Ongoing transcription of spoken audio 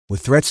With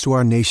threats to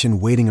our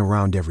nation waiting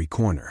around every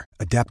corner,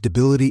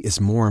 adaptability is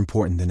more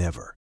important than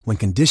ever. When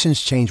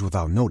conditions change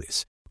without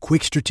notice,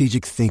 quick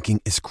strategic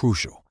thinking is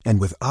crucial.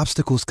 And with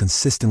obstacles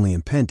consistently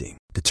impending,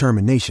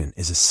 determination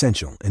is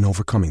essential in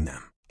overcoming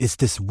them. It's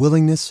this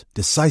willingness,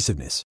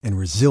 decisiveness, and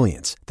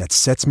resilience that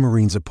sets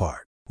Marines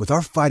apart. With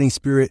our fighting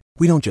spirit,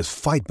 we don't just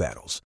fight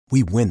battles,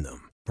 we win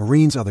them.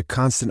 Marines are the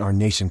constant our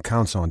nation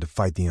counts on to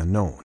fight the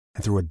unknown.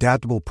 And through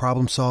adaptable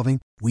problem solving,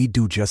 we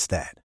do just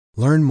that.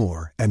 Learn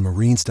more at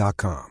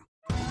marines.com.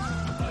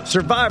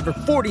 Survivor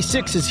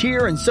 46 is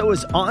here, and so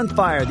is On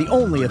Fire, the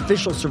only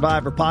official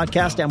Survivor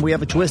podcast, and we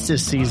have a twist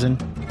this season.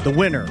 The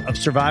winner of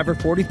Survivor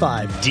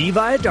 45, Dee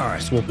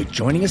Valladares, will be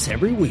joining us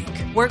every week.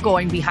 We're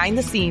going behind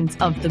the scenes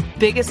of the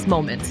biggest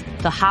moments,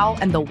 the how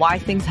and the why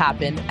things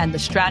happen, and the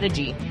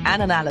strategy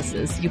and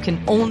analysis you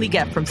can only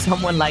get from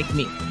someone like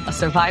me, a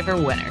Survivor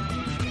winner.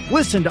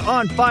 Listen to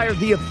On Fire,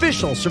 the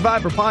official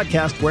Survivor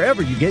podcast,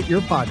 wherever you get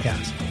your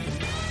podcast.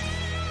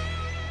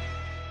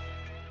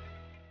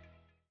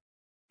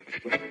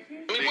 I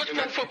mean, what's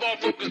pro football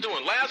focus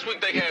doing? Last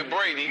week they had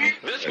Brady.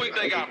 This week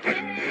they got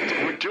Brady.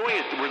 We're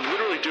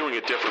literally doing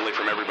it differently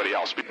from everybody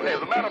else.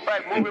 As a matter of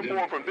fact, moving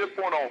forward from this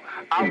point on,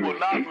 I will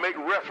not make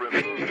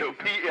reference to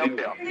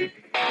PFF.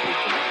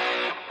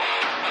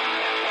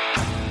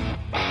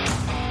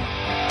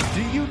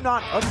 Do you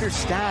not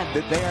understand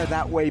that they are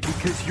that way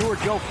because you're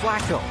Joe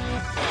Flacco?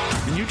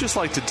 And you just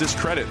like to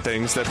discredit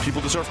things that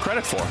people deserve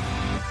credit for.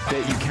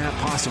 That you can't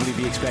possibly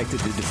be expected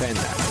to defend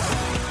that.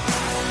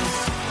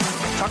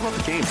 Talk about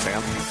the game,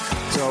 Sam.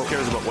 So who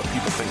cares about what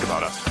people think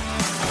about us?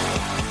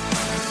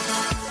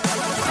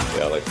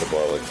 Yeah, I like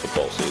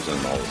football season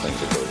and all the things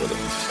that go with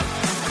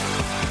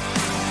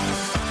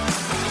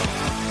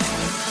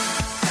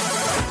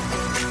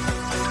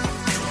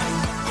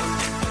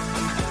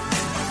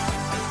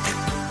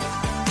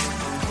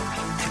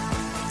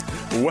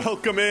it.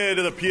 Welcome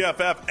into the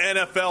PFF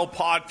NFL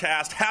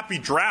podcast. Happy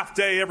draft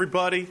day,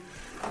 everybody.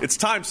 It's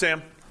time,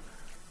 Sam.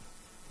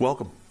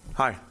 Welcome.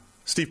 Hi.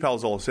 Steve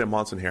Palazzolo, Sam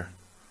Monson here.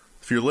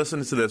 If you're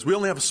listening to this, we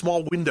only have a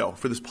small window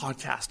for this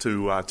podcast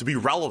to be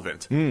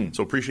relevant.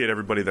 So appreciate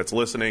everybody that's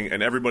listening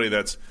and everybody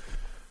that's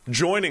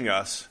joining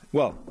us.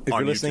 Well, if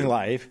you're listening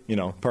YouTube.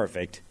 live,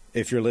 perfect.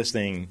 If you're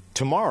listening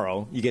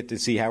tomorrow, you get to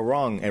see how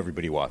wrong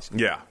everybody was.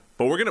 Yeah,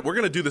 but we're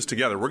gonna do this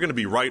together. We're gonna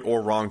be right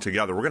or wrong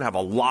together. We're gonna have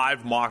a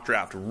live mock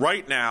draft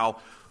right now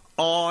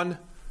on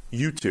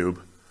YouTube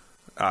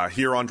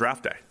here on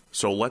draft day.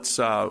 So let's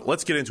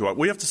get into it.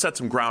 We have to set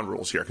some ground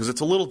rules here because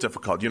it's a little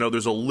difficult.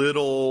 There's a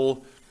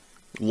little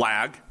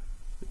lag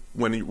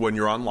when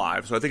you're on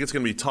live, so I think it's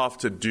going to be tough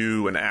to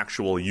do an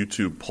actual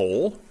YouTube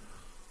poll.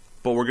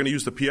 But we're going to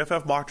use the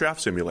PFF mock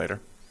draft simulator.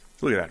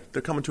 Look at that;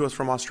 they're coming to us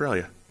from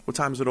Australia. What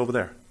time is it over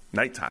there?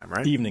 Nighttime,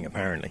 right? Evening,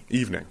 apparently.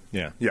 Evening.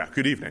 Yeah. Yeah.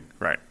 Good evening.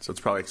 Right. So it's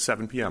probably like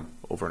 7 p.m.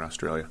 over in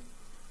Australia.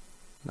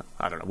 No,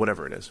 I don't know.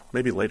 Whatever it is,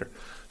 maybe later.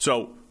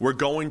 So we're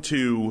going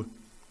to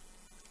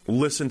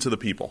listen to the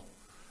people.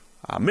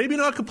 Maybe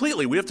not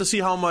completely. We have to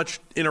see how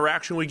much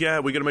interaction we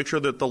get. We got to make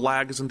sure that the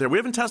lag isn't there. We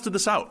haven't tested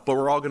this out, but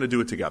we're all going to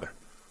do it together.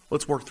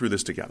 Let's work through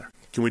this together.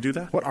 Can we do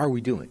that? What are we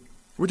doing?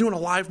 We're doing a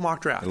live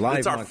mock draft.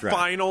 It's our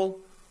final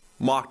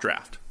mock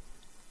draft.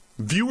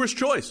 Viewer's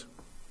choice.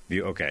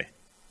 Okay.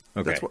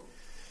 That's what,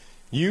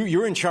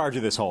 you're in charge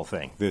of this whole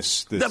thing.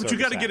 This but you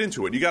got to get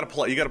into it. You got to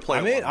play. You got to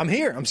play. I'm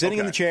here. I'm sitting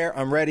in the chair.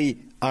 I'm ready.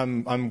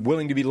 I'm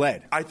willing to be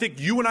led. I think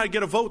you and I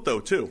get a vote though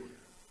too.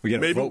 We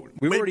get a vote.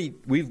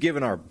 We've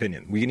given our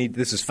opinion.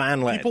 This is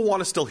fan led. People want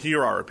to still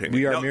hear our opinion.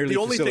 We are merely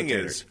the only thing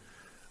is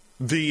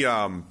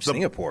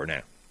Singapore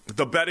now.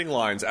 The betting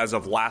lines as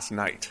of last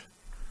night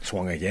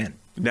swung again.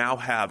 Now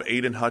have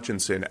Aiden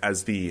Hutchinson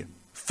as the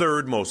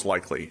third most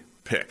likely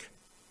pick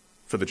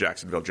for the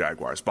Jacksonville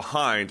Jaguars,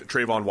 behind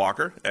Trayvon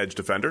Walker, edge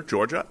defender,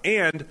 Georgia,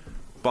 and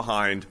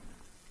behind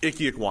Ike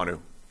Ekwonu,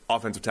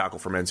 offensive tackle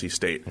from NC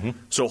State. Mm-hmm.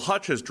 So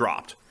Hutch has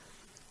dropped.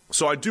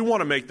 So I do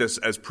want to make this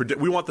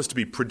we want this to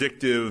be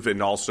predictive,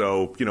 and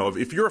also,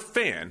 if you're a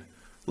fan,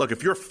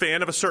 if you're a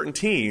fan of a certain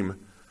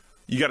team,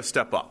 you got to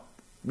step up.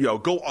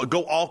 Go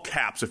all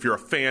caps if you're a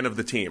fan of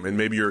the team, and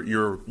maybe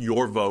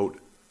your vote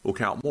will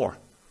count more.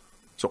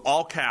 So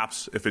all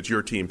caps if it's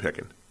your team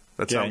picking.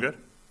 That sound good?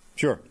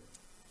 Sure.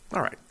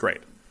 All right, great.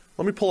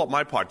 Let me pull up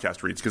my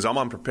podcast reads because I'm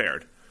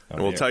unprepared.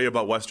 And we'll tell you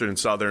about Western and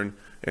Southern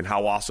and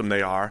how awesome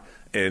they are,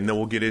 and then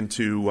we'll get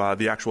into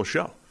the actual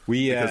show.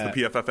 Because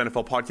the PFF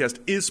NFL podcast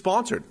is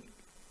sponsored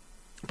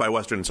by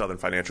Western and Southern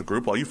Financial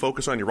Group. While you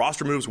focus on your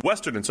roster moves,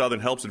 Western and Southern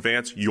helps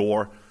advance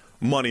your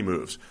money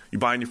moves. You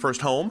buying your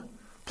first home?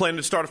 Planning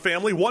to start a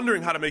family?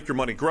 Wondering how to make your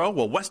money grow?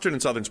 Well, Western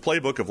and Southern's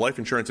playbook of life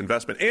insurance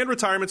investment and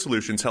retirement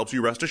solutions helps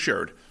you rest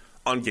assured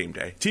on game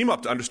day. Team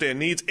up to understand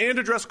needs and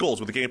address goals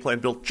with a game plan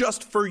built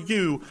just for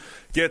you.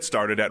 Get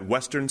started at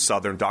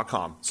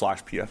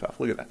westernsouthern.com/PFF.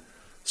 Look at that.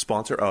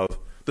 Sponsor of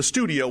the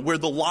studio where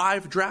the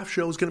live draft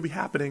show is going to be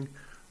happening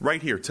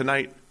right here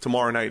tonight,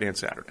 tomorrow night, and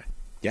Saturday.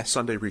 Yes.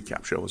 Sunday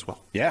recap show as well.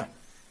 Yeah.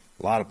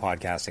 A lot of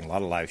podcasting, a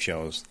lot of live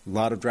shows, a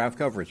lot of draft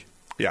coverage.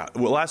 Yeah.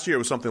 Well, last year it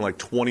was something like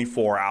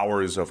 24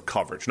 hours of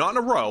coverage. Not in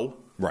a row,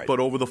 right, but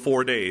over the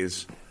 4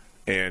 days.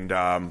 And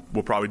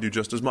we'll probably do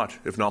just as much,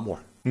 if not more.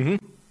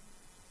 Mm-hmm.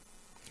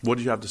 What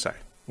did you have to say?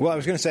 Well, I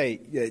was going to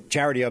say,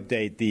 charity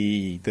update,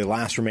 the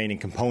last remaining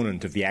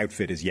component of the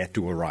outfit is yet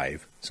to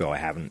arrive, so I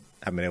haven't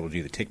been able to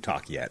do the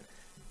TikTok yet.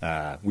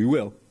 We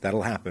will.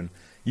 That'll happen.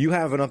 You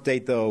have an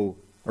update, though,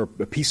 or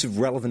a piece of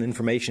relevant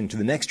information to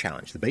the next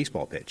challenge, the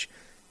baseball pitch.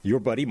 Your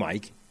buddy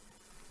Mike,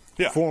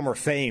 former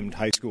famed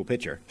high school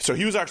pitcher. So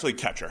he was actually a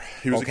catcher.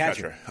 He was a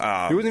catcher.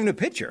 He wasn't even a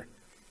pitcher.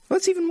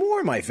 That's even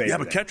more my favorite. Yeah,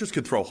 but catchers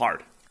could throw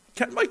hard.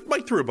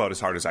 Mike threw about as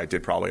hard as I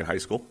did probably in high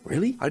school.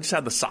 Really? I just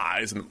had the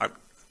size, and I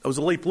was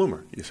a late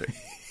bloomer, you see.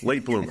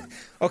 Late bloomer.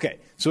 Okay,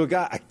 so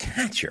a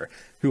catcher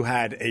who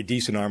had a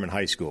decent arm in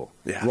high school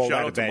rolled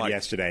out of bed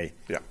yesterday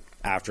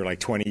after like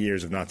 20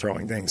 years of not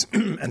throwing things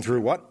and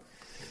threw what?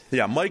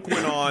 Yeah, Mike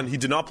went on. He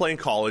did not play in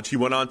college. He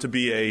went on to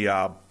be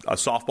a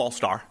softball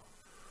star.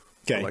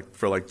 Okay.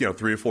 For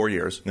 3 or 4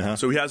 years. Uh-huh.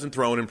 So he hasn't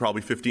thrown in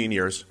probably 15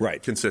 years.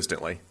 Right.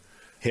 Consistently.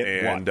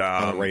 Hit what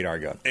on a radar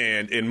gun.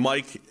 And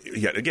Mike,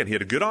 he had a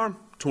good arm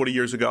 20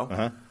 years ago.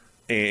 Uh-huh.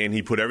 And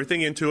he put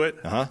everything into it.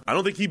 Uh-huh. I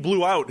don't think he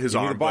blew out his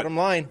arm. The bottom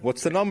line,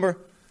 what's the number?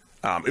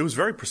 It was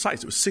very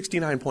precise. It was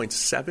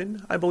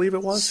 69.7, I believe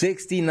it was.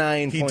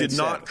 69.7. He did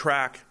not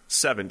crack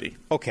 70.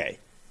 Okay.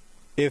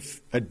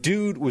 If a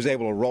dude was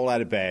able to roll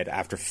out of bed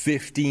after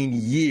 15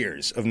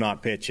 years of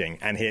not pitching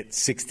and hit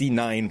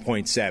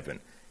 69.7,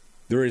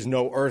 there is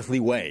no earthly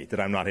way that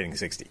I'm not hitting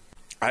 60.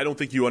 I don't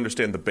think you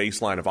understand the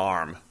baseline of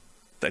arm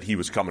that he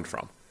was coming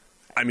from.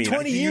 I mean,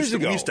 20 years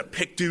ago. We used to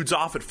pick dudes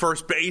off at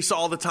first base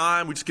all the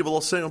time. We just give a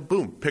little signal,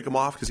 boom, pick him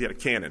off because he had a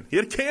cannon. He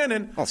had a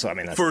cannon also, I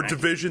mean, that's for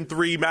Division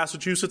III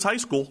Massachusetts high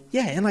school.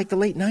 Yeah, in like the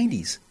late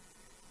 90s.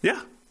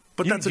 Yeah.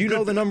 But do you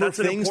know the number of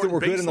things that were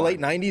good in the late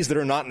 90s that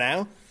are not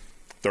now?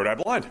 Third Eye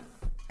Blind.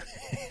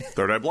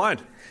 Third Eye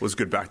Blind was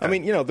good back then. I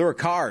mean, there were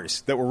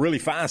cars that were really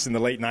fast in the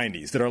late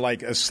 90s that are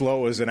like as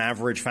slow as an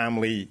average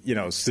family,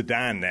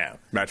 sedan now.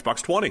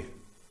 Matchbox 20.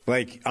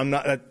 Like,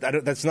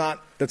 that's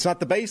not the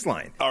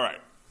baseline. All right.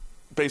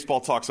 Baseball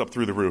talks up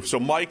through the roof. So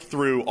Mike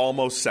threw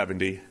almost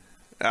 70.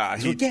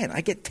 Again,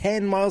 I get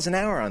 10 miles an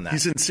hour on that.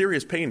 He's in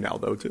serious pain now,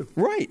 though, too.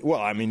 Right.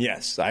 Well, I mean,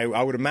 yes. I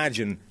would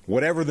imagine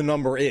whatever the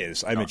number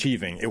is I'm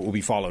achieving, it will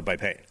be followed by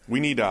pain.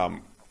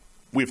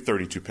 We have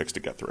 32 picks to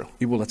get through.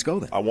 Yeah, well, let's go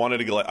then. I wanted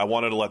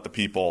to let the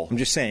people. I'm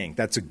just saying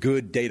that's a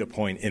good data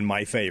point in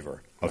my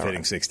favor of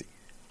hitting 60.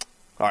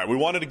 All right, we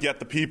wanted to get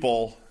the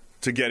people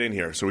to get in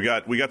here, so we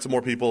got some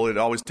more people. It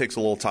always takes a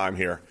little time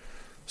here,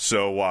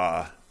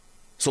 so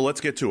let's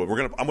get to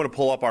it. I'm gonna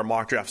pull up our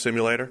mock draft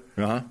simulator.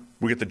 Uh-huh.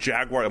 We get the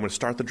Jaguar. I'm going to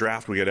start the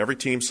draft. We get every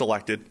team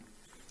selected.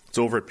 It's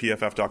over at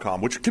pff.com,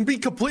 which can be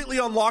completely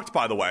unlocked,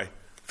 by the way.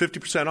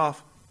 50%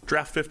 off.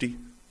 Draft 50.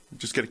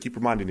 Just got to keep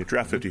reminding you.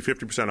 Draft 50,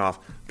 50% off.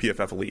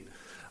 PFF Elite.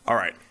 All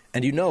right.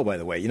 And by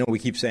the way, we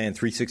keep saying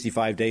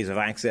 365 days of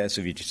access.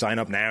 If you sign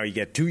up now, you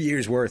get 2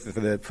 years worth for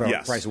the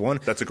price of one.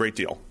 That's a great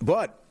deal.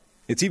 But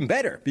it's even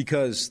better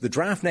because the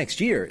draft next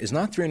year is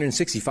not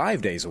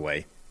 365 days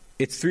away.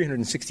 It's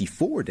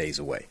 364 days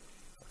away.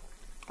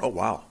 Oh,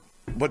 wow.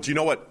 But do you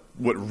know what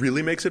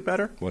really makes it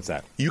better? What's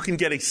that? You can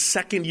get a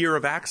second year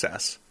of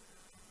access.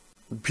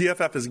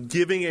 PFF is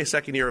giving a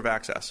second year of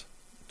access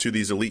to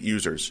these elite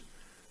users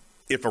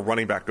if a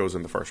running back goes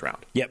in the first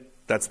round. Yep.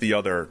 That's the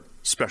other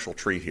special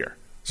treat here.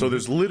 So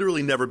there's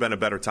literally never been a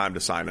better time to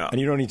sign up.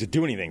 And you don't need to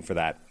do anything for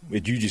that.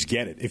 You just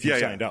get it if you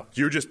signed up.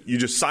 You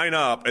just sign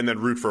up and then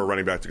root for a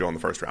running back to go in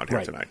the first round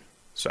here tonight.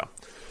 So,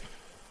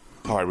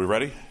 all right, we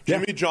ready? Yeah.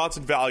 Jimmy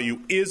Johnson value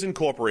is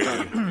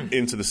incorporated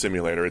into the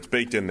simulator. It's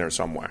baked in there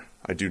somewhere.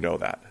 I do know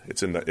that.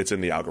 It's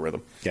in the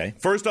algorithm. Okay.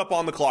 First up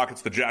on the clock,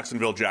 it's the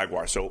Jacksonville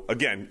Jaguars. So,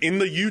 again, in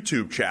the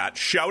YouTube chat,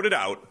 shout it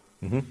out.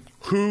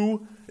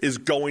 Who is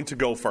going to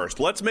go first?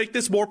 Let's make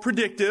this more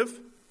predictive.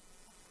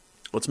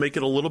 Let's make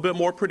it a little bit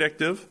more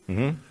predictive.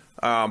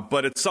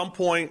 But at some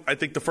point, I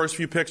think the first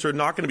few picks are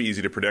not going to be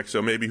easy to predict,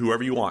 so maybe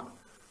whoever you want,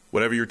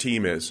 whatever your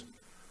team is,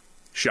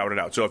 shout it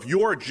out. So if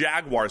you're a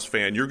Jaguars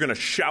fan, you're going to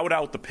shout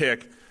out the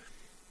pick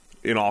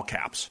in all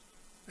caps.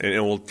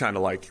 And we'll kind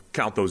of like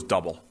count those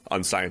double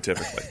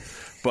unscientifically.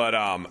 But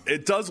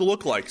it does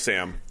look like,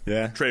 Sam,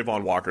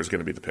 Trayvon Walker is going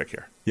to be the pick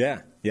here.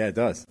 Yeah, it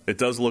does. It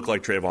does look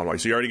like Trayvon Walker.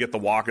 So you already get the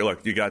Walker.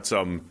 Look, you got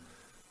some,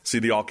 see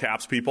the all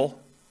caps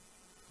people?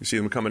 You see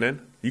them coming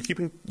in?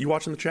 You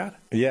watching the chat?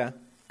 Yeah.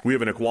 We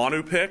have an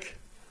Ikwonu pick.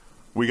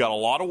 We got a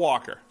lot of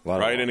Walker,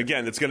 right? And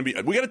again, it's going to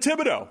be, we got a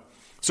Thibodeau.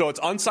 So it's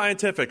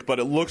unscientific, but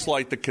it looks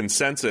like the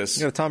consensus.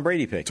 You got a Tom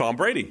Brady pick. Tom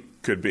Brady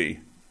could be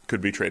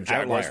traded.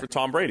 Jaguars for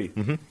Tom Brady.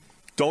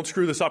 Don't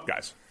screw this up,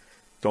 guys.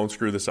 Don't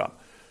screw this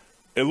up.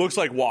 It looks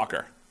like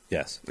Walker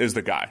is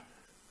the guy.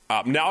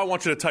 Now I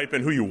want you to type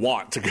in who you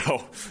want to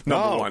go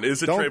number one.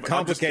 Is it Trayvon?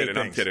 I'm just kidding.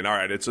 I'm kidding. All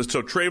right. So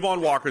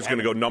Trayvon Walker is going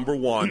to go number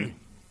one.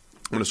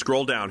 I'm going to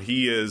scroll down.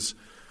 He is,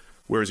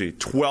 where is he?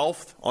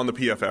 12th on the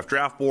PFF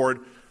draft board.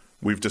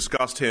 We've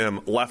discussed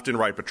him left and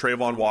right, but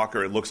Trayvon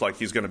Walker, it looks like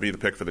he's going to be the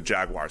pick for the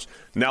Jaguars.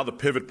 Now the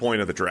pivot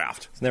point of the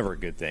draft. It's never a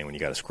good thing when you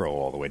got to scroll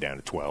all the way down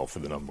to 12 for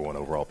the number one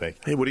overall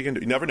pick. Hey, what are you going to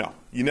do? You never know.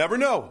 You never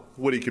know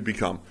what he could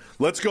become.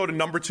 Let's go to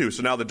number two.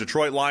 So now the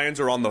Detroit Lions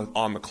are on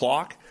the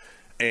clock,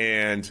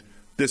 And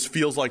this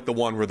feels like the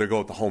one where they go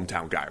with the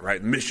hometown guy,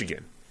 right?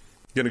 Michigan.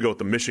 Going to go with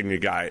the Michigan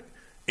guy,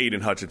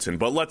 Aiden Hutchinson.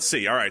 But let's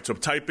see. All right, so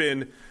type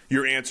in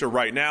your answer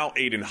right now.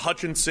 Aiden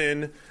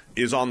Hutchinson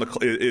is on the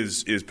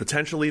is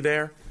potentially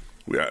there.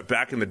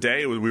 Back in the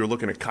day, we were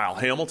looking at Kyle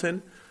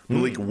Hamilton.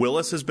 Malik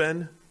Willis has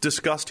been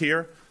discussed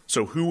here.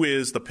 So who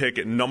is the pick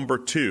at number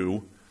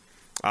 2?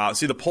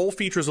 See, the poll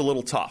feature is a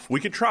little tough. We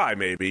could try,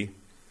 maybe.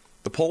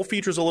 The poll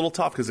feature is a little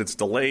tough because it's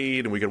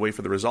delayed and we could wait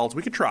for the results.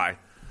 We could try.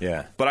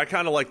 Yeah. But I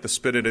kind of like the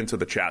spit it into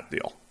the chat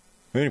deal.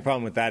 The only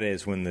problem with that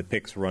is when the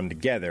picks run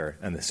together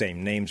and the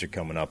same names are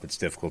coming up, it's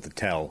difficult to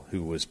tell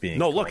who was being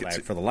called out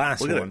for the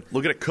last one.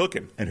 Look at it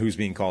cooking. And who's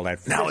being called out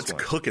for now this it's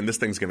one. Cooking. This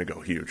thing's going to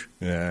go huge.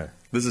 Yeah.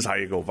 This is how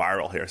you go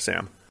viral here,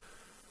 Sam.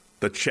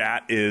 The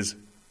chat is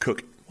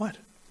cooking. What?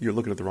 You're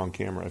looking at the wrong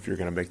camera if you're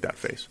going to make that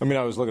face. I mean,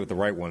 I was looking at the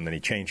right one, then he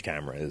changed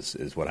camera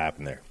is what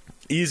happened there.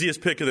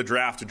 Easiest pick of the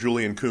draft,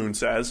 Julian Kuhn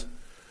says.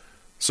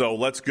 So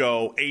let's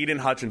go Aiden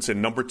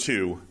Hutchinson, number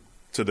 2,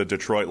 to the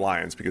Detroit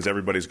Lions, because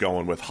everybody's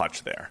going with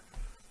Hutch there.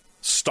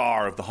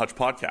 Star of the Hutch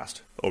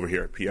podcast over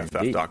here at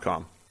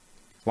PFF.com.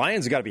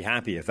 Lions have got to be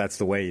happy if that's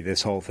the way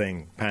this whole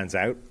thing pans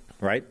out,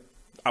 right?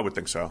 I would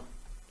think so.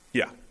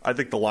 Yeah, I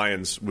think the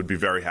Lions would be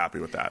very happy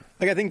with that.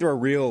 Like, I think there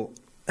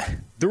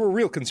were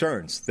real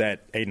concerns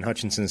that Aiden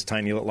Hutchinson's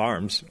tiny little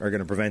arms are going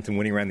to prevent him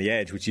winning around the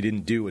edge, which he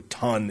didn't do a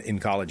ton in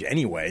college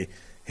anyway.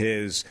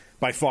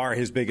 By far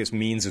his biggest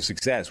means of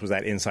success was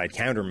that inside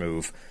counter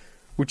move,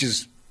 which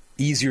is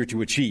easier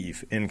to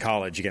achieve in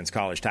college against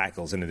college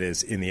tackles than it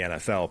is in the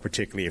NFL,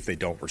 particularly if they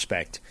don't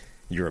respect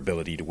your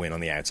ability to win on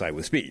the outside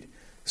with speed.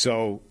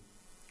 So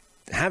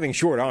having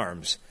short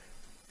arms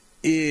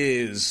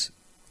is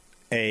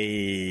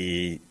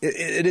a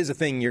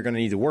thing you're going to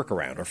need to work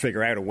around or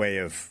figure out a way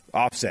of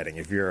offsetting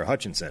if you're a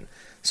Hutchinson.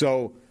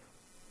 So,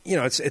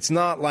 it's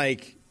not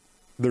like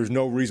there's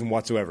no reason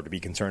whatsoever to be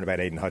concerned about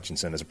Aiden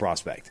Hutchinson as a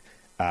prospect.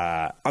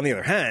 On the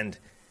other hand,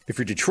 if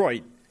you're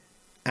Detroit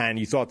and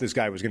you thought this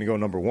guy was going to go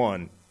number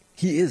 1,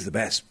 he is the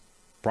best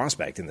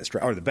prospect in this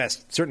draft, or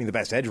certainly the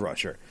best edge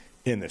rusher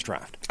in this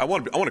draft. I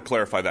want to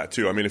clarify that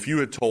too. I mean, if you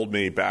had told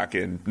me back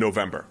in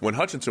November when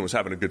Hutchinson was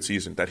having a good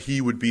season that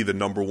he would be the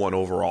number 1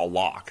 overall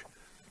lock,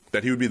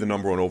 that he would be the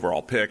number 1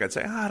 overall pick, I'd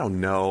say I don't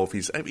know if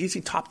is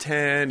he top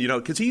 10?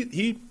 Because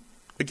he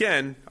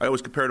again, I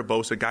always compare to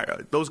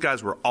Bosa. Those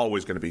guys were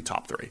always going to be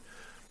top 3.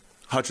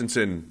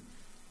 Hutchinson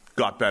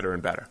got better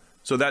and better.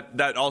 So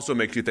that also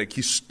makes you think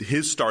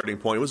his starting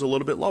point was a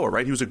little bit lower,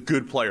 right? He was a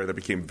good player that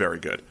became very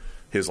good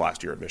his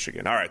last year at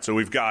Michigan. All right, so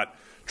we've got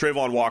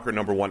Trayvon Walker,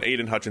 number 1,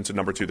 Aiden Hutchinson,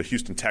 number 2. The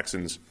Houston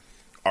Texans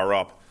are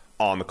up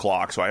on the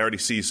clock. So I already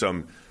see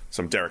some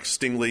Derek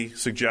Stingley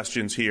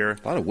suggestions here.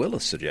 A lot of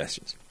Willis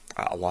suggestions.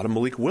 A lot of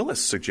Malik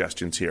Willis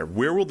suggestions here.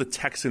 Where will the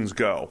Texans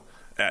go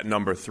at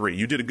number 3?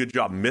 You did a good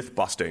job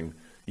myth-busting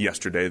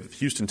yesterday. The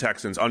Houston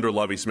Texans under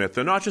Lovie Smith,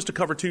 they're not just a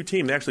cover 2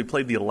 team. They actually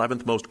played the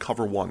 11th most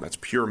cover 1. That's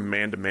pure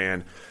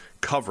man-to-man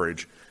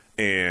coverage.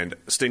 And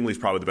Stingley's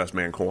probably the best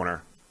man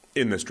corner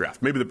in this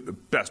draft. Maybe the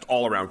best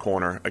all-around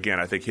corner. Again,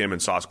 I think him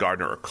and Sauce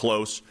Gardner are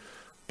close,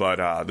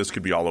 but this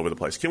could be all over the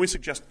place. Can we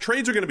suggest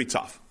trades are going to be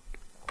tough?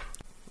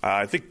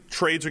 I think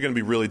trades are going to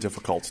be really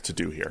difficult to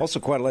do here.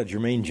 Also quite a lot of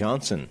Jermaine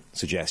Johnson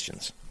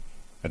suggestions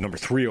at number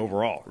 3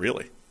 overall.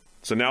 Really?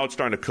 So now it's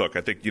starting to cook.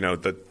 I think,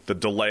 the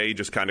delay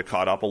just kind of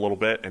caught up a little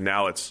bit, and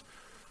now it's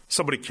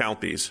somebody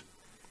count these.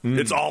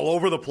 It's all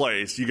over the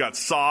place. You got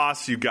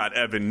Sauce, you got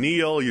Evan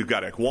Neal, you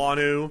got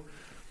Ekwonu.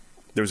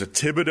 There's a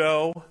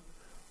Thibodeau.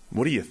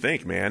 What do you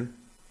think, man?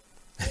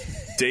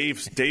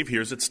 Dave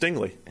here's it's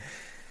Stingley.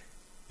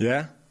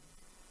 Yeah?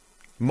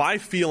 My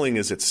feeling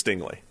is it's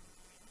Stingley.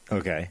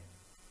 Okay.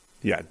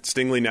 Yeah,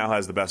 Stingley now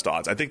has the best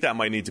odds. I think that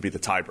might need to be the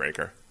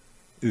tiebreaker.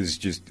 Is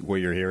just what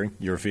you're hearing,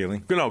 your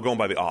feeling? No, going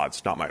by the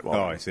odds, not my.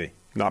 Well, I see.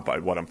 Not by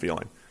what I'm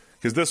feeling.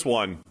 Because this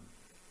one,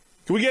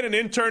 can we get an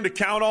intern to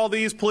count all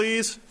these,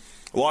 please?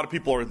 A lot of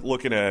people are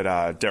looking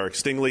at Derek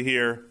Stingley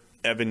here,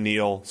 Evan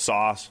Neal,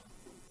 Sauce.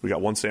 We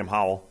got one Sam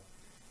Howell,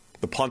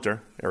 the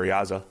punter,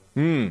 Ariaza.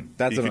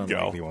 That's an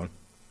unlikely one.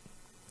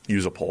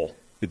 Use a poll.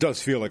 It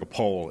does feel like a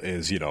poll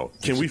is,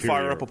 Can we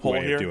fire up a poll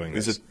here?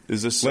 Is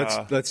this?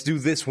 Let's do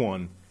this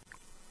one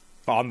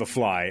on the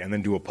fly and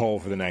then do a poll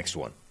for the next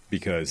one,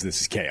 because this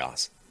is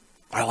chaos.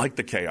 I like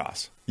the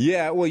chaos.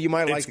 Yeah, well, you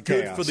might like the chaos.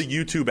 It's good for the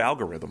YouTube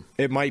algorithm.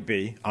 It might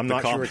be. I'm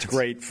not sure it's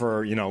great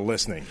for,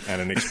 listening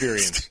and an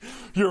experience.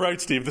 You're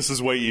right, Steve. This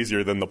is way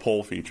easier than the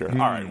poll feature. All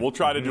right, we'll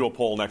try to do a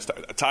poll next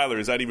time. Tyler,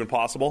 is that even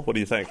possible? What do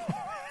you think?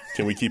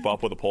 Can we keep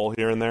up with a poll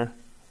here and there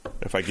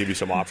if I give you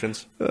some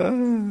options?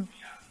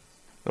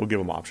 We'll give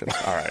them options.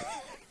 All right.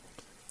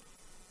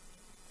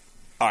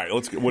 All right,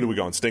 what are we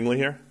going? Stingley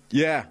here?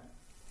 Yeah.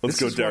 Let's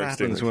go, Derek Stingley. This is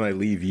what happens when I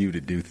leave you to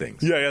do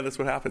things. Yeah, that's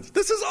what happens.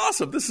 This is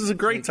awesome. This is a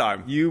great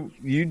time. You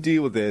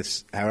deal with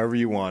this however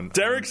you want.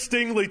 Derek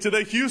Stingley to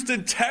the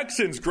Houston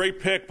Texans. Great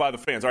pick by the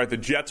fans. All right, the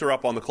Jets are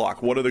up on the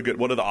clock. What are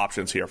the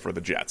options here for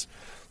the Jets?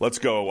 Let's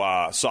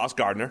go Sauce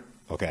Gardner.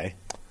 Okay.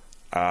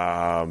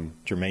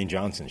 Jermaine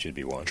Johnson should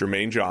be one.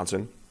 Jermaine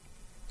Johnson.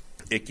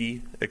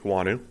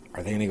 Ikwonu.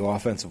 Are they going to go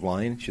offensive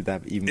line? Should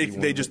that even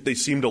be They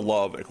seem to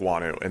love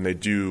Ikwonu, and they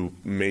do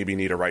maybe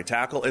need a right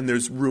tackle. And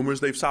there's rumors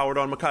they've soured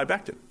on Mekhi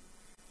Becton.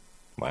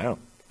 Wow.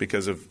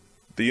 Because of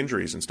the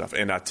injuries and stuff.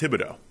 And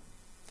Thibodeau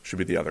should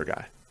be the other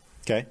guy.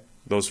 Okay.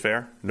 Those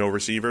fair? No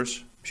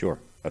receivers? Sure.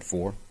 At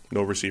 4?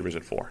 No receivers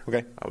at 4.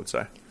 Okay. I would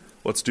say.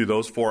 Let's do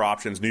those 4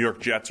 options. New York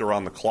Jets are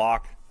on the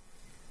clock.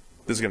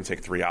 This is going to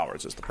take 3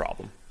 hours is the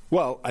problem.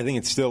 Well, I think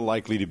it's still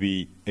likely to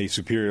be a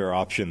superior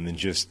option than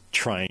just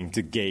trying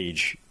to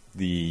gauge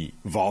the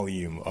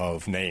volume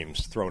of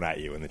names thrown at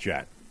you in the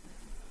chat.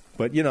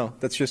 But,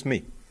 that's just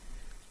me.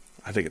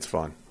 I think it's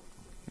fun.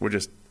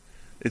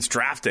 It's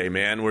draft day,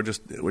 man. We're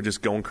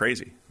just going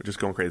crazy.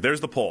 There's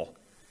the poll.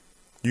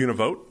 You going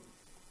to vote?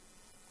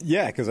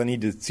 Yeah, because I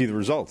need to see the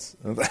results.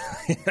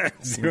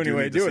 That's the only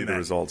way of doing that. The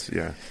results,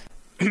 yeah.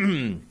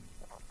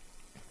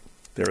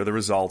 There are the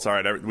results. All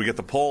right, we get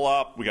the poll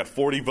up. We got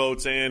 40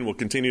 votes in. We'll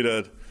continue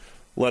to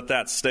let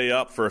that stay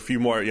up for a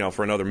few more,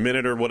 for another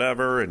minute or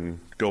whatever, and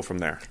go from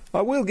there.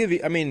 I will give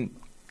you,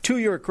 to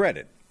your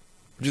credit,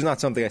 which is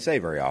not something I say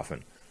very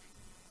often,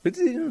 but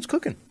it's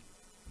cooking.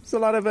 There's a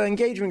lot of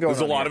engagement going on.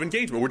 There's a lot of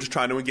engagement. We're just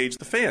trying to engage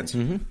the fans,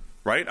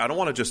 right? I don't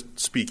want to just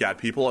speak at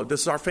people. This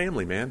is our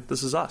family, man.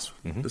 This is us.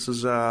 This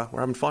is we're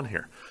having fun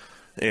here,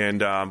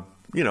 and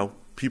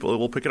people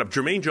will pick it up.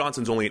 Jermaine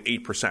Johnson's only at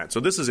 8%,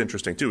 so this is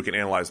interesting too. We can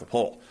analyze the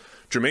poll.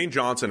 Jermaine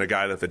Johnson, a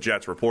guy that the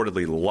Jets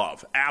reportedly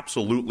love,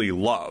 absolutely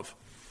love,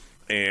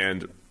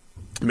 and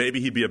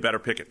maybe he'd be a better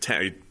pick at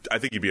 10. I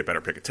think he'd be a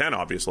better pick at 10,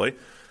 obviously,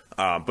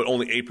 but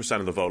only 8%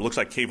 of the vote. It looks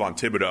like Kayvon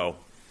Thibodeau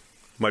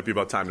might be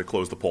about time to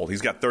close the poll.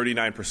 He's got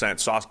 39%.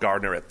 Sauce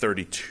Gardner at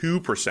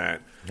 32%.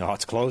 Oh,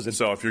 it's closing.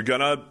 So if you're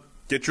going to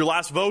get your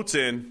last votes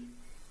in,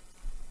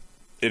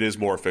 it is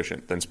more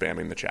efficient than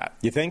spamming the chat.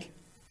 You think?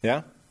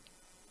 Yeah?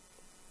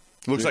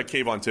 Looks like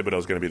Kayvon Thibodeau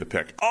is going to be the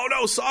pick. Oh,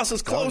 no, Sauce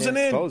is closing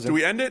in. Closing. Do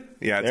we end it?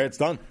 Yeah. It's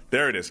done.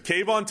 There it is.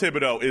 Kayvon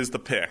Thibodeau is the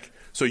pick.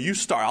 So you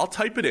start. I'll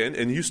type it in,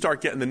 and you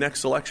start getting the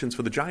next selections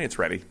for the Giants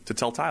ready to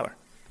tell Tyler.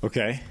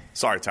 Okay.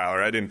 Sorry,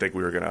 Tyler. I didn't think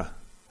we were going to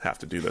have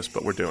to do this,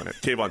 but we're doing it.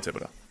 Kayvon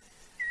Thibodeau.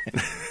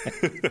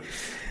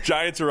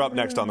 Giants are up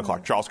next on the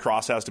clock. Charles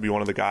Cross has to be one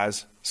of the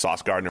guys.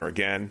 Sauce Gardner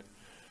again.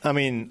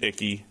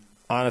 Icky.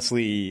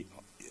 Honestly,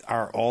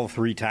 are all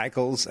 3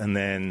 tackles and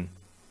then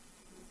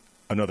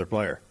another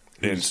player?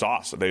 And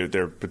Sauce.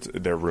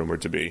 They're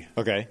rumored to be.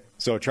 Okay.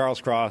 So Charles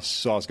Cross,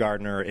 Sauce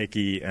Gardner,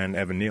 Icky, and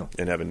Evan Neal.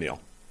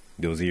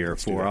 Those are your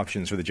 4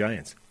 options for the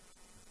Giants.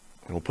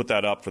 And we'll put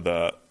that up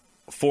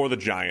for the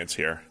Giants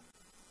here.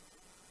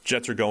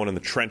 Jets are going in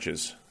the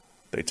trenches,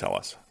 they tell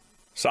us.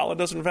 Saleh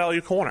doesn't value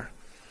corner.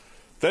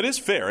 That is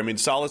fair.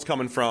 Saleh's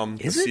coming from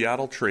the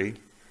Seattle tree.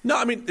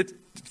 No, it's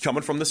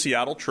coming from the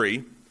Seattle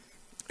tree,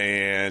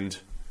 and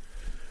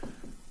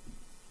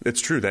it's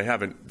true. They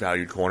haven't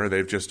valued corner.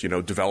 They've just,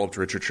 developed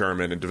Richard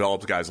Sherman and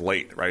developed guys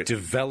late, right?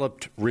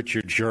 Developed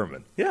Richard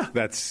Sherman. Yeah.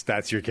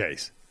 That's your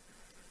case.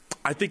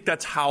 I think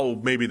that's how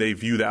maybe they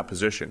view that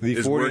position.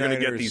 We're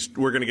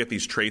going to get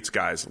these traits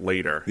guys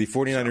later. The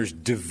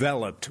 49ers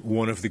developed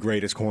one of the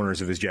greatest corners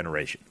of his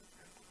generation.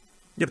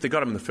 Yeah, but they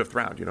got him in the 5th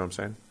round. You know what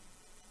I'm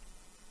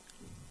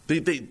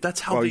saying?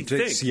 That's how they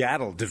think.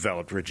 Seattle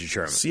developed Richard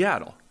Sherman.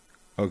 Seattle.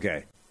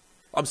 Okay.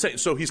 I'm saying,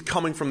 so he's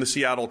coming from the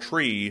Seattle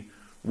tree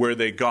where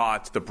they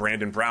got the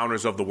Brandon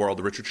Browners of the world,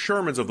 the Richard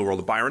Shermans of the world,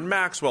 the Byron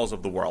Maxwells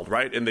of the world,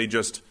 right? And they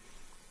just,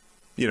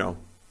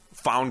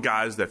 found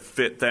guys that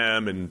fit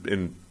them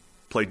and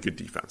played good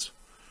defense.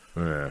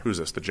 Yeah. Who's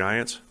this, the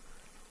Giants?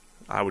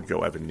 I would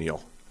go Evan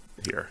Neal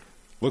here.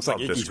 Looks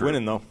like Icky's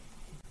winning, though.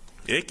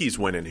 Icky's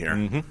winning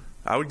here.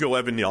 I would go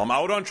Evan Neal. I'm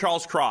out on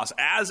Charles Cross,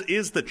 as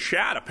is the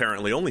chat,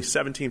 apparently. Only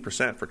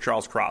 17% for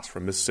Charles Cross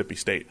from Mississippi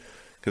State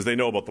because they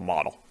know about the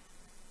model.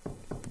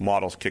 The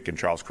model's kicking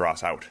Charles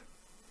Cross out.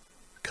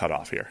 Cut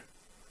off here.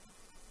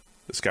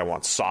 This guy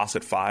wants Sauce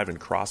at 5 and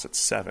Cross at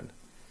 7.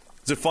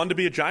 Is it fun to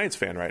be a Giants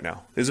fan right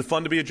now? Is it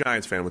fun to be a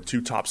Giants fan with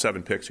 2 top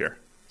 7 picks here?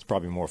 It's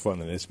probably more fun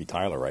than it is to be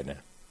Tyler right now.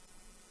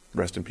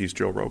 Rest in peace,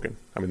 Joe Rogan.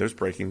 There's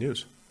breaking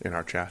news in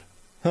our chat.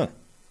 Huh.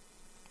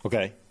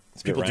 Okay.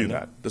 People do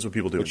that. That's what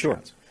people do in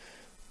chats.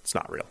 It's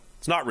not real.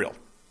 It's not real.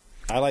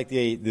 I like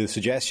the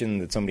suggestion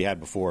that somebody had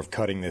before of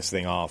cutting this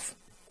thing off.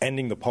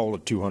 Ending the poll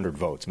at 200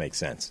 votes makes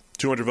sense.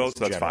 200 votes?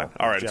 That's fine.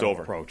 All right, it's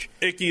over. Approach.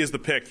 Icky is the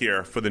pick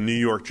here for the New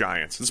York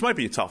Giants. This might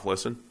be a tough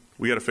listen.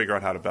 We got to figure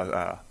out how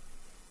to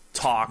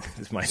talk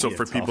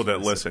for people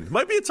that listen. It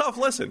might be a tough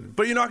listen,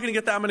 but you're not going to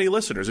get that many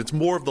listeners. It's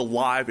more of the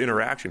live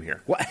interaction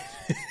here. What?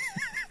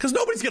 Because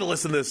nobody's going to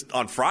listen to this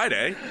on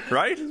Friday,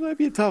 right? This might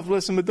be a tough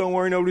listen, but don't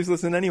worry, nobody's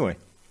listening anyway.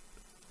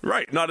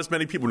 Right. Not as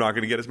many people. Not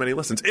going to get as many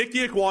listens.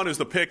 Icky Ikwonu is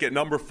the pick at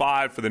number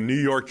 5 for the New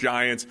York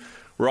Giants.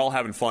 We're all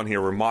having fun here.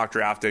 We're mock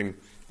drafting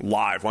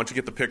live. Why don't you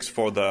get the picks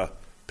for the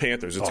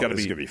Panthers? It's going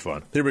to be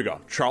fun. Here we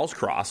go. Charles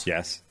Cross.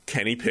 Yes.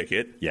 Kenny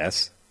Pickett.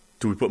 Yes.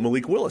 Do we put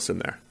Malik Willis in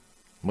there?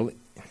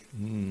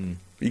 You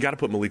got to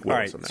put Malik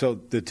Willis in there.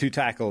 So the 2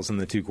 tackles and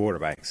the 2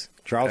 quarterbacks.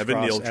 Charles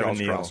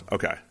Cross.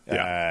 Okay.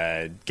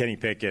 Yeah. Kenny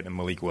Pickett and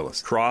Malik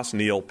Willis. Cross,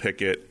 Neal,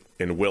 Pickett,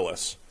 and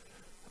Willis.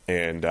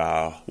 And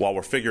while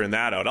we're figuring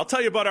that out, I'll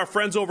tell you about our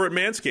friends over at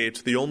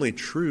Manscaped, the only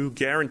true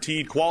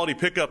guaranteed quality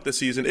pickup this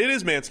season. It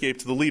is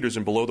Manscaped, the leaders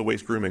in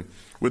below-the-waist grooming.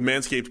 With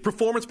Manscaped's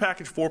Performance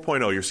Package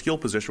 4.0, your skill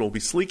position will be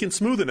sleek and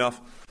smooth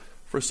enough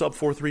for a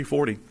sub-4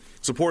 340.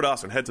 Support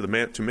us and head to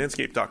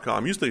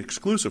manscaped.com. Use the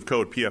exclusive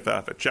code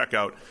PFF at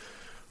checkout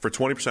for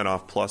 20%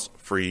 off plus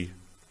free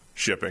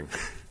shipping.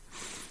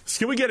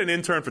 Can we get an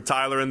intern for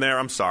Tyler in there?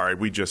 I'm sorry,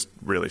 we just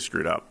really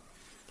screwed up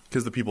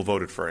because the people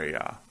voted for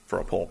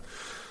a poll.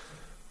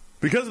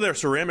 Because of their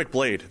ceramic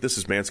blade, this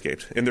is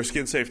Manscaped, and their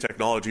skin-safe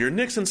technology, your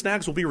nicks and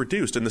snags will be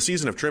reduced. In the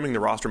season of trimming the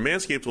roster,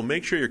 Manscaped will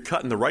make sure you're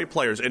cutting the right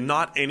players and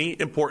not any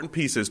important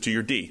pieces to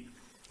your D.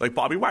 Like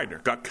Bobby Wagner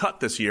got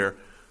cut this year.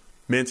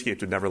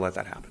 Manscaped would never let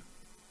that happen.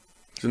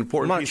 It's an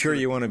important I'm not piece sure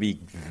you want to be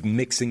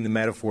mixing the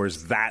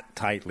metaphors that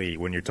tightly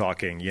when you're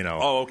talking,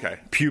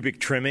 pubic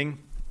trimming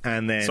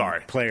and then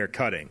player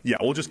cutting. Yeah,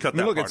 we'll just cut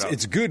that part out.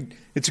 It's good.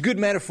 It's a good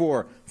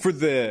metaphor for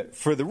the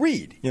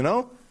read,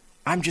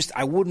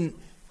 I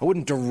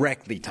wouldn't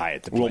directly tie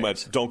it to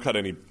players. Rule don't cut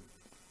any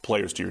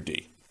players to your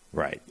D.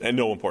 Right. And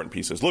no important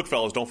pieces. Look,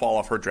 fellas, don't fall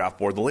off her draft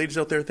board. The ladies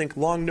out there think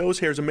long nose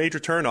hair is a major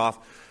turnoff.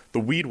 The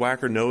Weed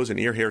Whacker nose and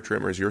ear hair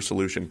trimmer is your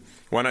solution.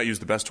 Why not use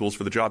the best tools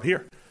for the job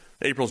here?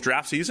 April's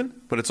draft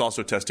season, but it's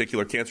also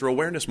Testicular Cancer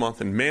Awareness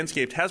Month, and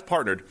Manscaped has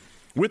partnered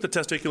with the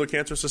Testicular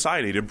Cancer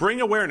Society to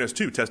bring awareness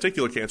to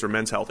testicular cancer,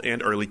 men's health,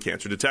 and early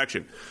cancer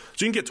detection.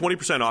 So you can get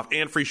 20% off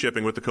and free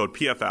shipping with the code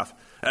PFF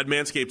at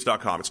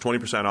manscaped.com. It's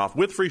 20% off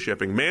with free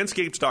shipping.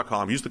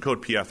 Manscaped.com. Use the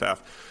code PFF.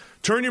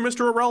 Turn your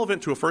Mr.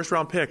 Irrelevant to a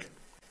first-round pick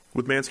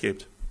with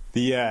Manscaped.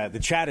 The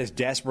chat is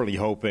desperately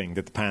hoping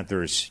that the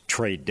Panthers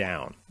trade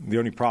down. The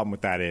only problem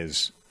with that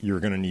is you're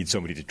going to need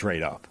somebody to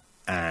trade up.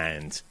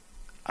 And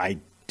I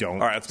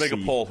don't All right, let's make a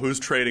poll. Who's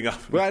trading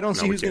up? Well, I don't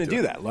see who's going to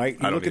do that.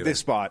 Like, you look at this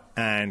spot,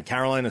 and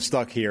Carolina's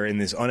stuck here in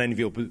this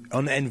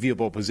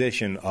unenviable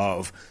position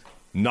of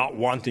not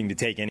wanting to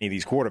take any of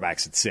these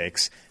quarterbacks at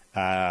 6,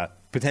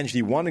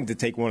 potentially wanting to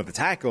take one of the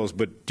tackles,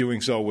 but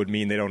doing so would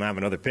mean they don't have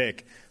another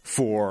pick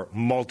for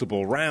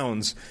multiple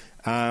rounds.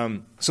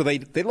 So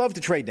they'd love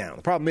to trade down.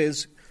 The problem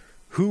is,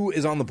 who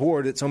is on the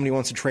board that somebody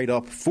wants to trade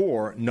up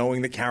for,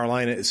 knowing that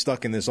Carolina is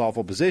stuck in this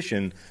awful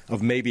position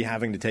of maybe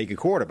having to take a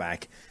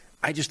quarterback?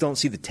 I just don't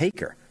see the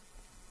taker.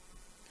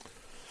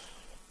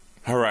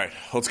 All right,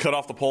 let's cut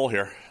off the poll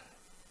here.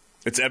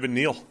 It's Evan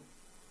Neal.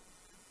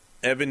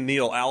 Evan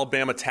Neal,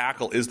 Alabama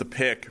tackle, is the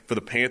pick for the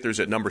Panthers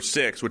at number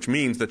 6, which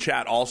means the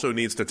chat also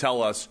needs to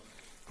tell us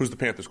who's the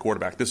Panthers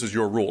quarterback. This is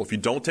your rule. If you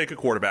don't take a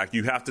quarterback,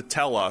 you have to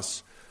tell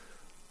us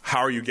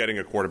how are you getting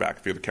a quarterback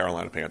if you're the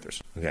Carolina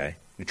Panthers. Okay.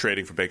 You're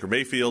trading for Baker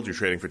Mayfield. You're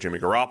trading for Jimmy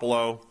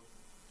Garoppolo.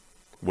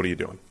 What are you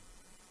doing?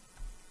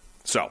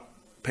 So,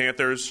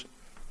 Panthers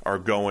are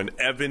going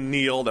Evan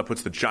Neal. That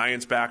puts the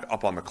Giants back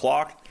up on the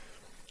clock.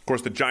 Of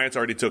course, the Giants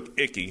already took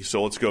Icky,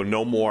 so let's go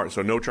no more.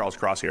 So no Charles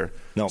Cross here.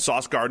 No.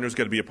 Sauce Gardner's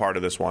going to be a part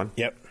of this one.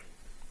 Yep.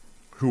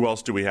 Who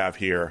else do we have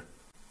here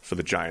for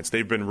the Giants?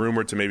 They've been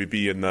rumored to maybe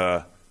be in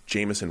the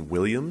Jameson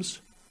Williams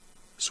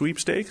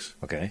sweepstakes.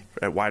 Okay.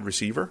 At wide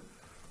receiver.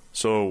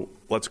 So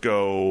let's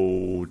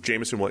go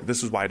Jameson Williams.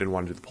 This is why I didn't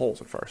want to do the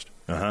polls at first.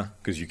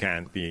 Because you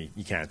can't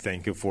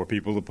think of 4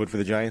 people to put for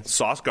the Giants.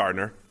 Sauce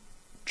Gardner,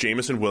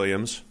 Jameson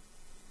Williams.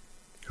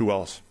 Who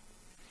else?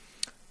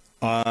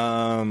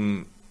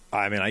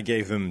 I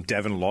gave them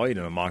Devin Lloyd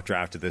in a mock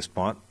draft at this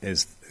point.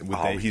 He's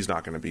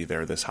not going to be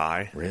there this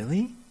high.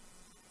 Really?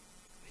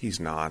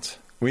 He's not.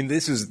 I mean,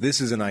 this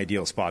is an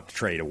ideal spot to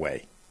trade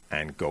away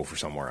and go for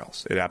somewhere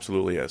else. It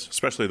absolutely is,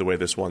 especially the way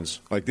this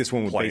one's like this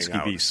one would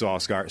basically be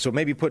Sauce Gardner. So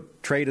maybe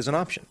put trade as an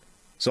option.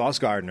 Sauce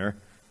Gardner,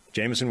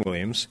 Jameson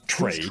Williams,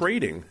 trade. Who's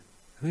trading?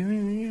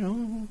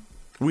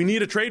 We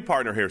need a trade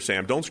partner here,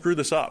 Sam. Don't screw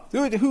this up.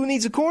 Who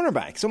needs a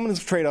cornerback? Someone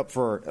to trade up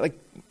for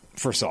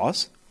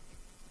Sauce.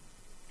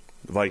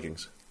 The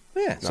Vikings.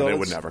 Yeah. No, they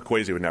would never.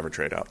 Kwesi would never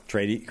trade up.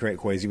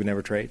 Kwesi would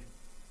never trade?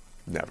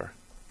 Never.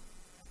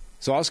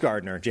 Sauce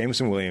Gardner,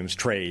 Jameson Williams,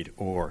 trade,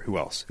 or who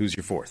else? Who's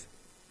your 4th?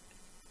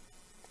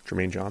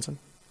 Jermaine Johnson.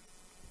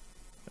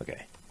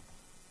 Okay.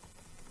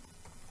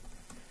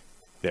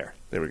 There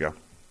we go.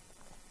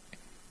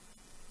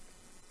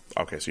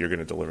 Okay, so you're going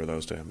to deliver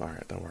those to him. All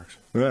right, that works.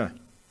 Yeah.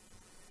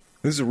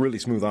 This is a really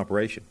smooth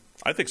operation.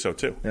 I think so,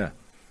 too. Yeah.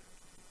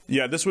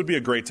 Yeah, this would be a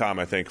great time,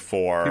 I think,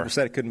 for... People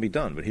said it couldn't be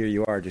done, but here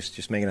you are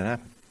just making it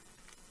happen.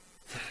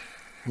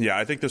 Yeah,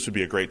 I think this would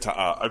be a great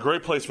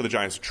place for the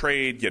Giants to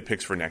trade, get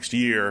picks for next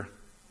year,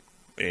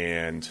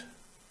 and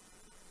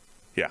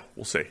yeah,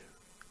 we'll see.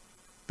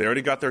 They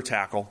already got their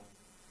tackle.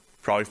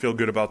 Probably feel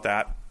good about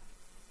that.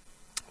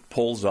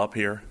 Polls up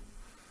here.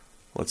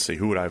 Let's see,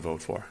 who would I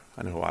vote for?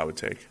 I know who I would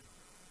take.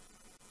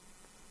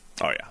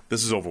 Oh yeah,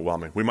 this is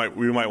overwhelming. We might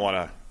want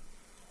to.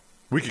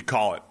 We could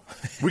call it.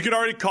 We could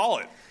already call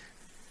it.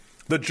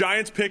 The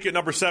Giants pick at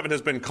number 7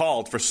 has been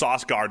called for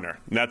Sauce Gardner,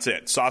 and that's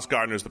it. Sauce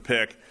Gardner's the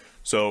pick.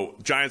 So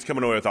Giants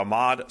coming away with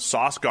Ahmad,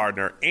 Sauce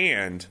Gardner,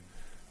 and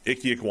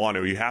Ike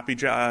Ekwonu. Are you happy,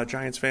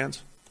 Giants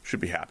fans? Should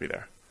be happy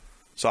there.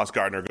 Sauce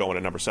Gardner going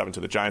at number 7 to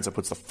the Giants. That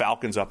puts the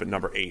Falcons up at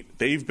number 8.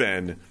 They've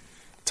been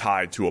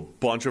tied to a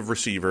bunch of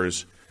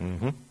receivers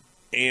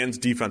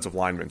and defensive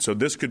linemen. So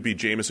this could be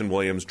Jameson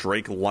Williams,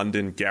 Drake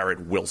London,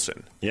 Garrett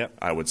Wilson,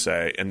 I would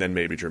say, and then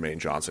maybe Jermaine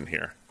Johnson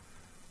here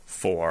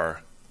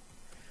for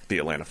the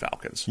Atlanta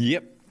Falcons.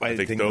 I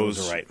think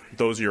those are right.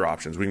 Those are your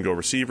options. We can go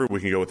receiver.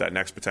 We can go with that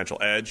next potential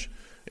edge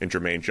in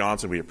Jermaine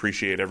Johnson. We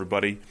appreciate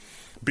everybody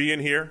being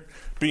here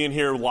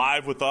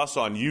live with us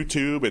on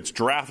YouTube. It's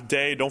draft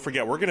day. Don't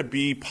forget, we're going to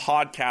be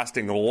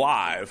podcasting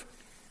live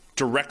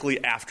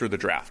directly after the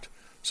draft.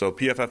 So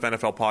PFF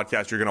NFL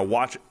Podcast, you're going to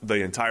watch the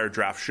entire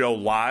draft show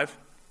live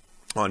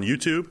on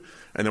YouTube,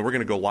 and then we're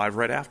going to go live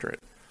right after it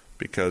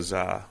because,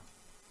 we're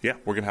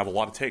going to have a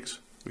lot of takes.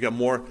 We got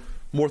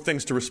more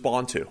things to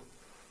respond to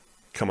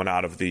coming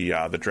out of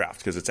the draft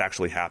because it's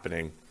actually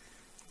happening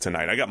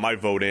tonight. I got my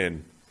vote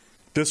in.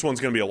 This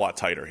one's going to be a lot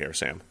tighter here,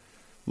 Sam.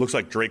 Looks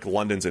like Drake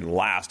London's in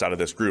last out of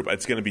this group.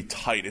 It's going to be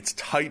tight. It's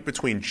tight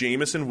between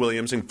Jameson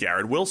Williams and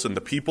Garrett Wilson.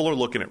 The people are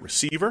looking at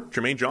receiver.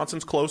 Jermaine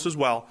Johnson's close as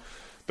well.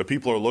 The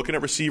people are looking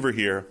at receiver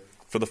here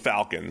for the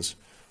Falcons.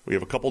 We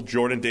have a couple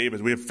Jordan Davis.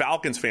 We have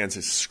Falcons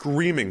fans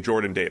screaming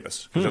Jordan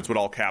Davis because that's what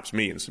all caps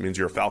means. It means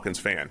you're a Falcons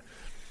fan.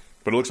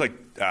 But it looks like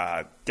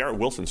Garrett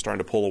Wilson's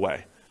starting to pull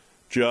away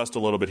just a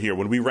little bit here.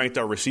 When we ranked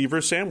our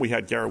receivers, Sam, we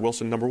had Garrett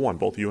Wilson number 1,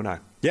 both you and I.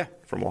 Yeah.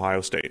 From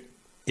Ohio State.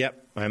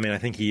 Yep. I mean, I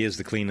think he is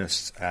the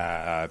cleanest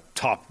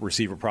top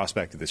receiver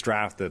prospect of this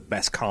draft, the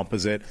best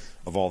composite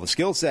of all the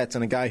skill sets,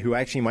 and a guy who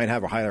actually might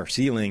have a higher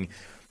ceiling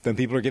than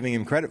people are giving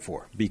him credit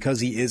for because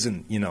he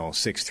isn't,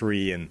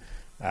 6'3" and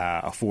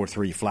a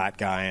 4'3" flat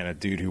guy and a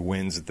dude who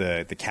wins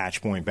the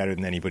catch point better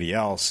than anybody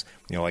else,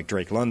 like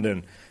Drake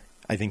London.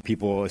 I think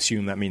people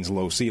assume that means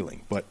low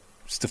ceiling. But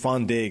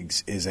Stephon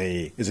Diggs is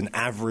an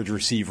average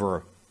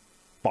receiver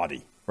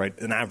body, right?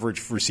 An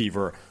average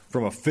receiver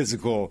from a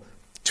physical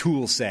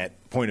tool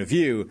set point of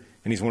view,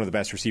 and he's one of the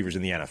best receivers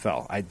in the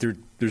NFL.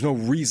 There's no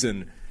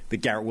reason that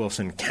Garrett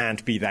Wilson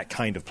can't be that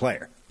kind of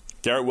player.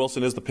 Garrett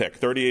Wilson is the pick,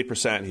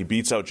 38%. He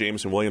beats out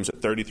Jameson Williams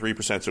at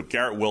 33%. So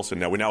Garrett Wilson,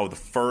 now we now have the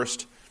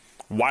first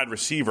wide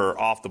receiver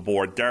off the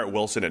board. Garrett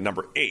Wilson at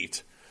number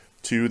 8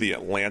 to the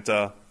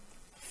Atlanta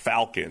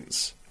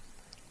Falcons.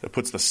 That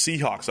puts the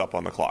Seahawks up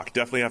on the clock.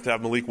 Definitely have to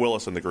have Malik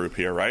Willis in the group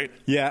here, right?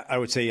 Yeah, I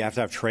would say you have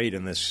to have trade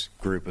in this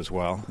group as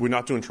well. We're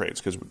not doing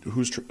trades because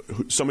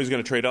somebody's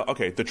going to trade up.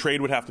 Okay, the trade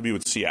would have to be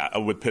with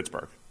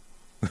Pittsburgh.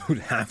 It would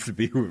have to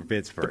be with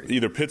Pittsburgh.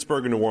 Either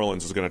Pittsburgh or New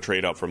Orleans is going to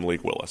trade up for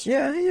Malik Willis.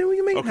 Yeah, we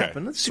can make it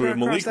happen. Let's see. So we have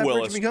Malik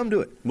Willis. We come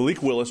to it.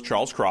 Malik Willis,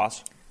 Charles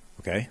Cross.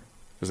 Okay.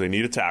 Because they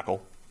need a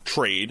tackle.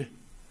 Trade.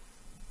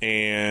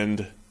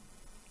 And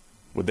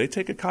would they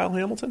take a Kyle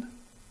Hamilton?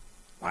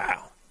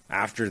 Wow.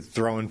 After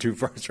throwing 2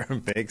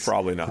 first-round picks?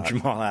 Probably not.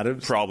 Jamal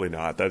Adams? Probably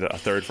not. A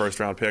third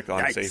first-round pick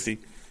on safety.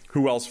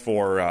 Who else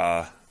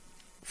for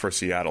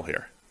Seattle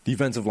here?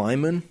 Defensive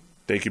lineman?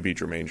 They could be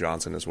Jermaine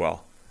Johnson as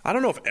well. I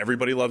don't know if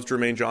everybody loves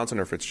Jermaine Johnson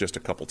or if it's just a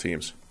couple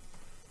teams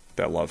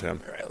that love him.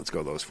 All right, let's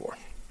go those 4.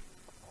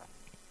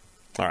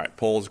 All right,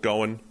 poll's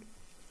going.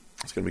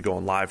 It's going to be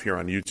going live here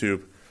on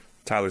YouTube.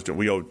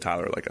 We owe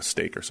Tyler like a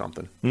steak or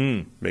something,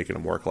 making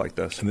him work like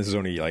this. And this is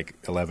only like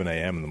 11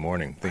 a.m. in the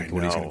morning. Think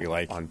what he's going to be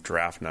like on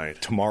draft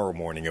night. Tomorrow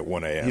morning at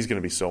 1 a.m. He's going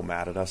to be so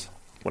mad at us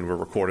when we're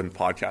recording the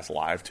podcast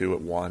live, too,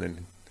 at 1.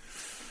 And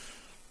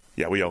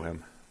yeah, we owe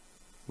him.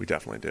 We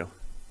definitely do.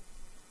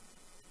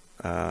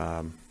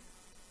 A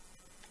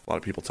lot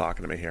of people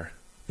talking to me here.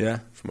 Yeah.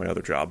 For my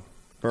other job.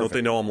 Perfect. Don't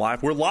they know I'm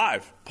live? We're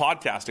live,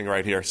 podcasting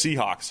right here.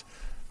 Seahawks.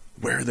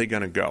 Where are they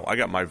going to go? I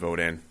got my vote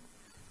in.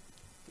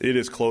 It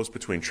is close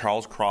between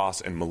Charles Cross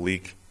and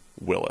Malik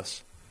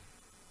Willis.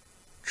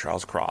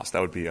 Charles Cross,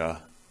 that would be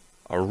a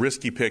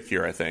risky pick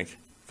here, I think,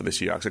 for the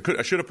Seahawks.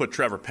 I should have put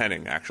Trevor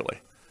Penning,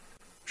 actually.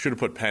 Should have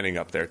put Penning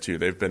up there, too.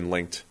 They've been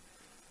linked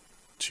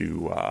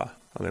to,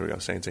 there we go,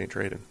 Saints ain't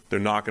trading. They're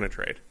not going to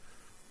trade.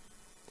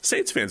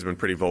 Saints fans have been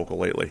pretty vocal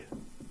lately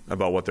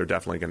about what they're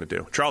definitely going to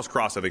do. Charles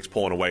Cross, I think, is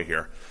pulling away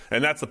here.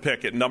 And that's the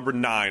pick at number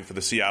 9 for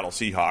the Seattle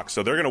Seahawks.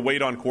 So they're going to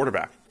wait on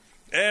quarterback.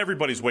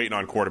 Everybody's waiting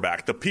on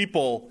quarterback.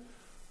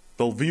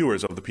 The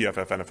viewers of the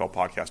PFF NFL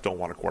podcast don't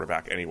want a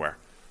quarterback anywhere.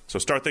 So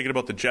start thinking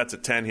about the Jets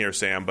at 10 here,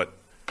 Sam. But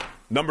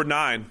number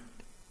 9,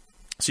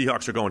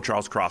 Seahawks are going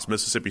Charles Cross,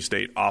 Mississippi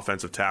State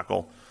offensive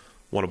tackle,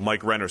 one of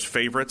Mike Renner's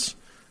favorites.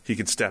 He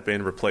can step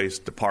in, replace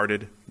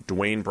departed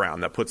Dwayne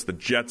Brown. That puts the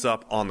Jets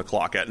up on the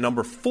clock. At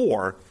number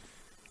 4,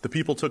 the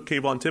people took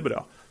Kayvon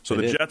Thibodeau. So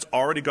the Jets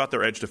already got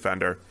their edge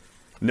defender.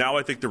 Now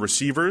I think the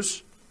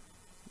receivers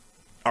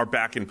are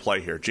back in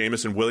play here.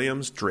 Jameson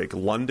Williams, Drake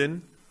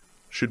London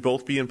should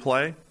both be in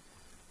play.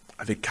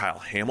 I think Kyle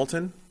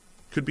Hamilton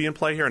could be in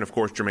play here. And, of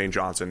course, Jermaine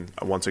Johnson,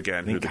 once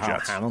again, who the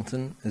Jets. Kyle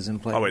Hamilton is in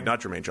play? Oh, wait,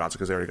 not Jermaine Johnson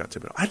because they already got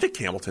Thibodeau. I think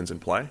Hamilton's in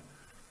play.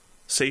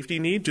 Safety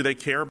need, do they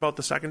care about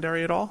the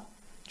secondary at all?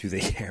 Do they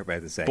care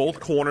about the secondary? Both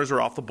corners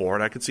are off the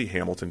board. I could see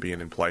Hamilton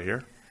being in play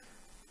here.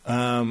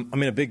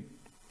 A big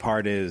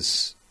part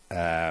is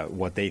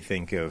what they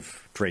think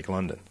of Drake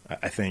London.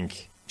 I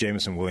think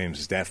Jameson Williams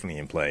is definitely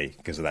in play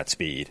because of that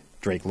speed.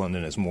 Drake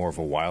London is more of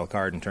a wild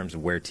card in terms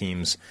of where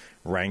teams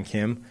rank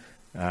him.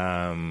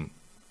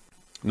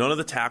 None of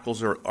the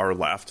tackles are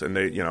left, and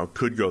they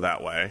could go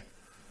that way.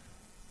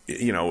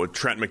 With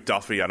Trent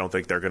McDuffie, I don't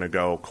think they're going to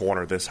go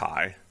corner this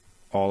high.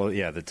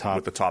 The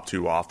top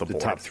two off the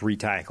board. The top 3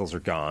 tackles are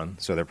gone,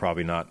 so they're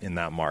probably not in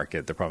that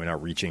market. They're probably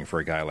not reaching for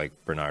a guy like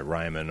Bernard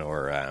Raimann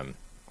or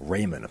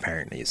Raymond,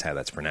 apparently, is how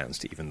that's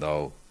pronounced, even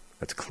though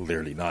that's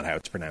clearly not how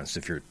it's pronounced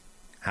if you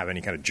have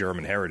any kind of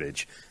German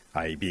heritage,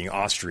 i.e. being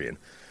Austrian,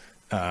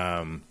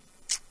 or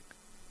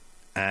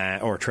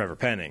Trevor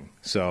Penning.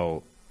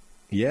 So,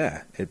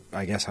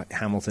 I guess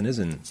Hamilton is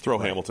in. Let's throw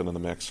Hamilton in the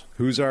mix.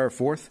 Who's our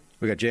 4th?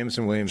 We got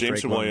Jameson Williams,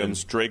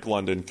 Drake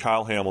London,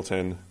 Kyle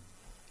Hamilton,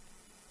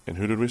 and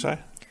who did we say?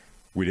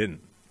 We didn't.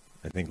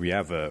 I think we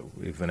have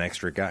an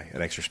extra guy,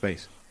 an extra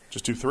space.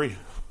 Just do 3.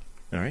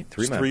 All right,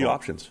 3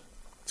 options.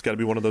 It's got to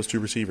be one of those 2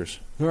 receivers.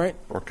 All right.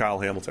 Or Kyle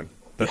Hamilton.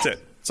 That's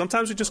it.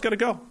 Sometimes you just got to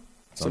go.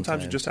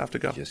 Sometimes you just have to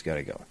go. You just got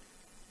to go.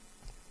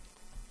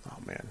 Oh,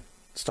 man.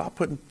 Stop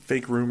putting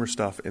fake rumor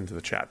stuff into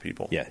the chat,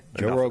 people. Yeah,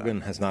 Joe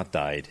Rogan has not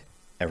died.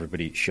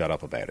 Everybody shut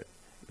up about it.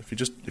 If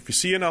you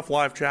see enough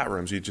live chat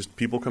rooms,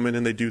 people come in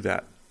and they do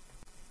that.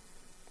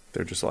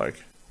 They're just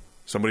like,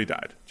 somebody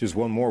died. Just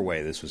one more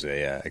way. This was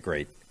a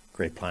great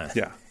plan.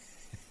 Yeah.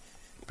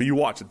 But you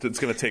watch it. It's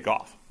going to take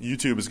off.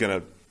 YouTube is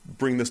going to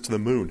bring this to the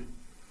moon.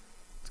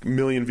 It's 1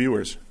 million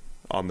viewers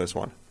on this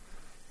one.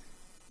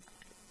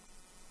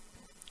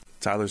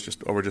 Tyler's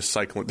we're just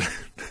cycling.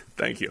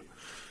 Thank you.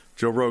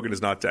 Joe Rogan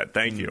is not dead.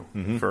 Thank you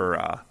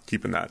for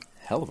keeping that.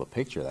 Hell of a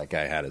picture that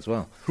guy had as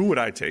well. Who would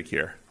I take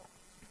here?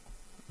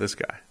 This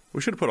guy.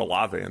 We should have put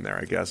Olave in there,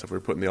 I guess, if we're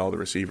putting all the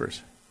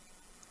receivers.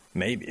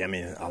 Maybe. I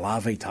mean,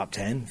 Olave top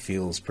 10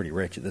 feels pretty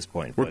rich at this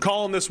point. We're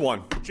calling this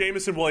one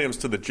Jameson Williams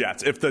to the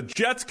Jets. If the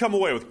Jets come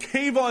away with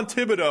Kayvon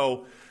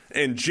Thibodeau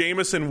and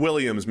Jameson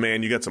Williams,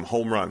 man, you got some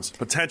home runs.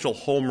 Potential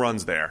home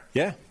runs there.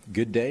 Yeah,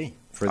 good day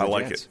for the Jets. I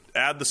like it.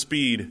 Add the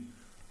speed.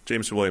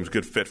 Jameson Williams,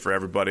 good fit for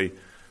everybody.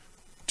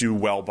 Do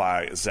well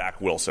by Zach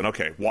Wilson.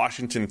 Okay,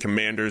 Washington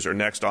Commanders are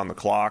next on the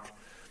clock.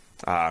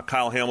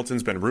 Kyle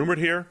Hamilton's been rumored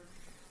here.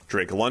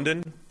 Drake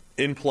London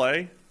in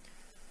play.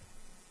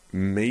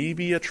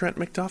 Maybe a Trent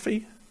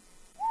McDuffie?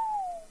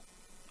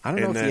 I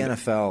don't know if the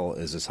NFL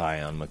is as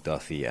high on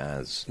McDuffie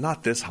as...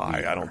 Not this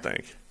high, I don't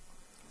think.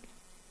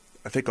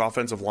 I think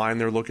offensive line,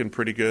 they're looking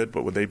pretty good,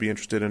 but would they be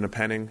interested in a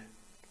Penning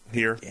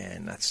here? Yeah,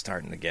 and that's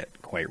starting to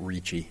get quite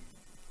reachy.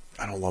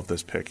 I don't love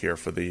this pick here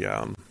for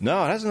the...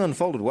 No, it hasn't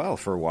unfolded well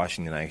for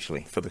Washington,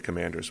 actually. For the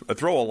Commanders. I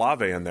throw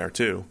Olave in there,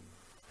 too.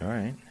 All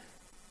right.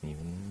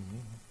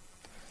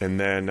 And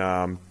then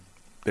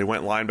they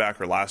went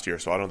linebacker last year,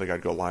 so I don't think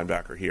I'd go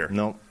linebacker here.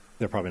 No,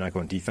 they're probably not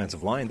going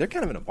defensive line. They're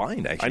kind of in a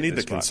bind, actually. I need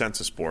the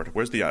consensus board.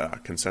 Where's the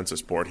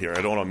consensus board here?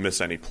 I don't want to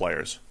miss any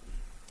players.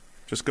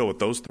 Just go with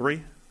those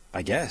 3?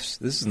 I guess.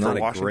 This is not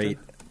a great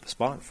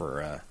spot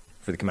for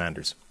the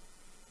Commanders.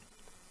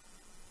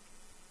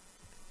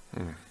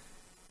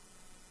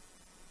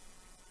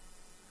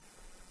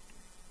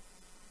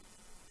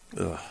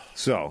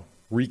 So,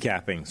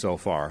 recapping so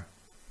far,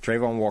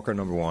 Trayvon Walker,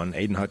 number 1,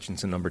 Aiden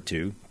Hutchinson, number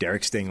 2,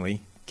 Derek Stingley,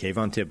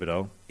 Kayvon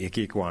Thibodeau,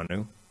 Ike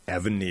Ekwonu,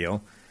 Evan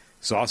Neal,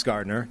 Sauce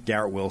Gardner,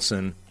 Garrett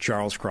Wilson,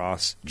 Charles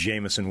Cross,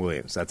 Jameson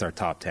Williams. That's our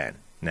top 10.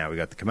 Now we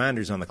got the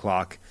Commanders on the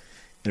clock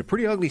in a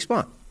pretty ugly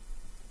spot.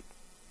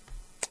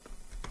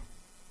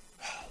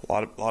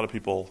 A lot of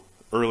people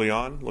early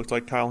on looked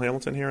like Kyle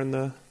Hamilton here in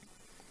the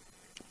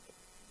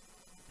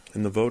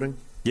voting.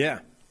 Yeah.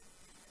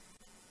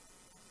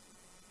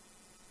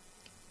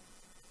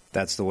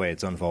 That's the way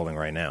it's unfolding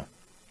right now.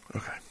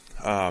 Okay.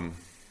 Sorry.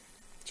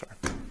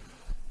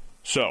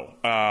 So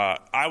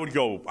I'd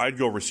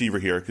go receiver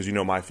here because you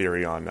know my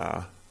theory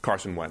on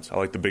Carson Wentz. I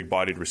like the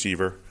big-bodied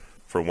receiver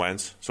for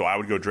Wentz, so I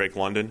would go Drake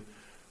London.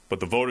 But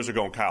the voters are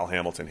going Kyle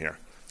Hamilton here.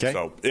 Okay.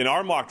 So in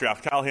our mock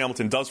draft, Kyle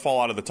Hamilton does fall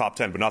out of the top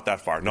 10, but not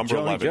that far. Number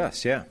 11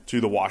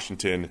 to the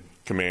Washington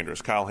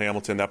Commanders. Kyle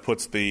Hamilton, that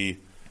puts the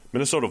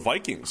Minnesota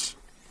Vikings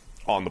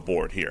on the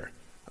board here.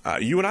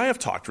 You and I have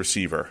talked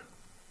receiver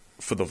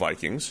for the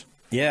Vikings.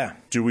 Yeah.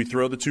 Do we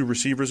throw the 2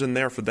 receivers in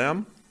there for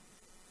them?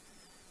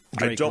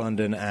 Drake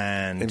London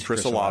and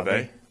Chris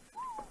Olave.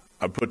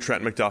 I put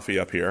Trent McDuffie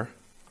up here.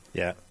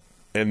 Yeah.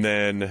 And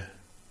then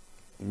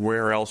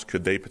where else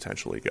could they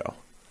potentially go?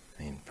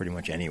 I mean, pretty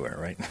much anywhere,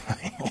 right?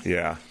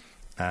 Yeah.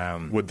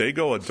 Would they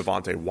go a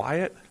Devontae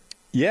Wyatt?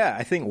 Yeah,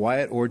 I think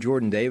Wyatt or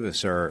Jordan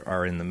Davis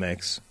are in the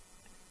mix.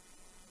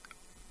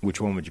 Which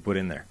one would you put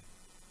in there?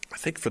 I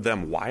think for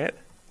them, Wyatt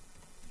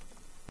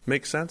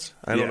makes sense.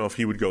 I don't know if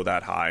he would go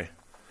that high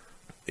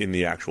in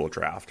the actual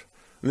draft.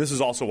 And this is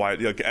also why,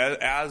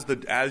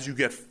 as you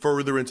get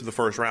further into the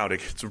first round, it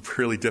gets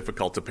really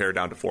difficult to pare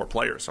down to 4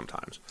 players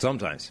sometimes.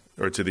 Sometimes,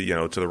 or to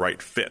the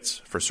right fits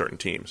for certain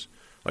teams.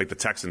 Like the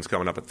Texans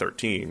coming up at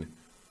 13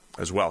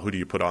 as well. Who do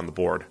you put on the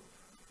board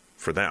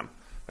for them?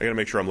 I got to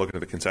make sure I'm looking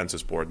at the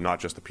consensus board, not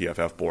just the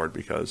PFF board,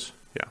 because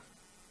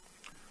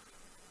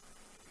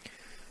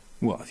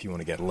Well, if you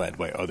want to get led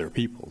by other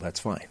people, that's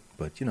fine.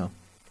 But the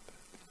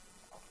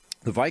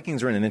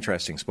Vikings are in an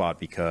interesting spot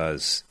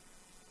because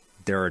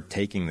they're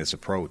taking this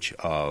approach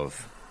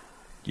of,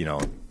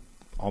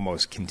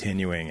 almost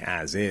continuing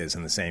as is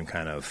in the same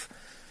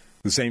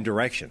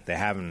direction. They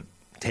haven't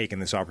taken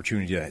this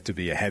opportunity to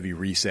be a heavy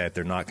reset.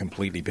 They're not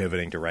completely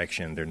pivoting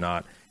direction. They're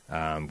not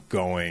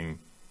going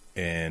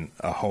in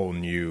a whole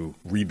new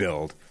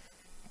rebuild.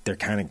 They're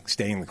kind of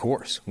staying the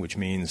course, which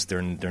means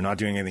they're not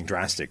doing anything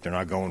drastic. They're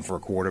not going for a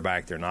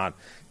quarterback. They're not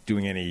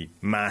doing any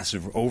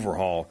massive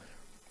overhaul.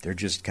 They're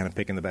just kind of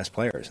picking the best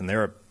players, and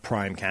they're a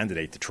prime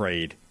candidate to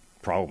trade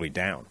probably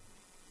down.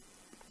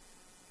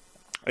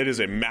 It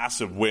is a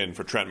massive win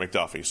for Trent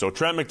McDuffie. So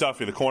Trent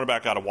McDuffie, the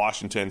cornerback out of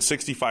Washington,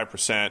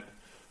 65%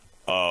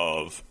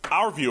 of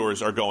our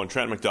viewers are going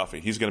Trent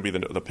McDuffie. He's going to be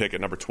the pick at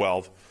number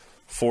 12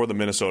 for the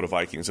Minnesota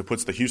Vikings. It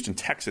puts the Houston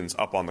Texans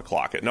up on the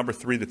clock. At number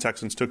 3, the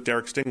Texans took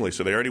Derek Stingley,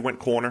 so they already went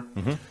corner.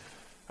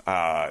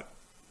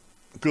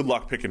 Good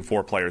luck picking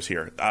 4 players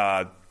here.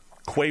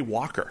 Quay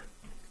Walker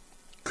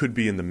could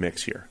be in the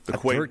mix here. At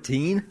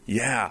 13?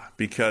 Yeah,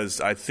 because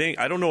I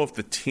don't know if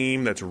the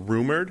team that's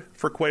rumored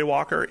for Quay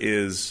Walker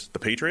is the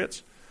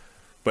Patriots,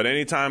 but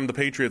anytime the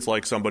Patriots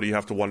like somebody, you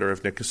have to wonder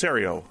if Nick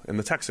Caserio and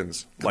the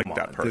Texans like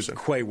that person.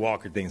 The Quay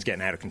Walker thing's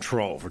getting out of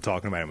control if we're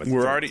talking about him at 13.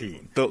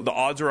 Already, the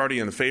odds are already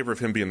in the favor of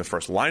him being the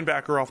first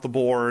linebacker off the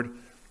board.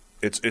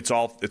 It's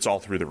all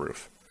through the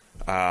roof.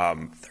 I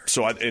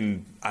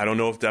don't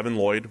know if Devin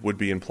Lloyd would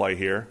be in play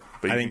here,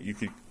 but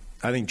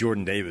I think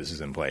Jordan Davis is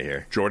in play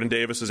here. Jordan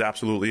Davis is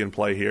absolutely in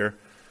play here.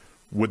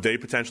 Would they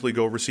potentially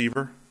go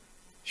receiver?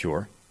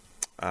 Sure.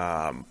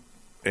 And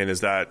is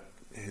that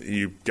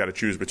you got to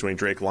choose between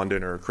Drake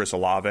London or Chris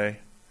Olave?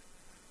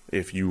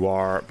 If you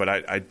are, but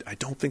I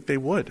don't think they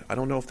would. I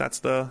don't know if that's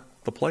the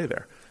play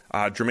there.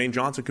 Jermaine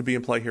Johnson could be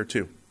in play here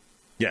too.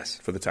 Yes,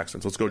 for the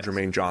Texans. Let's go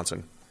Jermaine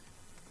Johnson.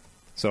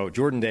 So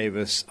Jordan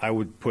Davis, I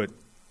would put.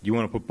 You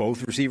want to put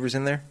both receivers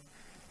in there?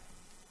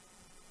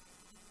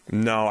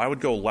 No, I would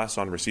go less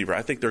on receiver.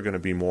 I think they're going to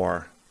be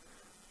more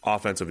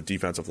offensive and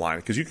defensive line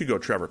because you could go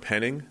Trevor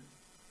Penning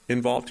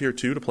involved here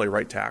too to play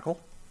right tackle.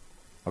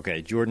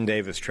 Okay, Jordan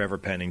Davis, Trevor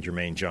Penning,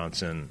 Jermaine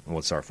Johnson.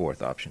 What's our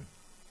 4th option?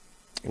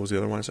 What was the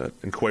other one I said?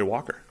 And Quay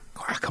Walker.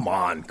 Oh, come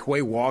on,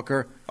 Quay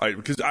Walker. All right,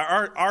 because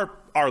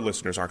our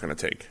listeners aren't going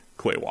to take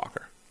Quay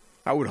Walker.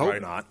 I would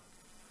hope not.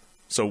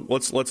 So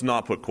let's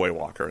not put Quay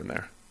Walker in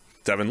there.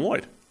 Devin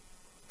Lloyd.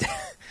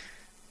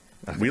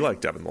 We like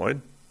Devin Lloyd.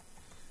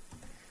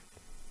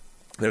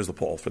 There's the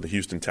poll for the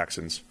Houston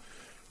Texans.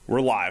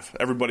 We're live.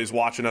 Everybody's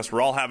watching us.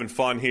 We're all having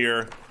fun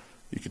here.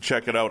 You can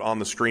check it out on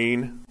the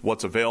screen.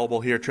 What's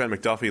available here. Trent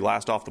McDuffie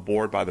last off the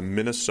board by the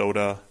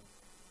Minnesota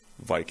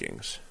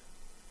Vikings.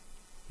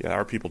 Yeah,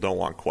 our people don't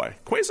want Quay.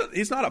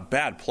 He's not a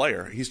bad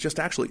player. He's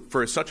just actually,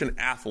 for such an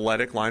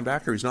athletic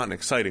linebacker, he's not an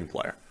exciting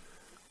player.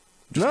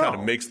 Just kind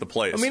of makes the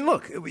plays. I mean,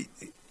 look,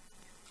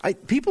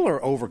 people are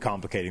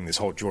overcomplicating this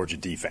whole Georgia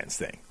defense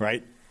thing,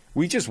 right?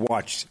 We just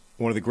watched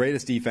one of the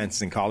greatest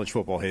defenses in college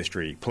football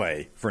history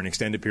play for an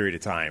extended period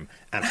of time,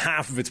 and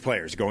half of its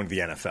players go into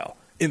the NFL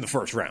in the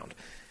first round.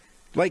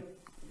 Like,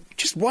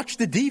 just watch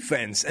the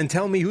defense and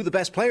tell me who the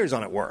best players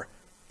on it were.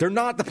 They're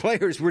not the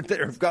players that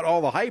have got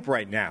all the hype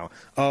right now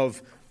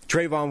of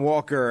Trayvon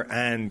Walker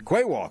and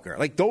Quay Walker.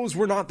 Like, those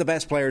were not the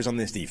best players on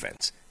this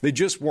defense. They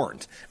just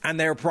weren't. And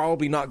they're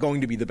probably not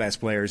going to be the best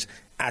players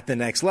at the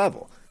next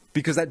level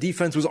because that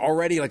defense was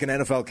already like an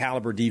NFL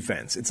caliber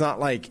defense. It's not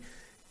like,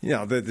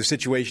 the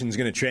situation's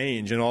going to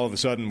change and all of a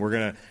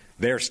sudden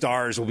their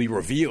stars will be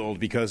revealed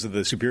because of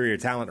the superior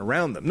talent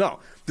around them. No,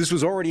 this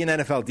was already an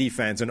NFL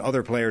defense and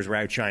other players were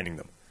outshining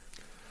them.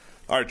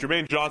 All right,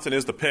 Jermaine Johnson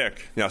is the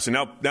pick. Now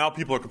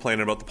people are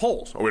complaining about the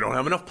polls. We don't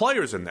have enough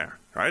players in there.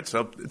 All right,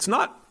 so it's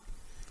not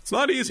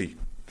easy.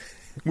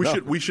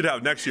 We should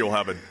have next year. We'll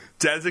have a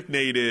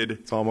designated.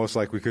 It's almost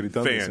like we could have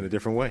done this in a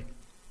different way.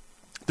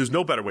 There's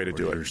no better way to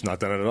do it. We're just not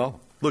done it at all.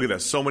 Look at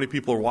this. So many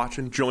people are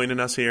watching, joining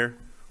us here.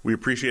 We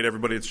appreciate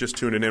everybody that's just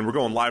tuning in. We're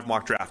going live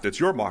mock draft. It's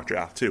your mock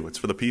draft, too. It's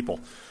for the people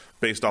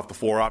based off the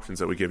 4 options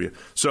that we give you.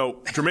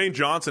 So Jermaine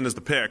Johnson is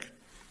the pick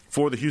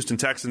for the Houston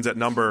Texans at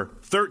number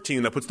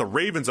 13. That puts the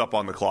Ravens up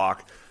on the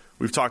clock.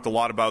 We've talked a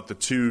lot about the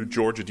 2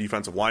 Georgia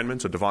defensive linemen,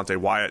 so Devontae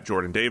Wyatt,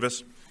 Jordan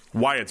Davis.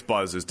 Wyatt's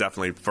buzz is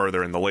definitely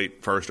further in the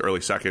late first, early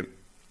second.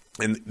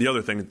 And the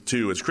other thing,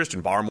 too, is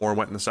Christian Barmore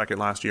went in the second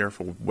last year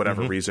for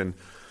whatever reason.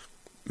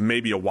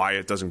 Maybe a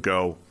Wyatt doesn't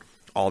go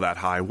all that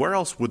high. Where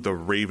else would the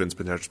Ravens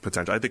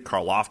potential? I think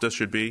Karlaftis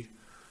should be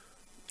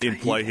in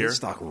play here. His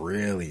stock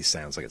really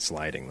sounds like it's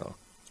sliding, though.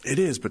 It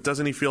is, but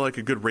doesn't he feel like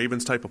a good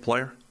Ravens type of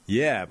player?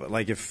 Yeah, but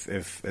like if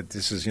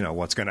this is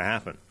what's going to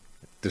happen,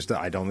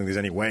 I don't think there's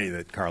any way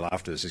that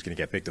Karlaftis is going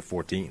to get picked at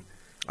 14.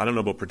 I don't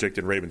know about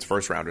predicted Ravens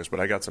first rounders, but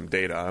I got some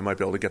data. I might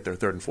be able to get their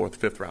 3rd and 4th,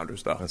 5th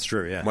rounders, though. That's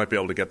true, yeah. Might be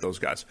able to get those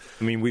guys.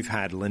 I mean, we've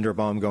had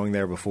Linderbaum going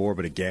there before,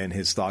 but again,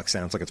 his stock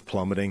sounds like it's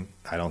plummeting.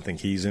 I don't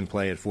think he's in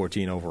play at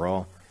 14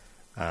 overall.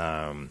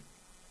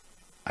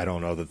 I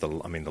don't know that the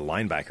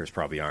linebackers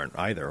probably aren't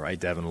either, right?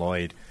 Devin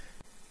Lloyd,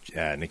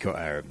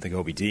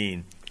 Nakobe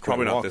Dean.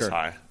 Probably not this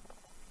high.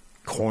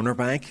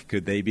 Cornerback,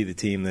 could they be the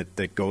team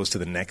that goes to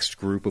the next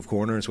group of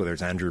corners, whether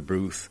it's Andrew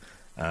Booth,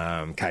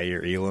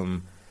 Kaiir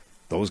Elam,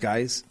 those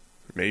guys?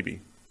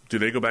 Maybe. Do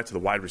they go back to the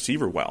wide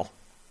receiver well?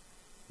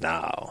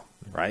 No,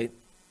 right?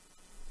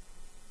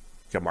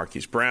 Got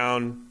Marquise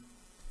Brown.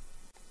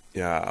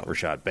 Yeah,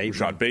 Rashad Bateman.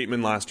 Rashad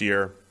Bateman last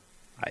year.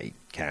 I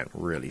can't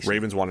really see.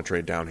 Ravens want to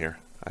trade down here,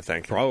 I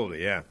think.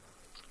 Probably, yeah.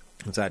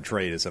 Let's add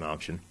trade as an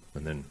option,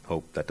 and then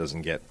hope that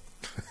doesn't get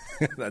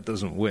that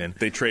doesn't win.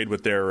 They trade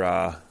with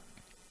their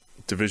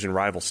division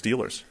rival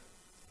Steelers.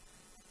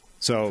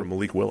 So for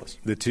Malik Willis,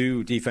 the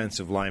 2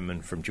 defensive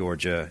linemen from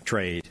Georgia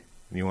trade.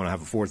 You want to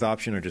have a 4th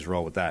option, or just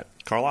roll with that?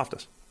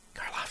 Karlaftis.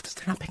 Karlaftis.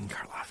 They're not picking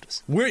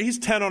Karlaftis. He's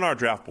 10 on our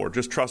draft board.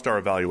 Just trust our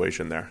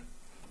evaluation there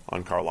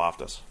on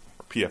Karlaftis.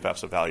 Or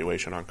PFF's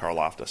evaluation on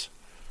Karlaftis.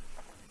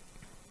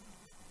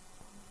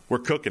 We're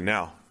cooking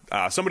now.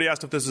 Somebody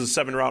asked if this is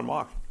a 7-round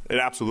mock. It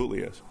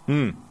absolutely is.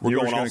 We're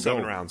going all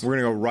 7 rounds. We're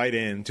going to go right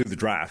into the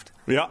draft.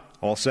 Yeah.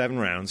 All 7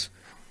 rounds.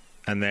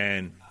 And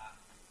then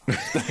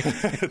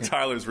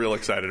Tyler's real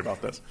excited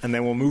about this. And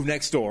then we'll move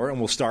next door and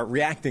we'll start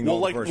reacting.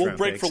 We'll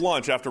break for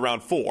lunch after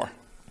round 4.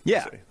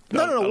 Yeah.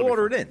 No. We'll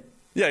order it in.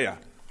 Yeah.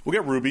 We'll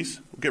get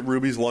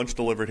Ruby's. Lunch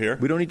delivered here.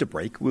 We don't need to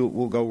break.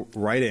 We'll go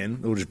right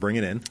in. We'll just bring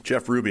it in.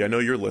 Jeff Ruby, I know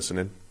you're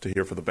listening to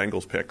hear for the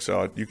Bengals pick.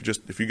 So you could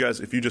just if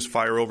you just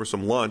fire over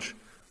some lunch,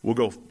 we'll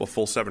go a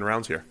full 7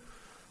 rounds here.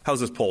 How's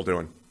this poll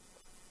doing?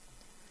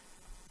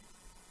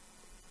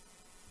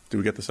 Do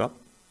we get this up?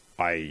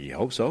 I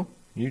hope so.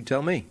 You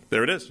tell me.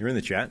 There it is. You're in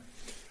the chat.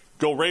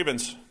 Go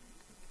Ravens.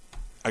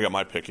 I got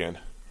my pick in.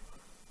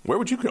 Where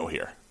would you go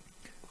here?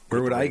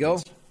 Where would I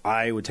go?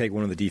 I would take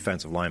one of the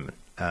defensive linemen.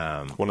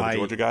 One of the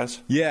Georgia guys?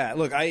 Yeah,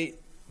 look, I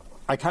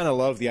kind of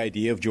love the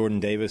idea of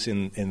Jordan Davis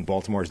in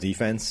Baltimore's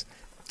defense.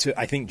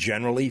 I think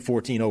generally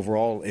 14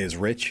 overall is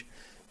rich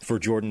for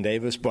Jordan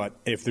Davis, but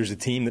if there's a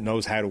team that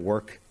knows how to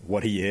work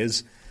what he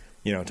is,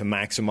 to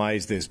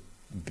maximize this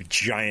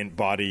giant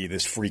body,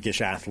 this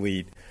freakish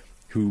athlete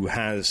who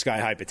has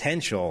sky-high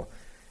potential,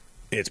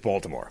 it's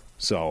Baltimore.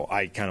 So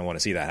I kind of want to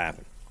see that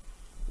happen.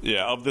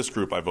 Yeah, of this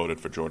group, I voted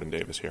for Jordan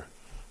Davis here.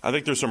 I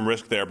think there's some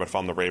risk there, but if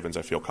I'm the Ravens,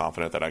 I feel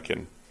confident that I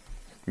can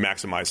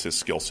maximize his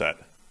skill set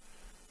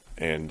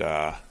and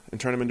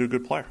turn him into a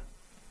good player.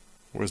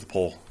 Where's the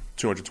poll?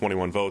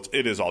 221 votes.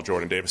 It is all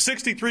Jordan Davis.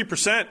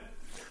 63%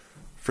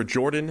 for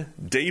Jordan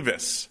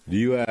Davis. Do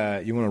you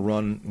want to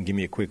run and give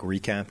me a quick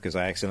recap because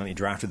I accidentally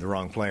drafted the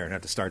wrong player and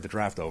had to start the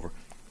draft over?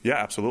 Yeah,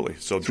 absolutely.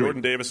 So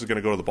Jordan Davis is going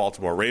to go to the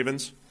Baltimore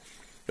Ravens.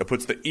 It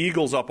puts the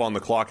Eagles up on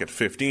the clock at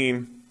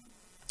 15.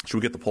 Should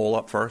we get the poll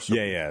up first?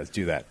 Yeah, let's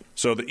do that.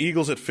 So the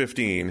Eagles at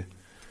 15.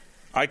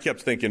 I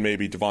kept thinking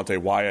maybe Devontae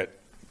Wyatt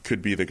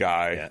could be the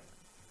guy,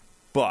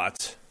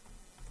 but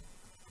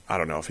I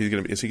don't know if he's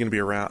going to be. Is he going to be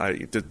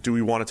around? Do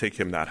we want to take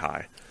him that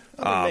high?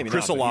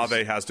 Chris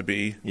Olave has to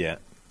be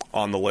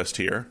on the list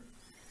here.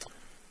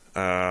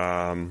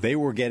 They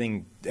were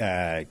getting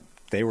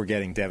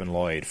Devin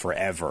Lloyd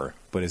forever,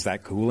 but is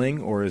that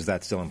cooling or is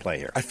that still in play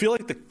here? I feel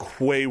like the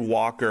Quay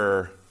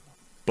Walker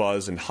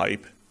buzz and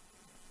hype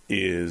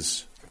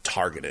is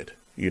targeted.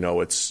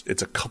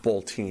 It's a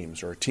couple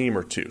teams or a team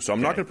or two. So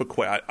I'm not going to put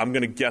Quay. I'm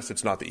going to guess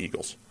it's not the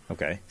Eagles.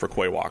 Okay. For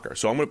Quay Walker.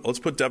 So let's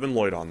put Devin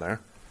Lloyd on there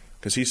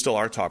because he's still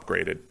our top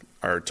ranked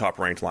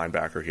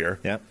linebacker here.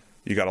 Yeah.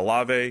 You got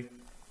Olave,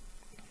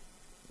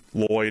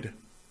 Lloyd.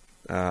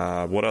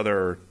 What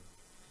other?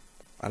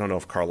 I don't know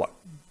if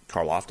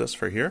Karlaftis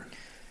for here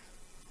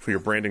for your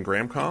Brandon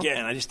Graham comp. Yeah,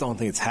 and I just don't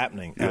think it's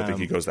happening. You don't think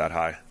he goes that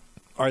high?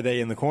 Are they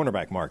in the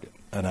cornerback market?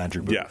 An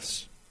Andrew Booth?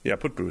 Yes. Yeah,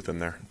 put Booth in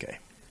there. Okay.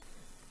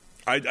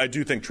 I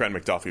do think Trent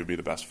McDuffie would be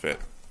the best fit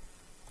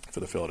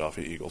for the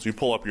Philadelphia Eagles. You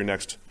pull up your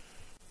next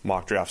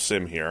mock draft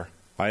sim here.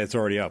 It's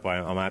already up.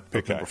 I'm at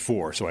pick number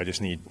 4, so I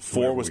just need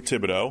 4 was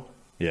Thibodeau.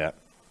 Yeah.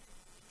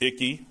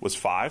 Ickey was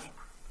 5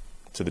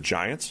 to the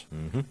Giants.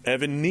 Mm-hmm.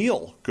 Evan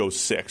Neal goes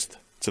 6th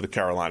to the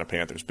Carolina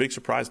Panthers. Big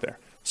surprise there.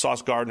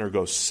 Sauce Gardner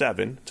goes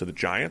 7 to the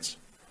Giants.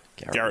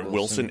 Garrett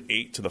Wilson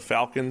 8 to the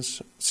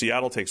Falcons.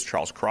 Seattle takes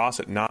Charles Cross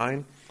at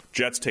 9.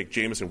 Jets take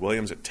Jameson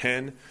Williams at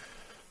 10.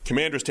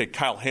 Commanders take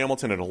Kyle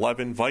Hamilton at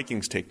 11.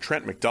 Vikings take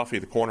Trent McDuffie,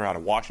 the corner out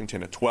of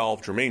Washington, at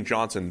 12. Jermaine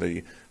Johnson,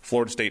 the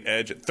Florida State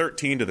edge, at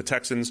 13 to the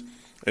Texans.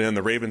 And then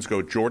the Ravens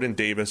go Jordan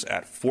Davis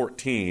at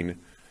 14.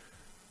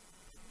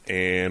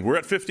 And we're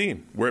at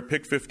 15. We're at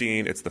pick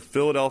 15. It's the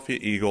Philadelphia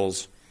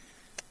Eagles.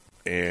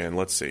 And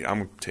let's see. I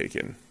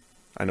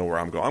know where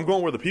I'm going. I'm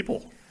going where the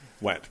people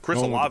went. Chris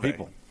Olave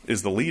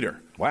is the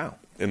leader. Wow.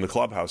 In the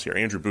clubhouse here.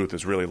 Andrew Booth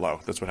is really low.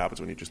 That's what happens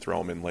when you just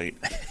throw him in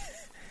late.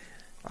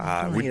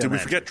 Did we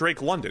forget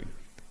Drake London?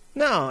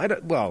 No, I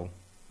don't. Well,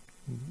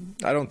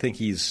 I don't think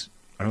he's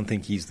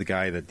the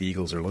guy that the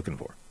Eagles are looking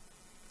for.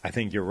 I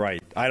think you're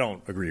right. I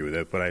don't agree with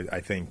it, but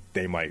I think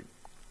they might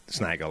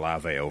snag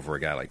Olave over a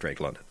guy like Drake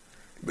London.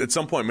 At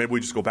some point, maybe we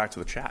just go back to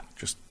the chat,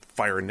 just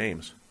fire in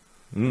names,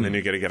 and then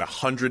you got to get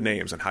 100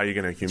 names. And how are you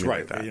going to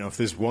accumulate that? If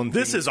there's one,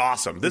 this is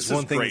awesome. This is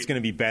one thing great. that's going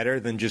to be better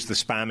than just the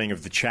spamming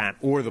of the chat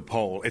or the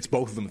poll. It's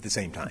both of them at the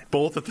same time.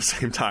 Both at the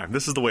same time.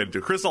 This is the way to do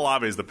it. Chris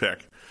Olave is the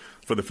pick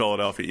for the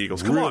Philadelphia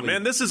Eagles. Come on,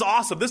 man. This is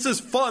awesome. This is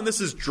fun. This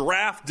is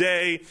draft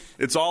day.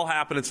 It's all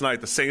happening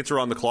tonight. The Saints are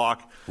on the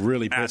clock.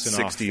 Really pissing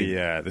off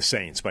the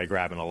Saints by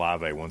grabbing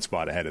Olave one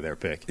spot ahead of their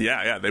pick.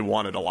 Yeah. They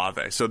wanted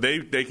Olave. So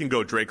they can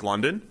go Drake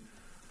London,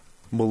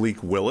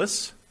 Malik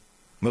Willis.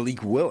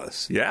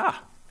 Yeah.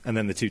 And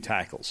then the two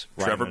tackles.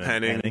 Trevor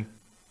Penning.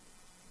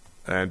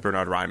 And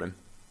Bernard Ryman.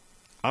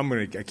 I'm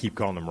going to keep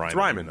calling him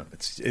Ryman.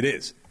 It's Ryman. It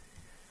is.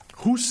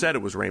 Who said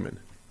it was Raymond?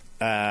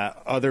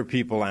 Other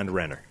people and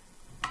Renner.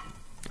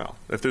 Oh,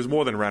 if there's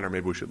more than Renner,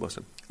 maybe we should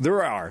listen.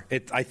 There are.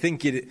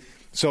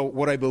 So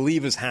what I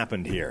believe has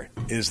happened here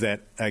is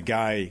that a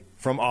guy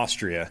from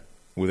Austria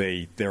with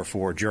a,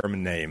 therefore,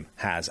 German name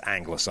has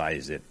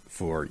anglicized it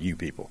for you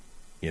people,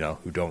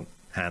 who don't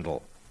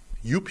handle.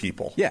 You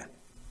people? Yeah.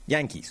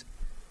 Yankees.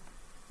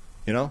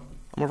 I'm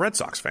a Red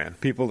Sox fan.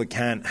 People that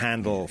can't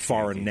handle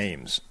foreign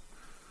names.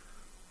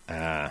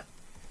 So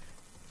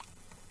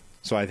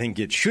I think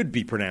it should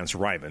be pronounced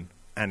Ryman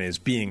and is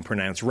being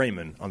pronounced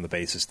Raymond on the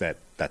basis that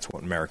that's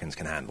what Americans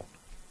can handle.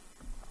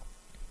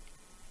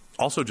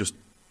 Also, just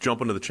jump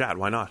into the chat.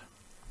 Why not?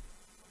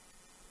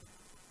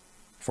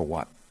 For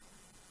what?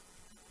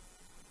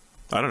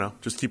 I don't know.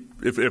 Just keep.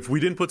 If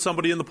we didn't put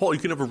somebody in the poll, you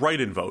can have a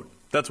write-in vote.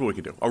 That's what we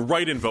can do. A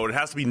write-in vote. It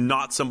has to be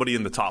not somebody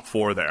in the top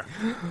 4 there.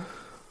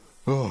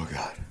 Oh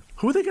God.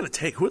 Who are they going to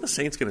take? Who are the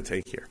Saints going to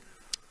take here?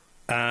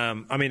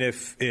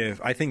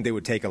 If I think they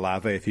would take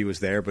Olave if he was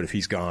there, but if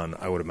he's gone,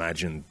 I would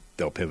imagine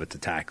they'll pivot to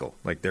tackle.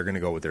 Like they're going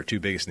to go with their 2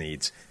 biggest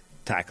needs,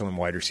 tackle and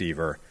wide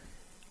receiver.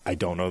 I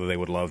don't know that they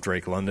would love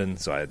Drake London,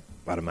 so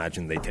I'd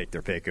imagine they take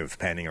their pick of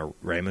Penning or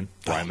Ryman.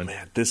 Oh,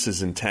 man, this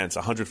is intense.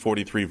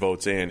 143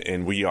 votes in,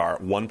 and we are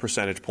 1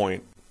 percentage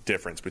point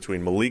difference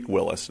between Malik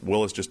Willis.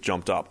 Willis just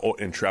jumped up,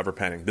 and Trevor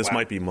Penning. This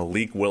might be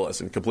Malik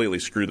Willis and completely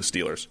screw the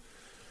Steelers.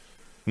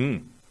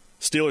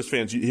 Steelers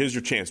fans, here's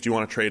your chance. Do you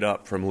want to trade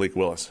up for Malik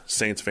Willis?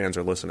 Saints fans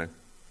are listening.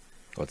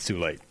 Well, it's too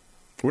late.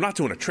 We're not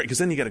doing a trade because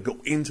then you got to go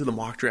into the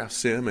mock draft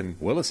sim and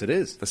Willis it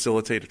is.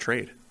 Facilitate a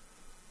trade.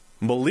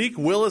 Malik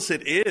Willis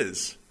it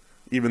is,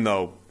 even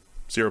though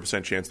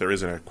 0% chance there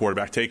isn't a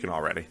quarterback taken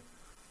already.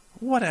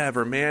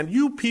 Whatever, man.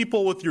 You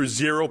people with your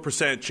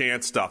 0%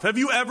 chance stuff. Have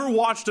you ever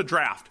watched a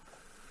draft?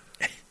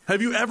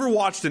 Have you ever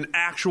watched an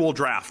actual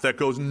draft that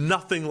goes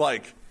nothing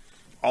like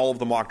all of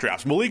the mock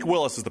drafts? Malik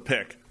Willis is the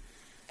pick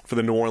for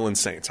the New Orleans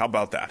Saints. How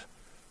about that?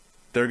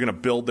 They're going to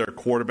build their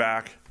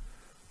quarterback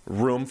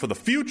room for the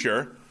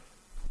future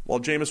while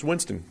Jameis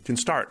Winston can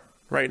start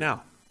right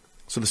now.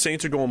 So the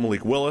Saints are going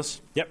Malik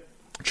Willis. Yep.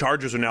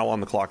 Chargers are now on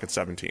the clock at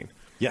 17.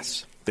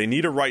 Yes. They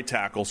need a right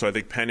tackle, so I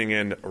think Penning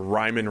and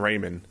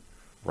Raymond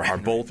are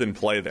both in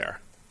play there.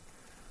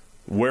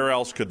 Where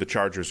else could the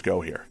Chargers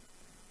go here?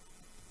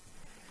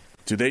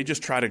 Do they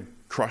just try to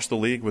crush the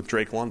league with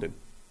Drake London?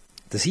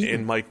 Does he?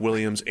 And Mike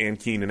Williams and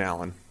Keenan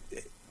Allen?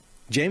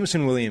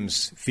 Jameson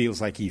Williams feels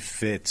like he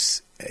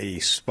fits a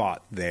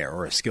spot there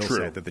or a skill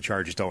set that the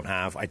Chargers don't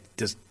have.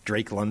 Does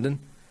Drake London?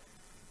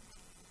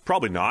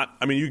 Probably not.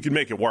 I mean, you can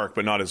make it work,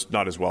 but not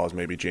as well as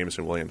maybe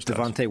Jameson Williams does.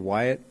 Devontae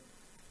Wyatt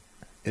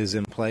is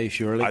in play,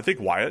 surely? I think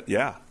Wyatt,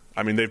 yeah.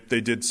 I mean,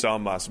 they did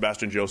some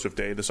Sebastian Joseph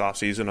Day this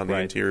offseason on the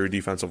interior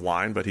defensive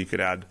line, but he could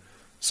add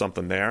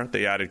something there.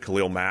 They added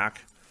Khalil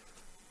Mack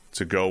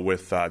to go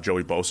with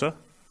Joey Bosa,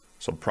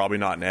 so probably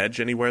not an edge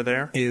anywhere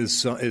there.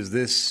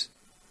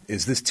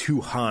 Is this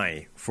too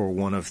high for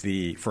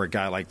a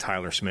guy like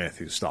Tyler Smith,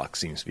 whose stock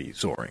seems to be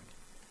soaring?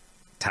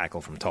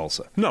 Tackle from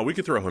Tulsa. No, we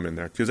could throw him in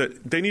there because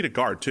they need a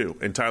guard too,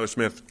 and Tyler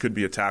Smith could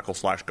be a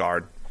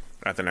tackle/guard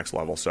at the next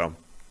level. So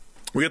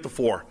we get the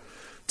 4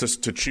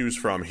 to choose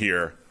from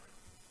here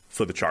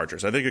for the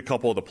Chargers. I think a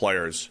couple of the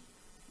players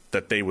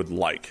that they would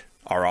like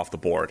are off the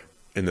board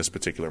in this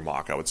particular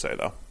mock, I would say,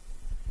 though.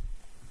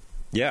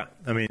 Yeah,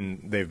 I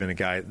mean, they've been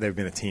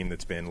a team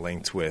that's been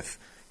linked with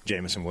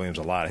Jameson Williams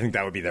a lot. I think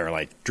that would be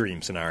their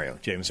dream scenario.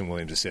 Jameson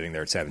Williams is sitting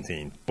there at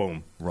 17.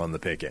 Boom, run the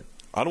pick in.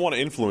 I don't want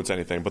to influence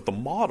anything, but the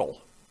model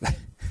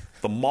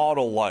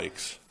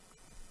likes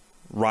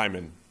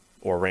Ryman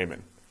or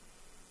Raymond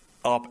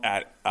up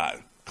at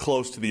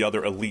close to the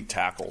other elite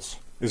tackles.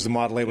 Is the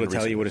model able to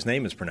tell you what his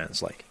name is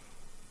pronounced like?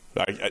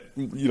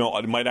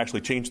 It might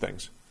actually change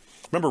things.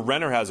 Remember,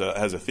 Renner has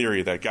a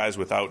theory that guys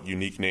without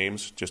unique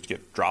names just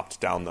get dropped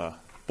down the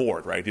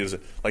board, right? He does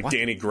like what?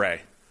 Danny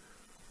Gray.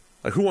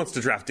 Like, who wants to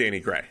draft Danny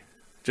Gray?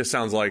 Just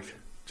sounds like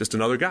just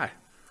another guy.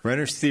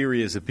 Renner's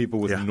theory is that people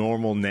with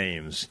normal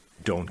names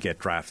don't get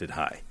drafted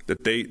high.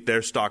 That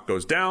their stock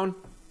goes down.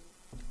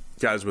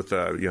 Guys with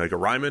like a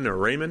Ryman or a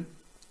Raymond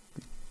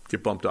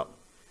get bumped up.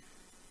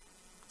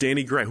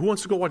 Danny Gray. Who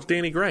wants to go watch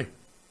Danny Gray?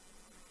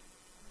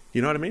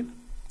 You know what I mean?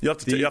 You have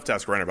to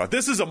ask Renner about it.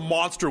 This is a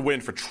monster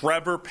win for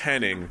Trevor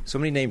Penning.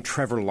 Somebody named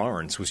Trevor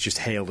Lawrence was just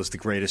hailed as the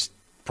greatest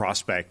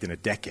prospect in a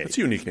decade. It's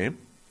a unique name.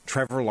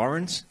 Trevor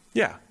Lawrence?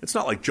 Yeah. It's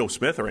not like Joe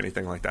Smith or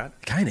anything like that.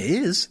 It kind of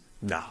is.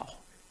 No.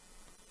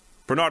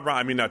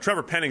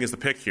 Trevor Penning is the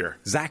pick here.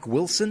 Zach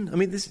Wilson? I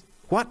mean, this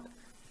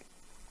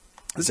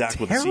Zach is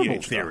with terrible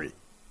CH theory. Though.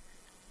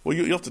 Well,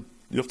 you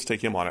have to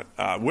take him on it.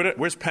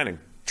 Where's Penning?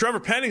 Trevor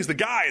Penning's the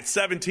guy at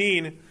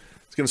 17.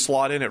 He's going to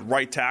slot in at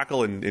right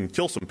tackle and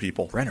kill some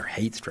people. Renner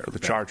hates Trevor. The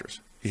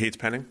Chargers. He hates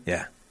Penning?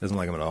 Yeah, doesn't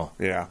like him at all.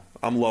 Yeah,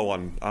 I'm low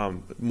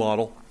on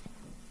Model,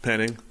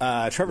 Penning.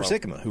 Trevor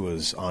Sikkema, who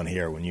was on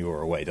here when you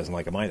were away, doesn't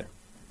like him either.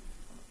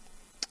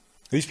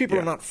 These people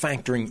are not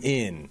factoring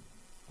in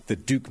the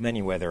Duke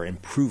Manyweather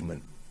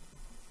improvement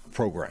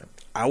program.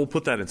 I will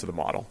put that into the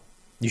model.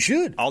 You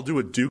should. I'll do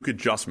a Duke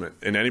adjustment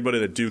in anybody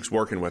that Duke's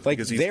working with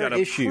because he's got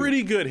a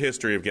pretty good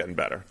history of getting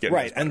better.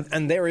 Right,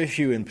 and their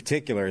issue in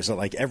particular is that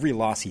like every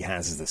loss he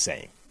has is the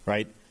same,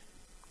 right?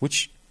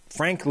 Which,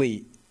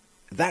 frankly,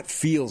 that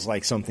feels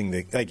like something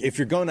that, like, if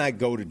you're going to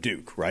go to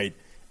Duke, right,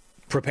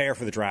 prepare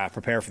for the draft,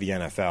 prepare for the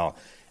NFL,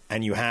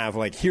 and you have,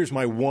 like, here's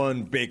my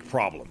one big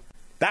problem.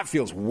 That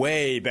feels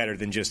way better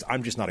than just,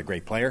 I'm just not a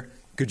great player.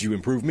 Could you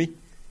improve me?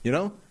 You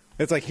know?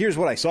 It's like, here's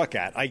what I suck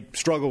at. I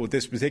struggle with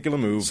this particular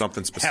move.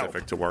 Something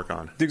specific to work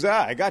on. Duke's,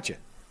 I got you.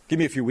 Give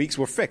me a few weeks,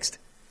 we're fixed.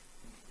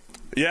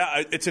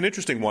 Yeah, it's an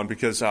interesting one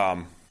because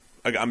I'm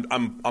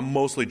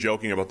mostly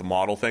joking about the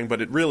model thing,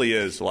 but it really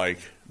is like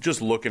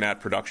just looking at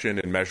production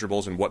and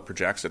measurables and what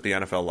projects at the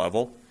NFL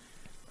level.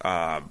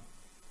 Mekhi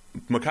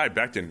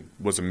Becton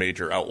was a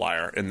major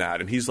outlier in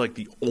that, and he's like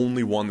the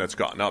only one that's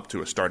gotten up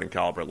to a starting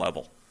caliber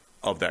level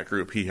of that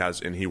group.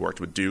 He worked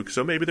with Duke,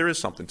 so maybe there is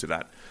something to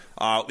that.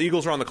 The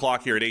Eagles are on the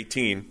clock here at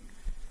 18.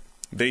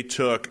 They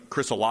took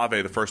Chris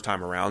Olave the first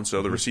time around,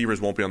 so the receivers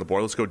won't be on the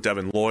board. Let's go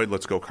Devin Lloyd.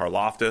 Let's go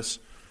Karlaftis,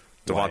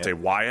 Devontae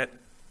Wyatt,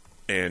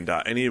 and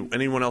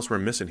anyone else we're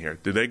missing here.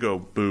 Did they go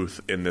Booth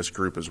in this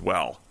group as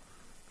well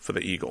for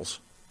the Eagles?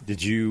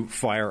 Did you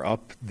fire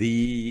up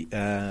the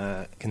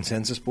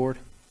consensus board?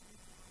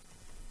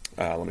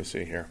 Let me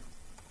see here.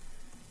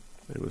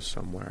 It was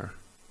somewhere.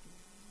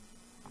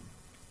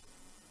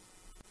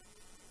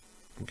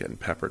 I'm getting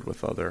peppered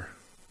with other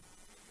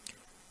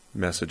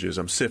messages.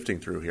 I'm sifting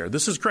through here.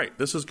 This is great.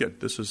 This is good.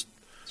 This is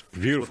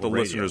beautiful. What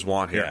the radio. Listeners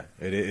want here.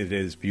 Yeah, it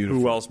is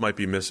beautiful. Who else might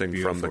be missing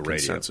beautiful from the radio.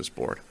 consensus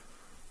board?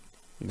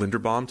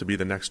 Linderbaum to be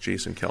the next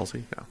Jason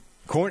Kelsey? No.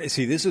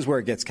 See, this is where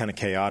it gets kind of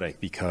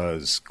chaotic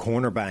because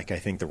cornerback, I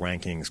think the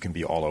rankings can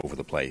be all over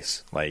the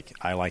place. Like,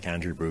 I like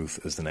Andrew Booth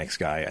as the next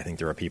guy. I think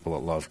there are people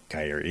that love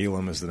Kaiir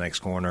Elam as the next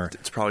corner.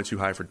 It's probably too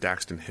high for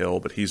Daxton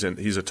Hill, but he's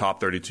a top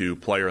 32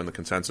 player in the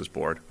consensus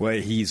board. Well,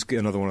 he's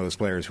another one of those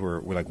players where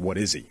we're like, what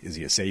is he? Is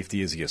he a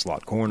safety? Is he a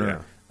slot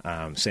corner?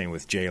 Yeah. Same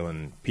with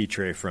Jalen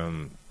Petre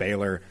from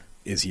Baylor.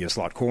 Is he a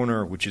slot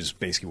corner, which is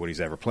basically what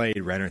he's ever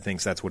played? Renner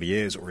thinks that's what he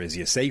is. Or is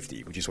he a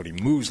safety, which is what he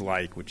moves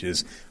like, which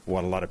is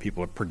what a lot of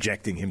people are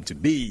projecting him to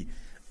be.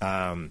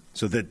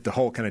 So that the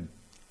whole kind of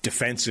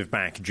defensive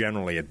back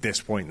generally at this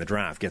point in the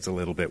draft gets a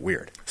little bit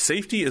weird.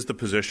 Safety is the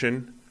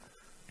position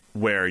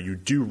where you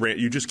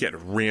just get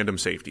random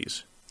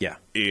safeties. Yeah.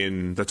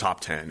 In the top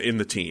 10, in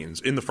the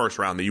teens, in the first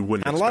round that you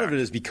wouldn't expect. And a lot of it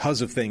is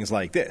because of things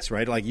like this,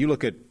 right? Like you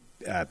look at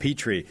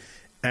Petrie,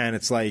 and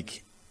it's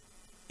like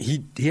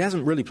he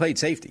hasn't really played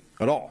safety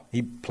at all.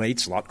 He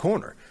played slot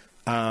corner.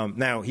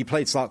 Now, he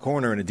played slot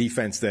corner in a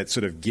defense that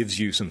sort of gives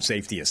you some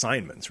safety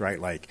assignments, right?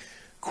 Like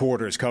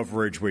quarters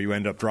coverage where you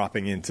end up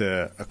dropping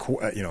into a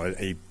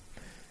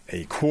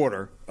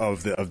quarter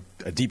of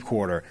a deep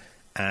quarter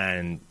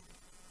and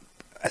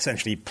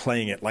essentially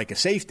playing it like a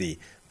safety.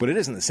 But it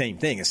isn't the same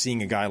thing as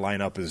seeing a guy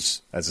line up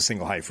as a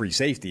single high free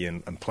safety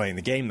and playing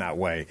the game that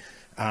way.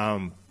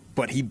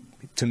 But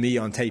to me,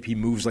 on tape, he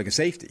moves like a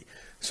safety.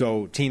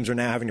 So teams are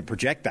now having to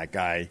project that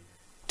guy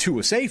to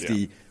a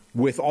safety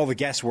with all the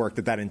guesswork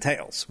that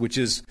entails, which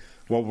is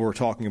what we're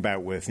talking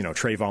about with,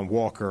 Trayvon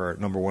Walker,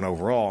 number 1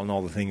 overall, and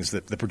all the things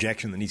that the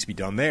projection that needs to be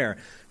done there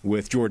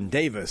with Jordan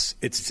Davis.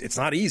 It's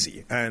not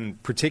easy,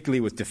 and particularly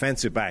with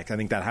defensive backs, I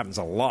think that happens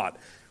a lot,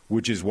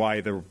 which is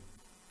why they're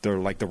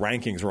like the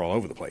rankings are all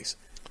over the place.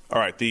 All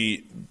right,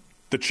 the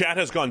chat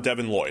has gone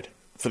Devin Lloyd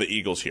for the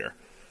Eagles here.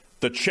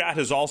 The chat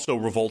has also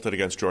revolted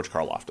against George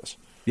Karlaftis.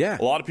 Yeah.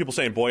 A lot of people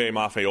saying Boye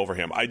Mafe over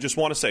him. I just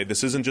want to say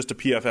this isn't just a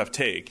PFF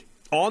take.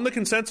 On the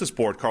consensus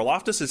board,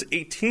 Karlaftis is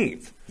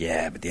 18th.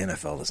 Yeah, but the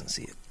NFL doesn't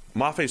see it.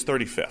 Mafe's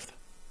 35th.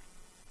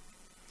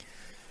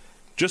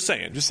 Just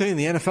saying. Just saying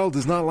the NFL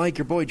does not like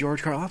your boy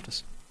George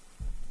Karlaftis.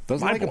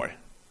 Doesn't my like boy. Him.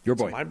 Your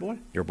boy. My boy?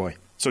 Your boy.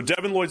 So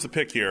Devin Lloyd's the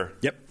pick here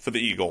for the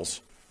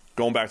Eagles.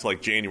 Going back to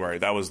January,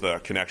 that was the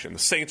connection. The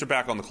Saints are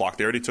back on the clock.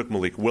 They already took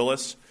Malik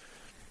Willis.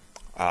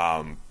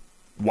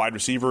 Wide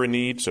receiver in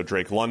need, so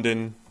Drake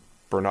London,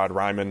 Bernard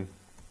Ryman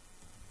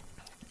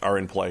are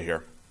in play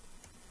here.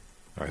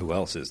 All right, who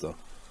else is, though?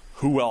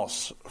 Who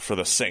else for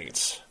the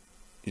Saints?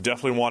 You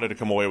definitely wanted to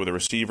come away with a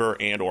receiver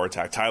and or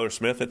attack. Tyler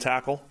Smith at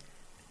tackle.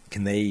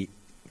 Can they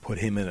put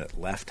him in at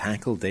left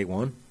tackle day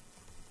one?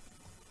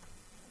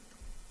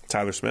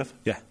 Tyler Smith?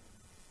 Yeah.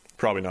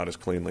 Probably not as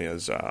cleanly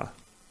as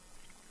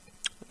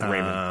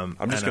Raymond.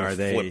 I'm just going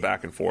to flip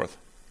back and forth.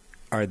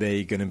 Are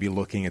they going to be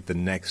looking at the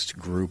next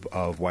group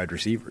of wide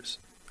receivers?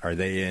 Are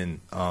they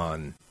in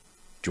on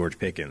George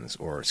Pickens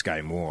or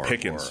Sky Moore?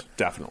 Pickens,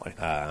 definitely.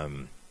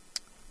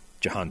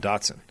 Jahan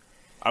Dotson.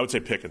 I would say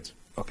Pickens.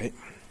 Okay.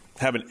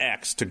 Have an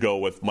X to go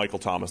with Michael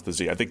Thomas, the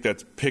Z. I think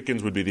that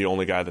Pickens would be the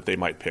only guy that they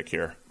might pick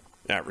here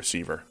at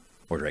receiver.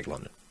 Or Drake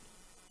London.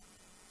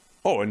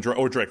 Oh,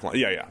 or Drake London.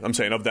 Yeah. I'm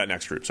saying of that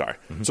next group, sorry.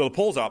 Mm-hmm. So the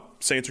poll's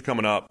up. Saints are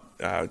coming up.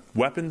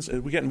 Weapons.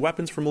 We're getting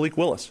weapons from Malik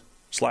Willis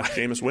 /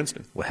 Jameis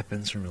Winston.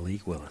 Weapons from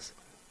Malik Willis.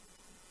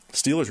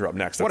 Steelers are up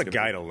next. What a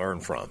guy to learn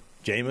from.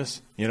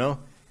 Jameis, you know?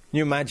 Can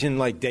you imagine,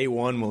 like, day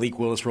one, Malik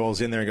Willis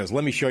rolls in there and goes,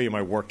 let me show you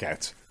my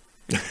workouts.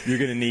 You're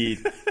going to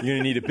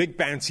need a big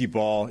bouncy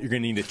ball. You're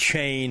going to need a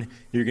chain.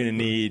 You're going to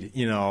need,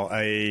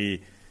 a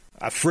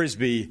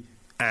Frisbee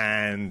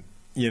and,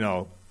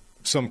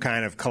 some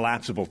kind of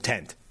collapsible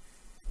tent.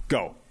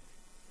 Go.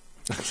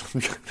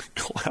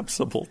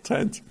 Collapsible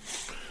tent.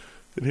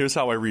 And here's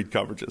how I read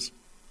coverages.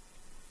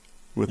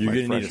 You're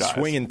going to need a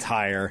swinging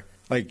tire.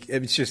 Like,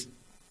 it's just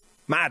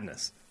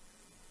madness.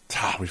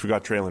 We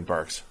forgot Treylon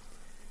Burks.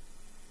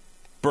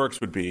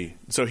 Burks would be...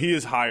 So he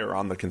is higher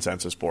on the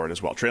consensus board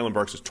as well. Treylon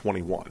Burks is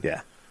 21.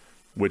 Yeah.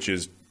 Which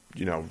is,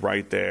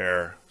 right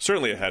there.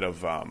 Certainly ahead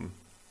of...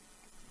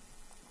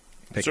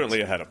 Pickens.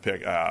 Certainly ahead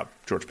of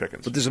George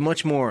Pickens. But there's a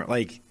much more,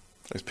 like...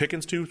 Is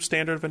Pickens too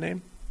standard of a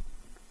name?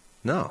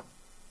 No.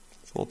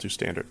 It's a little too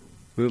standard.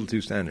 A little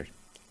too standard.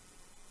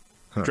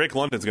 Huh. Drake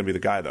London's going to be the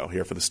guy, though,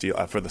 here for the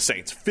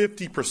Saints.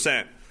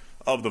 50%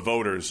 of the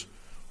voters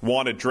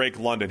wanted Drake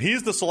London.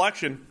 He's the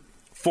selection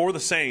for the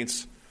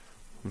Saints,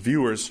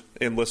 viewers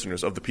and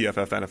listeners of the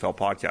PFF NFL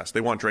podcast.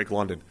 They want Drake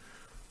London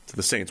to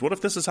the Saints. What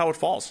if this is how it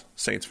falls,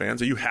 Saints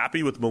fans? Are you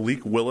happy with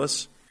Malik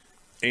Willis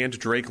and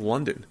Drake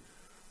London?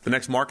 The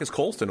next Marcus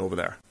Colston over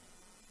there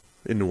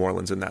in New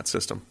Orleans in that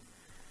system.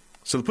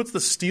 So it puts the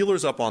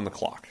Steelers up on the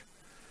clock.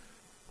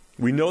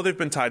 We know they've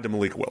been tied to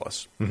Malik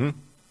Willis. Mm-hmm.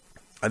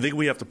 I think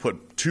we have to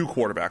put 2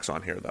 quarterbacks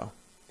on here, though,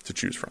 to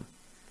choose from.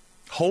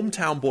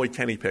 Hometown boy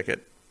Kenny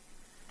Pickett,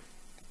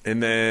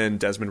 and then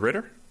Desmond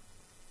Ridder.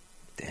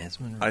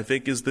 I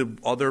think is the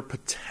other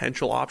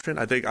potential option.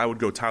 I think I would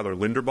go Tyler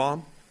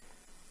Linderbaum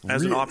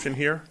as an option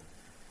here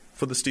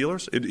for the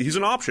Steelers. He's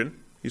an option.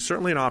 He's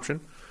certainly an option.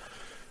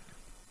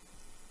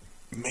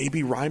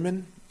 Maybe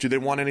Ryman. Do they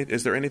want any?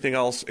 Is there anything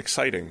else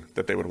exciting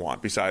that they would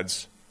want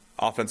besides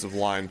offensive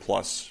line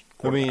plus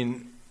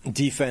quarterback?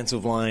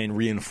 Defensive line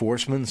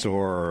reinforcements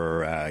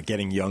or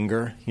getting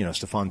younger.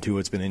 Stephon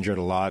Tuitt's been injured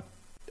a lot.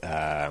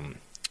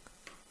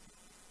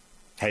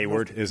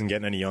 Hayward isn't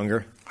getting any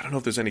younger. I don't know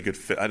if there's any good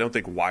fit. I don't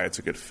think Wyatt's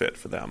a good fit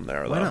for them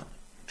there, though. Why not?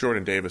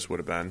 Jordan Davis would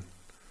have been.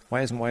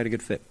 Why isn't Wyatt a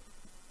good fit?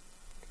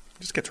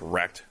 Just gets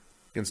wrecked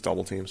against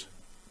double teams.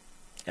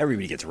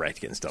 Everybody gets wrecked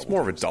against double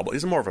teams.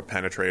 He's more of a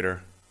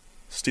penetrator.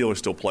 Steelers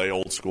still play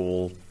old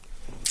school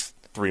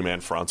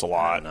 3-man fronts a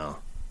lot. I don't know.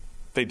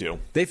 They do.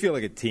 They feel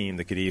like a team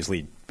that could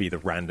easily be the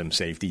random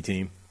safety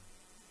team.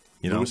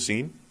 Lewis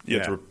Cine?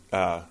 Yeah.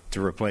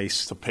 To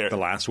replace the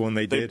last one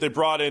they did. They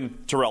brought in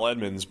Terrell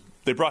Edmonds.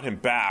 They brought him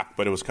back,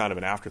 but it was kind of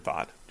an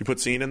afterthought. You put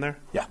Cine in there?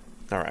 Yeah.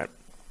 All right.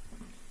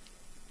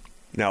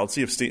 Now, let's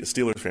see if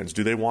Steelers fans,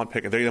 do they want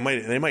Pickett? They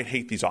might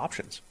hate these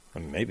options.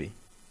 Maybe.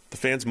 The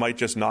fans might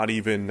just not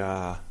even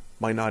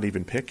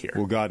pick here.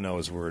 Well, God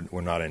knows we're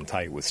not in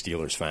tight with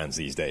Steelers fans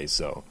these days,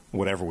 so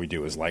whatever we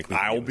do is likely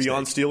to be I'll be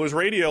on Steelers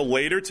radio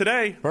later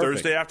today, Perfect.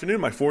 Thursday afternoon,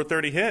 my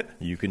 4:30 hit.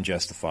 You can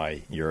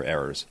justify your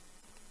errors.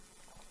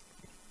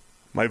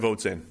 My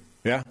vote's in.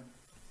 Yeah?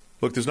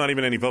 Look, there's not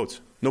even any votes.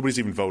 Nobody's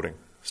even voting.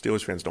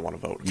 Steelers fans don't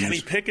want to vote. Kenny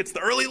Pickett's the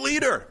early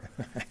leader.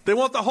 They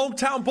want the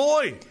hometown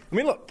boy. I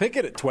mean, look,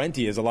 Pickett at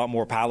 20 is a lot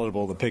more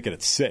palatable than Pickett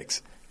at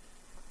 6.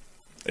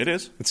 It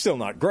is. It's still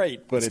not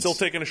great, but it's still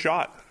taking a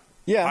shot.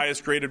 Yeah.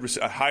 Highest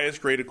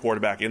graded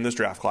quarterback in this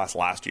draft class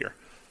last year.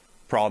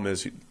 Problem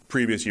is,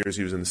 previous years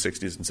he was in the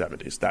 60s and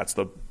 70s. That's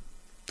the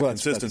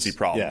consistency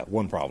problem. Yeah,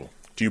 one problem.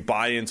 Do you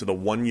buy into the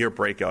 1-year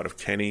breakout of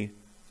Kenny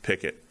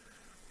Pickett?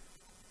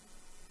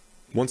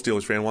 One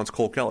Steelers fan wants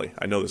Cole Kelly.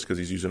 I know this because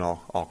he's using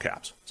all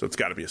caps. So it's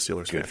got to be a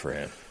Steelers fan. Good for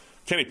him.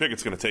 Kenny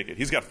Pickett's going to take it.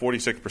 He's got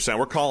 46%.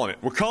 We're calling it.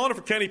 We're calling it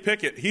for Kenny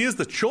Pickett. He is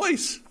the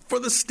choice for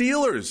the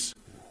Steelers.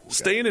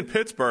 Staying in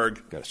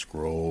Pittsburgh. Got to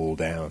scroll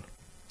down.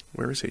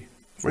 Where is he?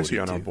 Where's he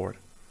on our board?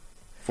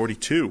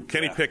 42.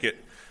 Kenny Pickett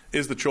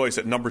is the choice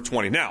at number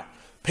 20. Now,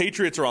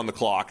 Patriots are on the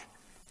clock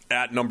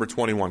at number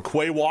 21.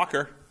 Quay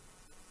Walker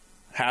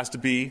has to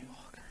be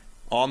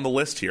on the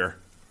list here.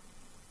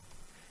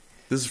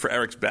 This is for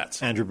Eric's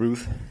bets. Andrew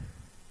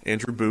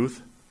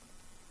Booth.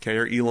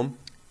 Kyer Elam.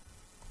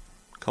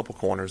 A couple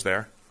corners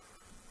there.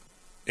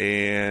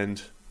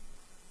 And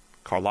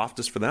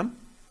Karlaftis for them.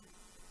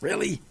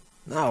 Really?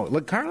 No.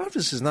 Look,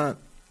 Karlaftis is not...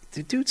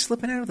 The dude's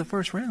slipping out of the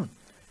first round.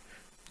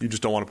 You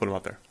just don't want to put him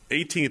up there.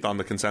 18th on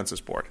the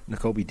consensus board.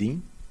 Nakobe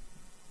Dean?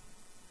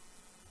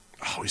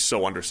 Oh, he's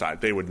so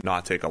undersized. They would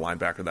not take a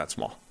linebacker that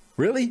small.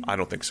 Really? I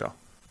don't think so.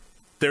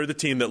 They're the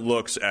team that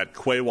looks at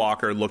Quay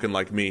Walker looking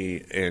like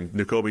me and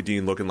Nakobe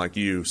Dean looking like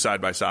you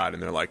side by side,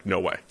 and they're like, no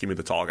way. Give me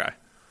the tall guy.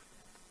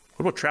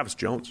 What about Travis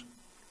Jones?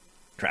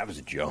 Travis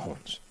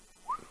Jones.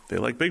 They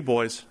like big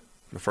boys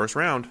in the first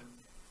round.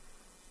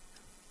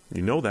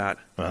 You know that.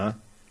 Uh-huh.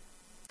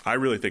 I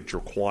really think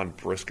Jaquan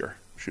Brisker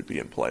should be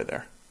in play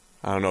there.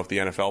 I don't know if the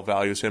NFL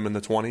values him in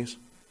the 20s.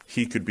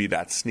 He could be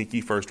that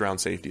sneaky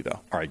first-round safety, though.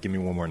 All right, give me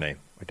one more name.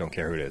 I don't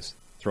care who it is.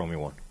 Throw me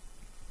one.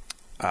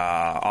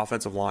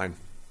 Offensive line.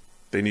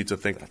 They need to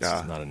think.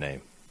 That's not a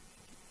name.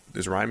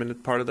 Is Ryman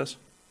part of this?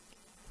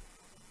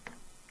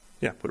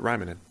 Yeah, put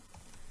Ryman in.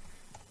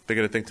 They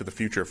got to think to the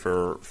future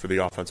for the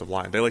offensive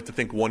line. They like to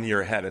think 1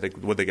 year ahead. I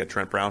think, would they get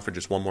Trent Brown for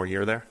just one more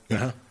year there?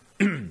 Uh-huh.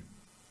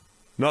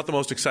 Not the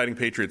most exciting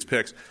Patriots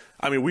picks.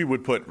 I mean, we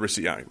would put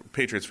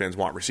Patriots fans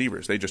want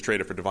receivers. They just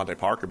traded for Devontae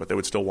Parker, but they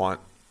would still want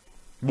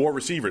more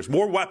receivers,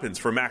 more weapons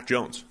for Mac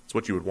Jones. That's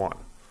what you would want.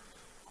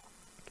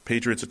 The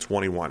Patriots at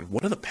 21.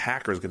 What are the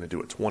Packers going to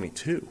do at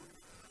 22?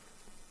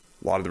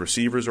 A lot of the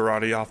receivers are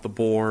already off the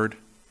board.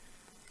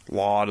 A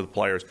lot of the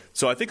players.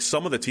 So I think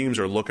some of the teams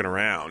are looking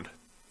around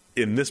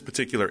in this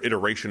particular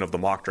iteration of the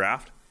mock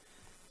draft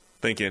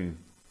thinking,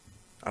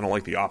 I don't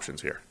like the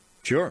options here.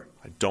 Sure.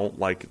 I don't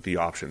like the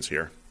options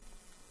here.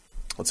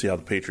 Let's see how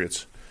the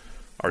Patriots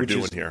are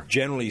doing here.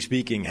 Generally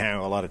speaking,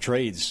 how a lot of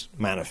trades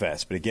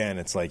manifest. But again,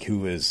 it's like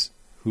who is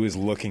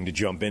looking to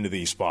jump into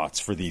these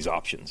spots for these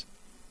options?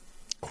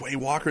 Quay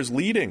Walker's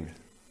leading.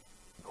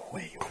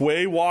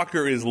 Quay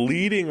Walker is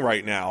leading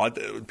right now.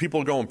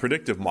 People are going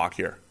predictive mock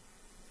here.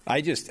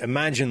 I just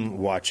imagine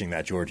watching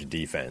that Georgia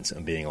defense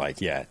and being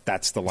like, yeah,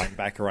 that's the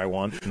linebacker I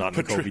want, not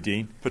Nakobe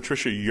Dean.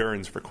 Patricia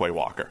yearns for Quay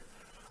Walker.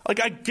 Like,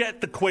 I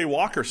get the Quay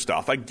Walker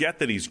stuff. I get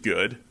that he's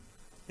good,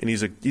 and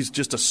he's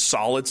just a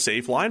solid,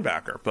 safe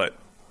linebacker. But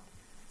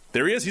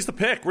there he is. He's the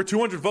pick. We're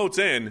 200 votes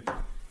in.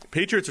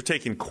 Patriots are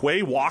taking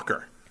Quay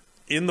Walker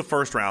in the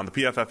first round, the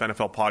PFF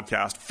NFL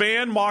podcast.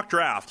 Fan mock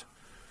draft.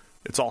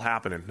 It's all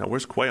happening. Now,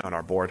 where's Quay on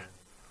our board?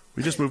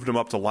 We just moved him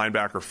up to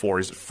linebacker 4.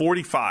 He's at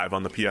 45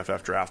 on the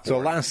PFF draft board. So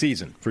last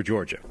season for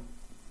Georgia,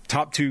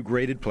 top 2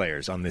 graded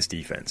players on this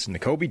defense.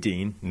 Nakobe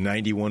Dean,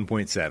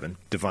 91.7.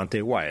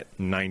 Devontae Wyatt,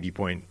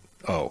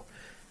 90.0.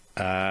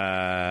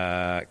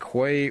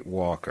 Quay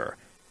Walker,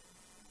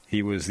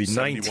 he was the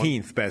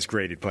 19th best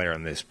graded player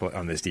on this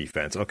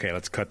defense. Okay,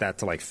 let's cut that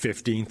to like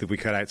 15th if we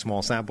cut out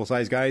small sample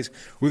size guys,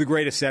 with a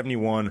grade of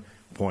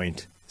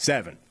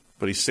 71.7.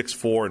 But he's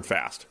 6'4" and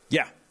fast.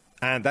 Yeah.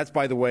 And that's,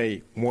 by the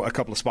way, a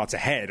couple of spots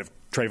ahead of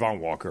Trayvon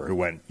Walker, who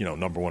went,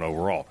 number 1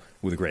 overall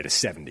with a grade of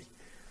 70.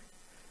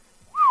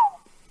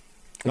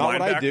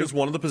 Linebacker is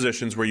one of the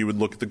positions where you would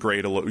look at the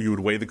grade, you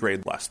would weigh the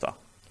grade less, though.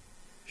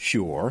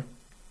 Sure.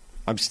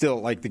 I'm still,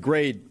 like, the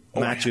grade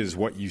matches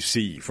what you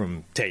see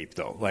from tape,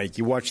 though. Like,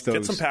 you watch those.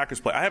 Get some Packers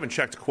play. I haven't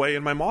checked Quay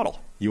in my model.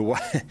 You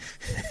watch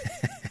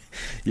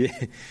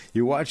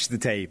the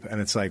tape, and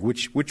it's like,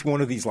 which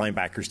one of these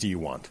linebackers do you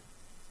want?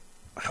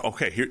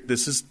 Okay,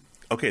 this is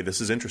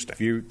interesting.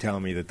 If you tell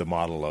me that the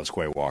model loves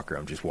Quay Walker,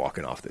 I'm just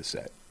walking off this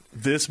set.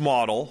 This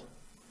model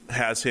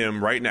has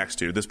him right next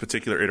to, this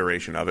particular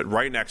iteration of it,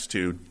 right next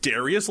to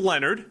Darius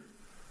Leonard,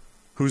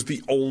 who's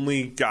the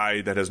only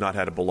guy that has not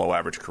had a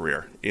below-average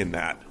career in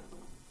that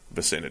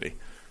vicinity.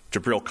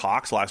 Jabril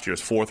Cox, last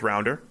year's 4th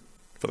rounder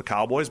for the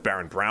Cowboys.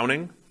 Baron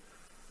Browning.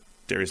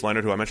 Darius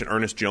Leonard, who I mentioned.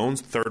 Ernest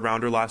Jones, 3rd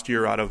rounder last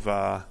year out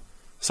of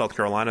South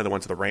Carolina that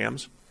went to the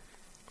Rams.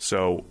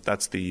 So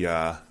that's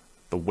the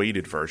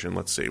weighted version.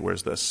 Let's see,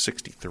 where's the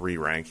 63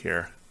 rank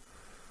here?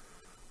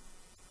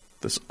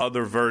 This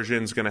other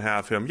version's going to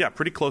have him,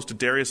 pretty close to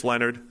Darius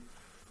Leonard,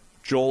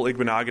 Joel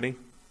Igbenogany.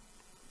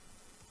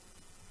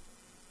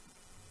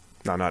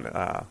 No,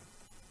 not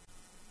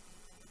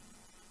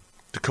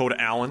Dakota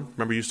Allen.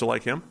 Remember you used to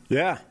like him?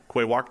 Yeah.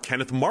 Quay Walker.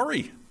 Kenneth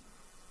Murray,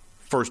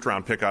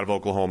 1st-round pick out of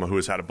Oklahoma, who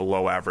has had a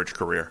below-average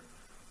career.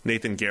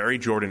 Nathan Gary,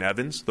 Jordan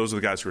Evans. Those are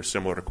the guys who are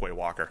similar to Quay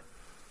Walker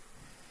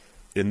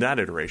in that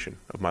iteration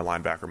of my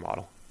linebacker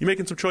model. You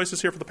making some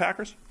choices here for the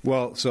Packers?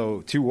 Well,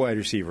 so 2 wide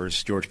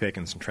receivers, George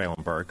Pickens and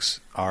Treylon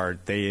Burks. Are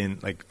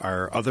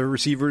other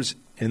receivers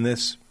in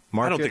this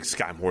market? I don't think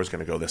Sky Moore's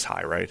going to go this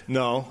high, right?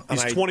 No.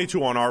 He's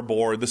 22 on our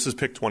board. This is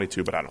pick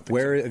 22, but I don't think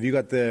so. Have you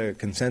got the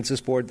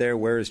consensus board there?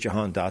 Where is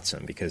Jahan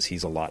Dotson? Because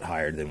he's a lot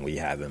higher than we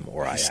have him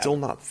or I have. He's still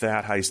not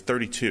that high. He's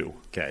 32.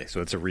 Okay,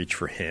 so it's a reach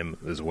for him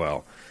as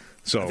well.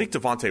 So I think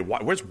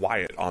where's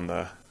Wyatt on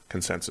the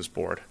consensus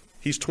board?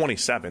 He's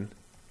 27.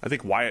 I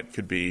think Wyatt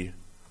could be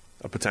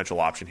a potential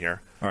option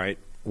here. All right.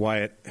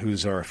 Wyatt,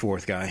 who's our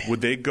 4th guy.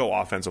 Would they go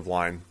offensive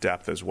line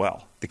depth as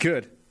well? They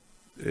could.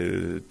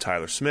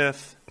 Tyler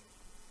Smith.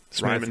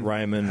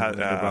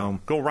 Ryman.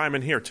 Go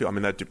Ryman here, too. I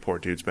mean, that poor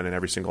dude's been in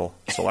every single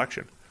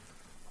selection.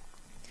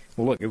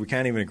 Well, look, if we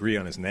can't even agree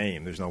on his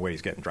name, there's no way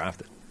he's getting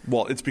drafted.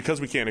 Well, it's because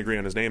we can't agree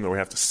on his name that we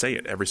have to say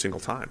it every single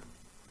time.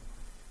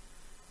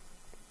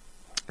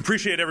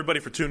 Appreciate everybody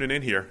for tuning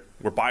in here.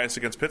 We're biased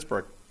against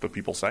Pittsburgh, but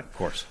people say. Of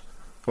course.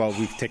 Well,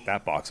 we've ticked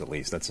that box at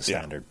least. That's a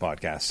standard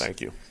podcast.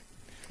 Thank you.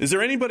 Is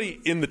there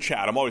anybody in the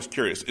chat? I'm always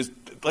curious.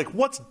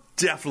 What's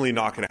definitely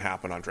not going to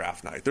happen on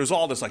draft night? There's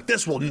all this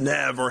this will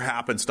never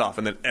happen stuff,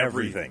 and then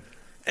every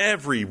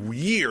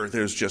year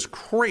there's just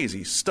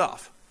crazy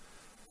stuff.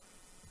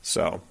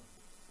 So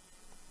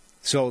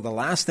the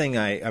last thing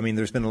I mean,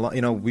 there's been a lot.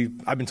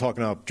 I've been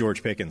talking about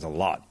George Pickens a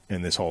lot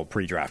in this whole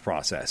pre-draft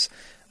process,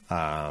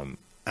 and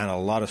a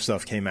lot of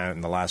stuff came out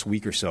in the last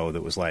week or so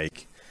that was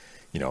like,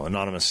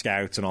 anonymous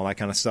scouts and all that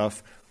kind of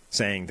stuff,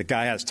 saying the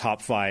guy has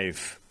top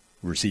 5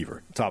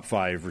 receiver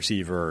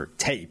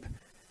tape,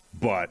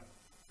 but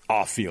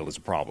off-field is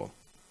a problem.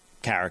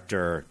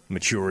 character,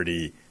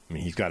 maturity. I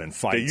mean, he's got in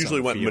fights. They usually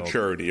on the went field.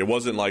 maturity. It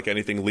wasn't like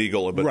anything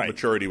legal, but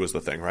maturity was the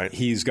thing, right?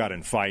 He's got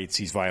in fights.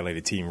 He's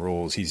violated team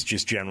rules. He's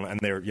just general. And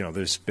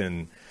there's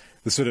been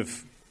the sort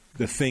of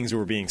the things that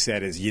were being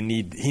said is he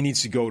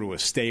needs to go to a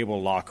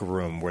stable locker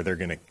room where they're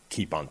going to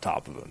keep on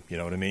top of him. You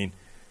know what I mean?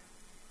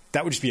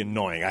 That would just be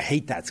annoying. I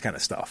hate that kind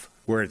of stuff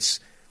where it's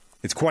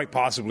quite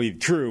possibly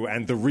true,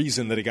 and the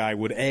reason that a guy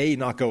would A,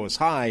 not go as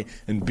high,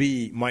 and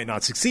B, might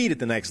not succeed at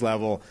the next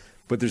level,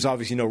 but there's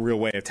obviously no real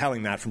way of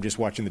telling that from just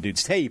watching the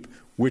dude's tape,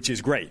 which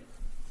is great.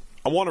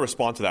 I want to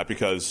respond to that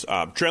because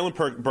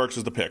Treylon Burks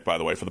is the pick, by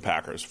the way, for the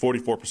Packers,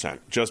 44%.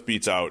 Just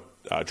beats out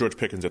George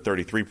Pickens at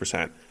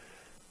 33%.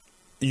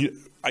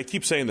 I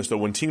keep saying this, though.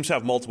 When teams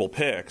have multiple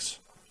picks,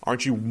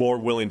 aren't you more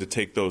willing to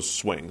take those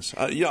swings?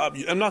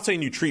 I'm not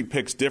saying you treat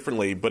picks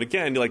differently, but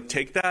again, you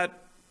take that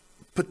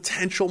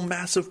potential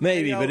massive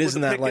maybe, but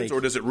isn't that Pickens,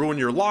 or does it ruin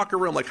your locker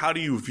room? How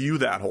do you view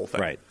that whole thing?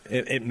 Right.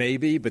 It may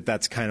be, but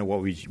that's kind of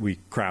what we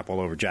crap all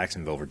over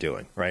Jacksonville for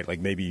doing, right?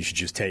 Maybe you should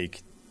just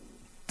take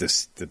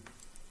the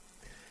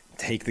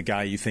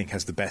guy you think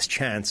has the best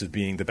chance of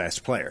being the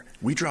best player.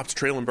 We dropped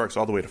Treylon Burks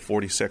all the way to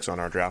 46 on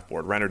our draft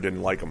board. Renner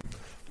didn't like him,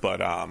 but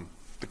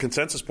the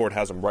consensus board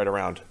has him right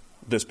around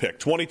this pick.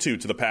 22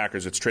 to the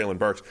Packers, it's Treylon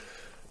Burks.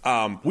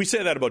 We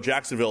say that about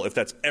Jacksonville if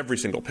that's every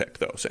single pick,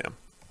 though, Sam.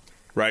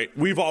 Right?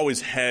 We've always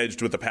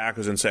hedged with the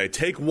Packers and say,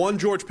 take one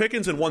George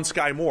Pickens and one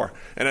Sky Moore.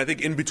 And I think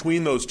in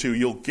between those two,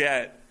 you'll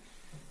get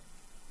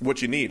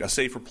what you need, a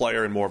safer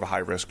player and more of a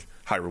high-risk,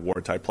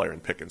 high-reward type player in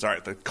Pickens. All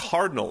right, the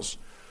Cardinals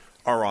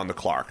are on the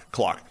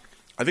clock.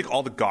 I think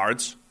all the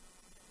guards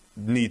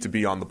need to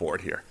be on the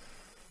board here.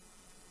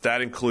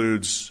 That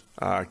includes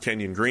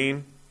Kenyon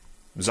Green,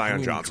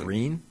 Zion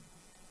Johnson.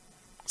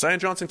 Zion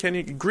Johnson,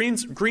 Kenyon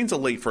Green's a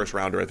late first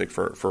rounder, I think,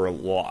 for a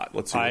lot.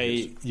 Let's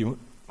see.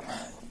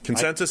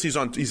 Consensus, he's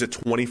at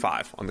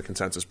 25 on the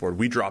consensus board.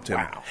 We dropped him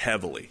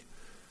heavily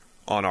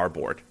on our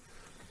board.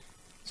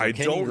 So I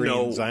Kenyon don't Green,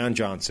 know. Zion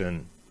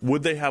Johnson.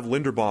 Would they have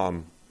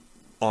Linderbaum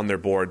on their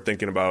board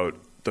thinking about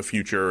the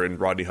future and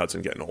Rodney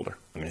Hudson getting older?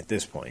 I mean, at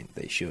this point,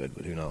 they should,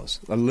 but who knows?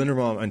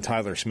 Linderbaum and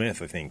Tyler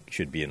Smith, I think,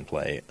 should be in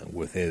play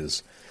with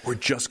his. We're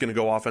just going to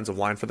go offensive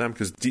line for them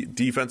because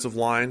defensive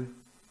line,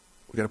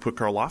 we got to put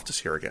Karl Loftus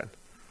here again.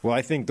 Well,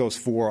 I think those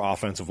 4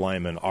 offensive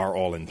linemen are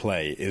all in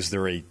play. Is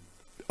there a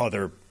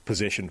other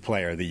positioned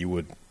player that you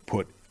would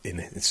put in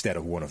instead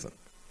of one of them?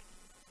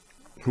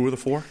 Who are the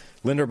 4?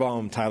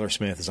 Linderbaum, Tyler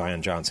Smith,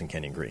 Zion Johnson,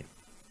 Kenyon Green.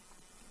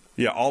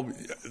 Yeah,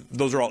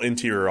 those are all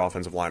interior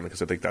offensive linemen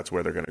because I think that's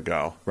where they're going to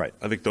go. Right.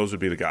 I think those would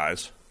be the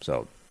guys.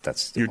 So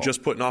that's you're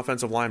just putting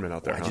offensive linemen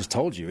out there. I just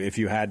told you if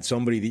you had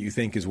somebody that you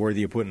think is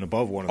worthy of putting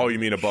above one of them. Oh, you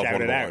mean above shout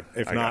one it of out.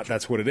 If not,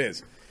 that's what it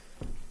is.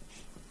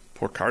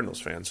 Poor Cardinals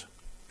fans,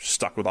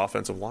 stuck with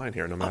offensive line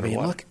here no matter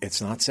what. Look,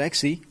 it's not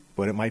sexy,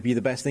 but it might be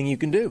the best thing you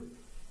can do.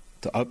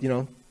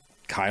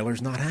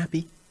 Kyler's not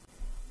happy.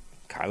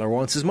 Kyler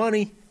wants his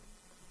money.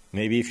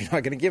 Maybe if you're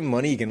not going to give him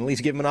money, you can at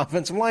least give him an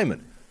offensive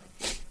lineman.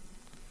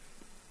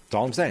 That's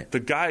all I'm saying. The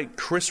guy,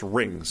 Chris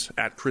Rings,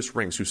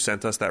 who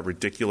sent us that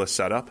ridiculous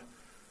setup,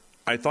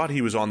 I thought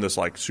he was on this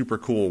super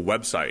cool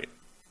website,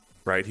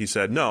 right? He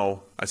said,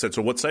 no. I said,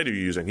 so what site are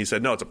you using? He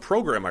said, no, it's a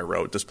program I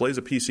wrote, displays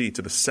a PC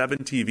to the 7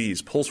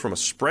 TVs, pulls from a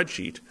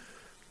spreadsheet.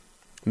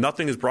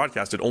 Nothing is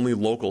broadcasted, only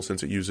local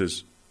since it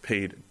uses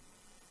paid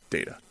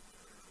data.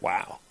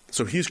 Wow.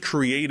 So he's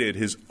created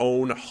his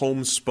own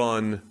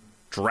homespun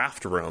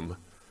draft room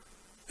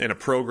in a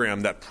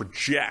program that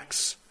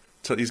projects.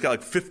 So he's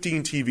got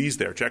 15 TVs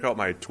there. Check out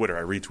my Twitter.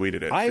 I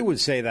retweeted it. I would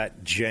say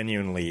that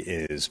genuinely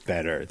is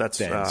better than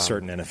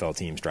certain NFL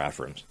teams' draft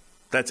rooms.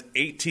 That's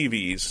 8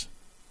 TVs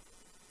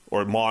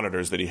or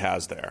monitors that he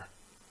has there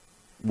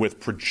with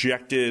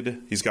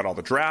projected. He's got all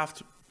the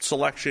draft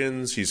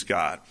selections. He's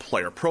got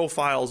player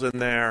profiles in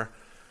there.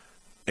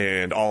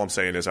 And all I'm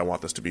saying is I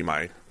want this to be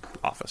my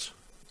office.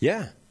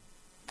 Yeah.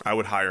 I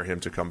would hire him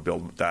to come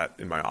build that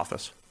in my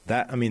office.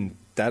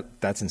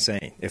 That's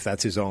insane. If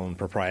that's his own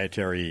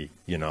proprietary,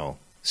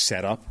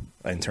 setup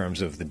in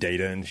terms of the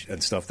data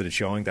and stuff that it's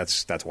showing,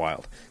 that's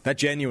wild. That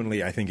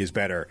genuinely, I think, is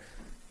better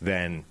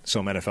than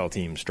some NFL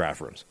teams' draft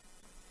rooms.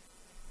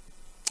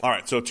 All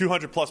right, so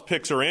 200-plus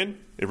picks are in.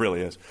 It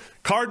really is.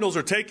 Cardinals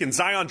are taking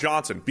Zion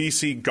Johnson,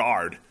 BC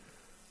guard,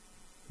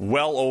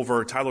 well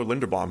over Tyler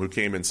Linderbaum, who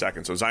came in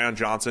second. So Zion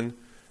Johnson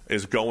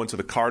is going to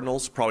the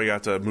Cardinals. Probably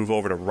got to move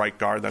over to right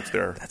guard. That's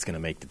going to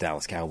make the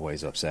Dallas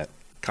Cowboys upset.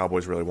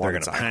 Cowboys really want. They're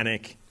going to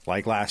panic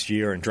like last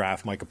year and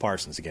draft Micah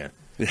Parsons again.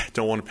 Yeah,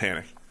 don't want to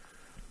panic.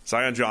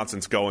 Zion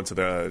Johnson's going to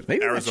the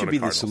maybe Arizona that should be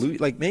Cardinals. The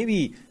solution.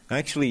 Maybe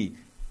actually,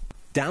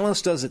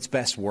 Dallas does its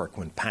best work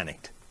when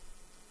panicked.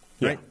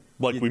 Right?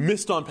 Yeah. We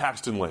missed on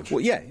Paxton Lynch.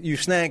 Well, yeah, you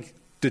snag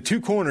the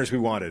 2 corners we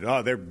wanted.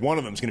 Oh, one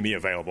of them's going to be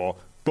available.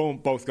 Boom,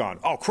 both gone.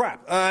 Oh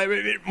crap,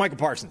 Micah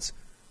Parsons.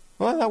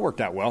 Well, that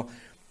worked out well.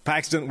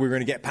 We're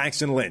going to get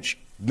Paxton Lynch.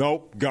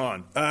 Nope,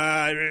 gone.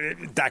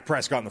 Dak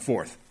Prescott in the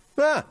 4th.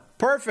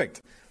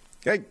 Perfect.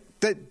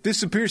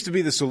 This appears to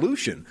be the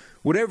solution.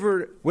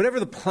 Whatever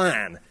the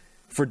plan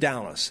for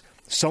Dallas,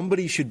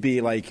 Somebody should be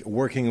like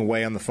working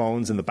away on the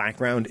phones in the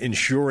background,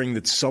 ensuring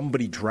that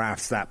somebody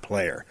drafts that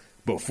player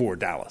before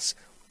Dallas,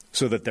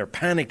 so that their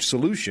panicked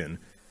solution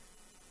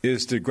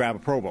is to grab a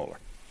Pro Bowler.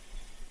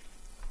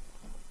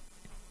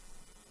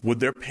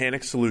 Would their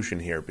panic solution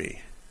here be?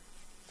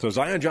 So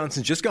Zion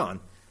Johnson's just gone.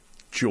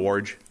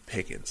 George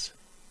Pickens.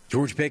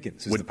 George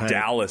Pickens is the panic.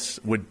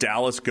 Would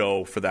Dallas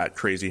go for that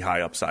crazy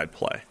high upside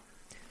play?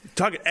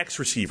 Talk X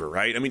receiver,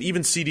 right? I mean,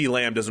 even CeeDee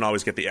Lamb doesn't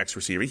always get the X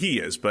receiver. He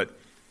is, but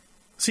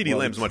CeeDee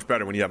Lamb's much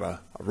better when you have a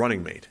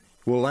running mate.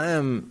 Well,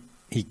 Lamb,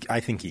 I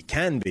think he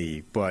can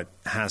be, but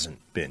hasn't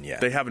been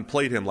yet. They haven't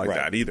played him like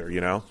that either,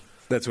 you know?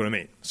 That's what I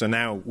mean. So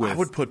now I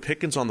would put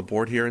Pickens on the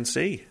board here and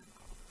see.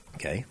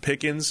 Okay.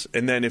 Pickens,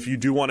 and then if you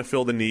do want to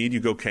fill the need, you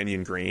go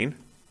Kenyon Green.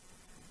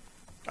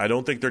 I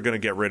don't think they're going to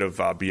get rid of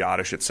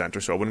Biotish at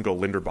center, so I wouldn't go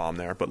Linderbaum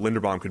there, but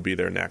Linderbaum could be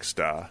their next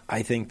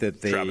I think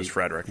that they Travis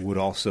Frederick. would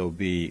also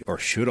be, or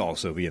should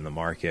also be in the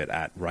market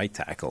at right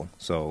tackle,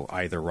 so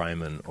either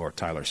Ryman or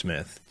Tyler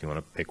Smith. Do you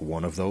want to pick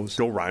one of those?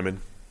 Go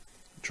Ryman.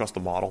 Trust the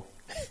model.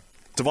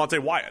 Devontae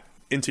Wyatt,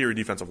 interior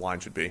defensive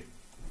line, should be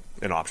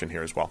an option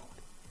here as well.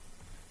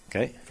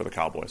 Okay. For the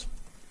Cowboys.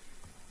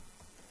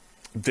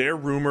 They're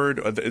rumored,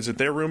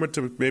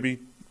 to maybe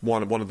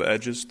one of the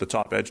edges, the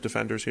top edge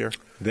defenders here?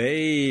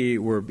 They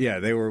were,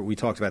 we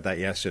talked about that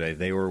yesterday.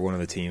 They were one of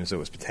the teams that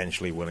was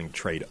potentially willing to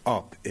trade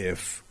up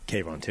if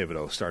Kayvon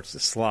Thibodeau starts to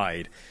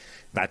slide.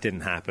 That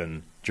didn't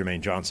happen.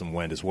 Jermaine Johnson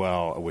went as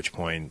well, at which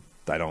point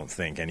I don't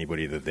think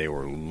anybody that they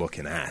were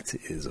looking at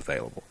is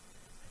available.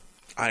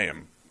 I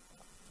am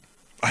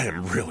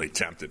really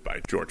tempted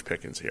by George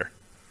Pickens here.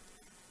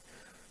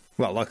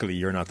 Well, luckily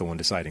you're not the one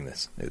deciding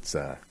this. It's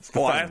I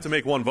have to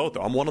make one vote,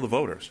 though. I'm one of the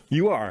voters.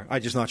 You are. I'm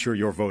just not sure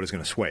your vote is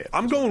going to sway it.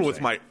 I'm going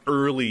with my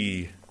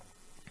early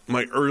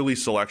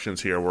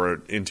selections here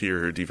were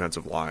interior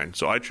defensive line.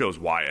 So I chose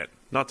Wyatt,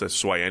 not to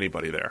sway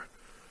anybody there.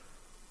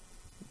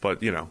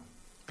 But, you know,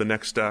 the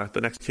next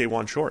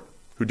K1 Short,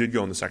 who did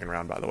go in the second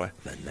round, by the way.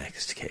 The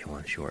next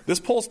K1 Short.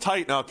 This poll's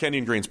tight now.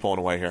 Kenyon Green's pulling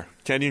away here.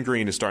 Kenyon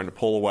Green is starting to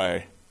pull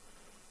away.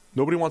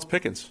 Nobody wants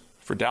Pickens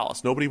for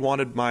Dallas. Nobody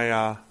wanted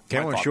my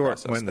K1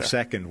 Short went in the there.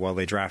 second while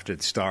they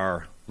drafted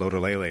star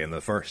Lodolele in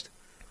the first.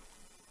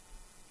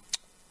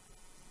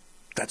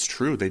 That's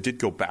true. They did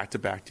go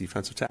back-to-back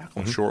defensive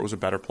tackle. Mm-hmm. Short was a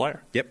better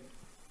player. Yep.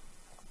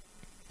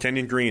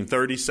 Kenyon Green,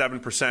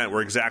 37%.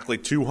 We're exactly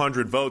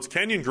 200 votes.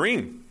 Kenyon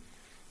Green,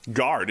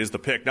 guard, is the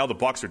pick. Now the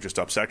Bucs are just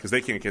upset because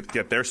they can't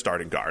get their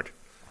starting guard.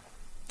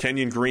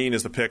 Kenyon Green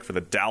is the pick for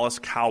the Dallas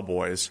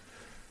Cowboys.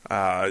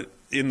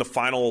 In the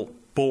final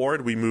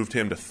board, we moved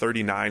him to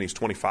 39. He's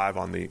 25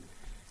 on the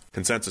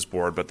consensus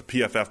board, but the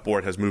PFF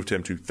board has moved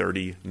him to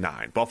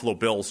 39. Buffalo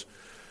Bills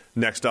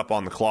next up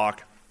on the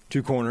clock.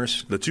 Two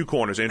corners. The two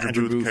corners,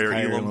 Andrew Booth, Kaiir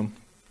Elam.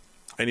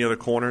 Any other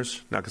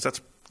corners? No, because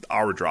that's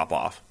our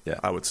drop-off,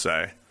 I would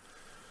say.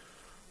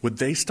 Would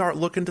they start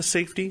looking to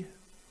safety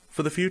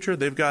for the future?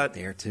 They've got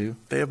there too.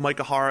 They have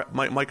Micah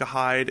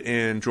Hyde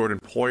and Jordan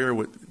Poyer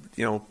with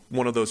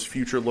one of those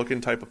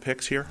future-looking type of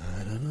picks here.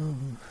 I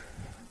don't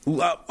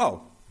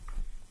know.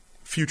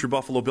 Future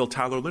Buffalo Bill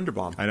Tyler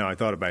Linderbaum. I know. I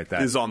thought about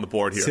that. Is on the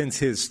board here. Since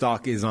his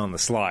stock is on the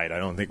slide, I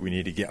don't think we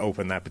need to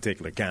open that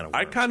particular can of worms.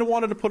 I kind of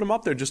wanted to put him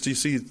up there just to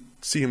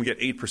see him get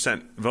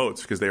 8%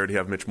 votes because they already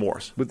have Mitch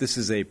Morse. But this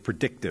is a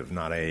predictive,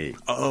 not a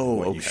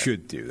what you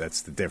should do. That's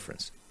the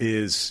difference.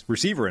 Is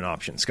receiver an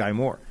option? Sky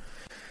Moore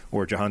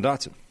or Jahan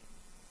Dotson?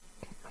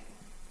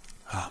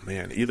 Oh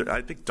man,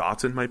 I think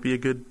Dotson might be a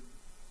good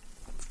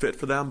fit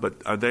for them, but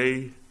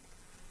they're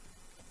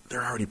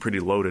already pretty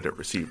loaded at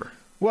receiver.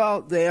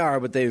 Well, they are,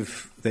 but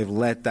they've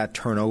let that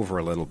turn over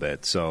a little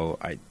bit. So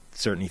I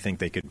certainly think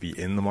they could be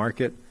in the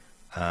market.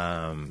 You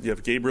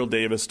have Gabriel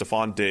Davis,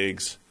 Stephon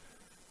Diggs.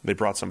 They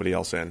brought somebody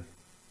else in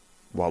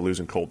while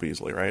losing Cole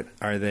Beasley, right?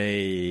 Are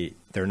they?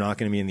 They're not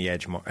going to be in the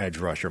edge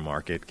rusher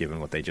market,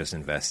 given what they just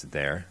invested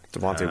there.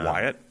 Devontae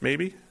Wyatt,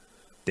 maybe.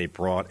 They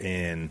brought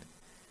in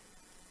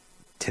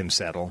Tim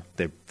Settle.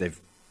 They've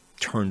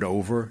turned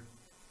over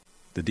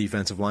the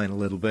defensive line a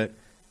little bit.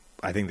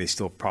 I think they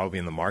still probably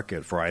in the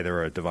market for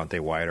either a Devontae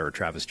Wyatt or a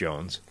Travis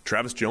Jones.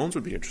 Travis Jones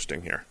would be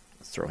interesting here.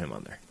 Let's throw him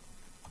on there.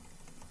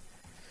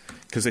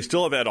 Because they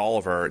still have Ed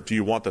Oliver. Do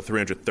you want the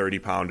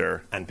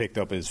 330-pounder? And picked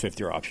up his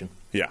fifth-year option.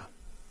 Yeah.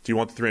 Do you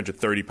want the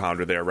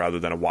 330-pounder there rather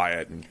than a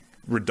Wyatt and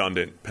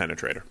redundant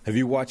penetrator? Have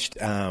you watched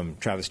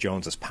Travis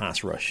Jones's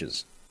pass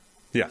rushes?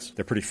 Yes.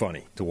 They're pretty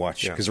funny to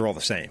watch because they're all the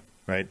same,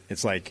 right?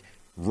 It's like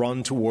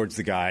run towards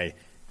the guy,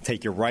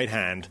 take your right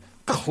hand,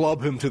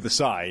 club him to the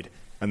side,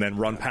 and then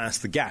run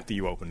past the gap that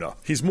you opened up.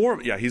 He's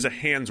a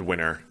hands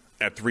winner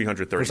at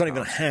 330 It's not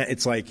even a hand.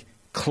 It's like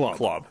club.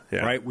 Club,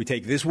 yeah. Right? We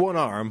take this one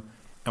arm,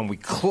 and we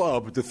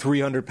club the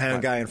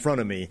 300-pound guy in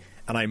front of me,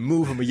 and I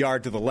move him a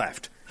yard to the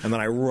left, and then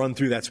I run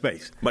through that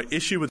space. My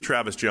issue with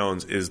Travis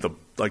Jones is the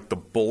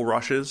bull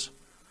rushes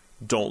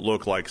don't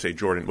look like, say,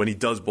 Jordan. When he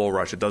does bull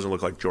rush, it doesn't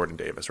look like Jordan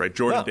Davis, right?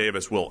 Jordan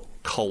Davis will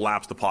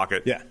collapse the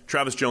pocket. Yeah.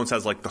 Travis Jones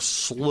has, like, the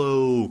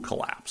slow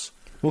collapse.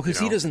 Well, because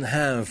he doesn't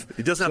have...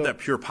 He doesn't have that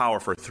pure power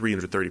for a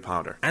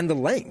 330-pounder. And the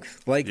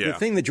length. The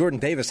thing that Jordan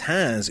Davis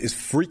has is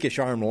freakish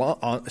arm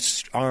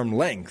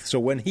length. So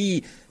when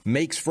he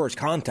makes first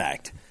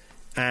contact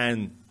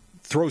and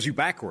throws you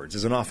backwards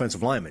as an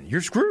offensive lineman,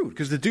 you're screwed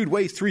because the dude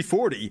weighs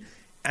 340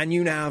 and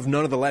you now have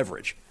none of the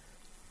leverage.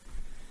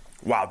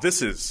 Wow,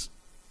 this is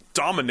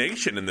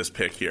domination in this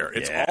pick here.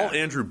 It's all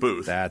Andrew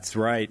Booth. That's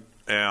right.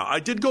 I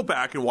did go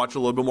back and watch a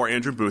little bit more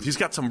Andrew Booth. He's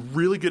got some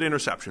really good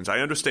interceptions.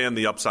 I understand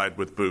the upside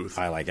with Booth.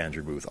 I like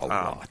Andrew Booth a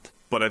lot.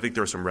 But I think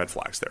there are some red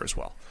flags there as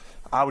well.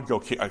 I would go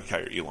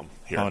Kaiir Elam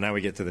here. Oh, now we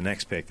get to the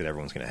next pick that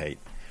everyone's going to hate.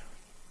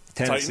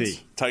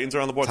 Tennessee. Titans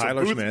are on the board.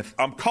 Tyler so Booth, Smith.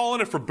 I'm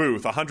calling it for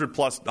Booth.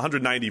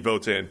 190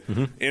 votes in.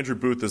 Mm-hmm. Andrew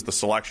Booth is the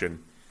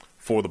selection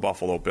for the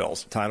Buffalo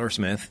Bills. Tyler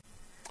Smith.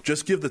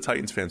 Just give the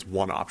Titans fans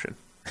one option.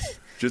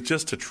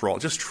 just to troll.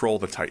 Just troll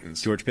the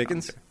Titans. George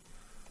Pickens?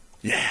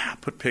 Yeah,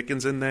 put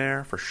Pickens in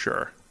there for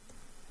sure.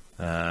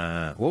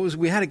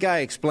 We had a guy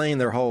explain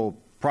their whole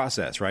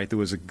process, right? There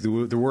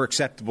were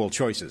acceptable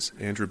choices.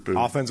 Andrew Booth.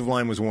 Offensive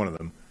line was one of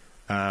them.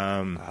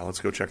 Let's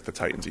go check the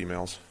Titans'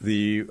 emails.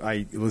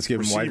 Let's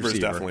give him wide receiver. Receiver's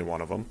definitely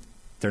one of them.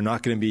 They're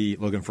not going to be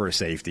looking for a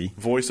safety.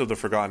 Voice of the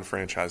forgotten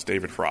franchise,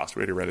 David Frost.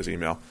 We already read his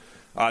email.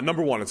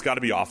 Number one, it's got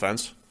to be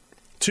offense.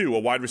 2, a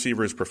wide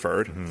receiver is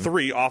preferred. Mm-hmm.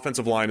 3,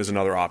 offensive line is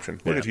another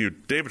option. Look at you,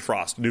 David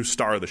Frost, new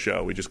star of the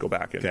show. We just go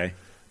back and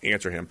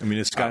answer him. I mean,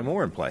 is Sky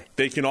Moore in play?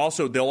 They're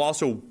also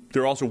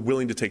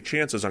willing to take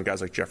chances on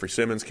guys like Jeffrey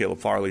Simmons, Caleb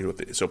Farley,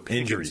 so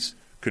injuries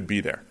could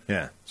be there.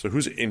 Yeah. So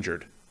who's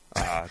injured?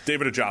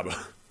 David Ojabo.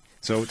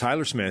 So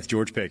Tyler Smith,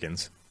 George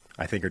Pickens,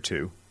 I think are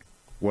 2.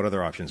 What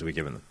other options are we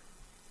giving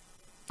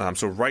them?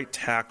 So right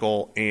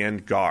tackle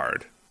and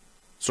guard.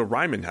 So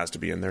Ryman has to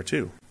be in there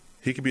too.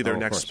 He could be their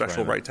next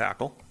special right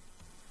tackle.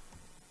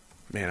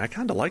 Man, I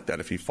kind of like that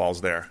if he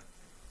falls there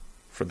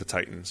for the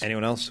Titans.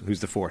 Anyone else?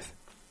 Who's the 4th?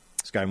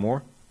 Sky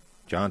Moore?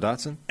 John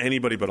Dotson?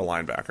 Anybody but a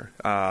linebacker.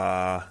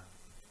 I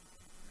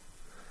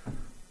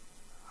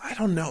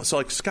don't know.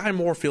 So, Sky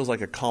Moore feels like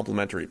a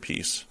complimentary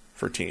piece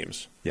for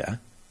teams. Yeah.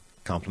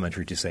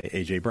 Complimentary to, say,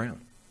 A.J. Brown.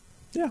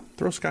 Yeah,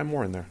 throw Sky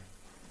Moore in there.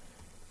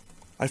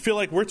 I feel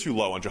like we're too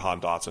low on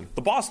Jahan Dotson.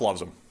 The boss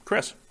loves him.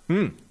 Chris.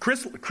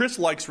 Chris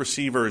likes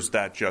receivers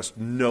that just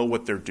know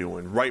what they're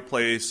doing. Right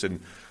place. And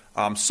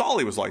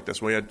Solly was like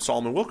this when we had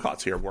Solomon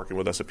Wilcots here working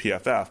with us at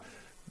PFF.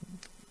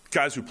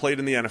 Guys who played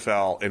in the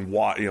NFL and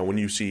when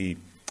you see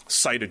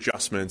sight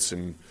adjustments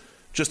and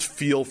just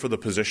feel for the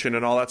position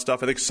and all that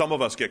stuff. I think some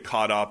of us get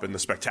caught up in the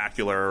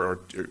spectacular or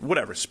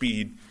whatever,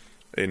 speed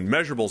and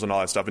measurables and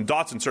all that stuff. And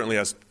Dotson certainly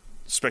has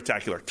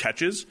spectacular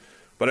catches.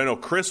 But I know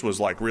Chris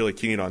was really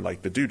keen on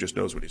the dude just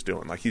knows what he's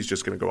doing. He's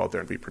just going to go out there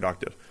and be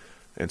productive.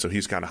 And so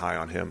he's kind of high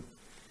on him,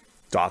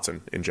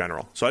 Dotson in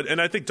general. So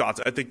I think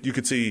Dotson. I think you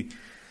could see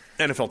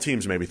NFL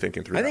teams maybe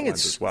thinking through that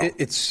lens as well.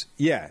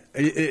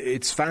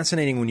 It's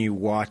fascinating when you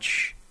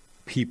watch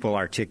people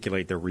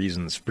articulate their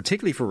reasons,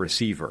 particularly for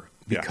receiver,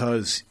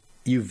 because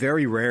you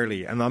very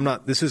rarely, and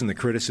this isn't the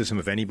criticism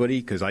of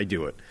anybody because I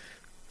do it,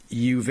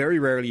 you very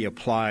rarely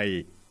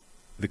apply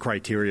the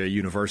criteria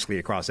universally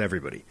across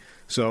everybody.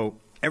 So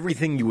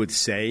everything you would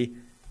say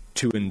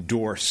to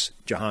endorse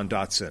Jahan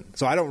Dotson.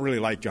 So I don't really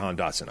like Jahan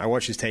Dotson. I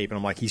watch his tape and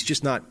I'm like, he's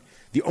just not,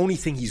 the only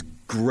thing he's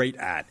great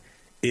at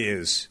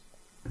is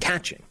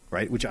catching,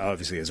 right? Which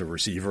obviously as a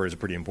receiver is a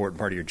pretty important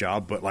part of your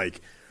job, but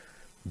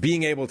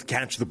being able to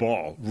catch the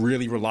ball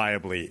really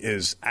reliably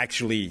is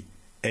actually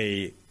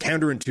a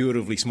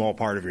counterintuitively small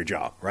part of your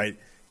job, right?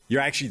 You're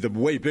actually, the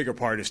way bigger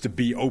part is to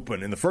be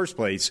open in the first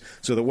place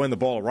so that when the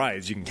ball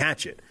arrives, you can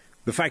catch it.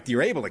 The fact that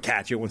you're able to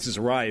catch it once it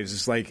arrives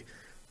is okay,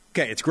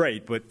 it's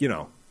great, but,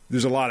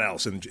 there's a lot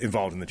else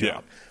involved in the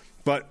job. Yeah.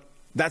 But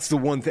that's the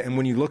one thing. And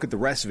when you look at the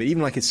rest of it,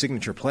 even his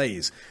signature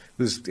plays,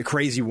 there's a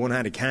crazy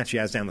one-handed catch he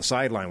has down the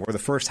sideline where the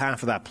first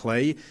half of that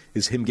play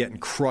is him getting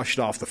crushed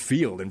off the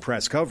field in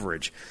press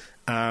coverage.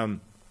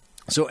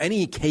 So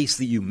any case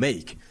that you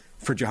make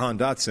for Jahan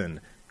Dotson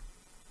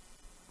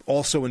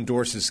also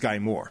endorses Sky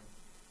Moore.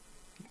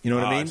 You know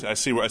what I mean? I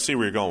see where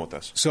you're going with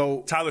this.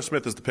 So Tyler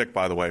Smith is the pick,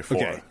 by the way, for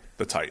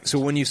the Titans. So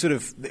when you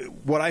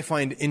what I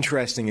find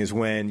interesting is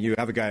when you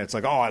have a guy that's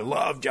I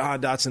love Jahan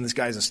Dotson. This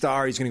guy's a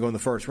star. He's going to go in the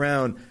first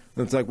round.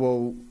 And it's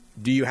well,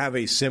 do you have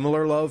a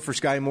similar love for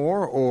Sky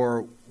Moore,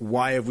 or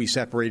why have we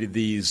separated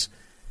these?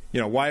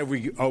 Why have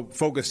we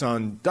focused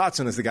on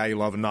Dotson as the guy you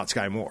love and not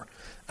Sky Moore?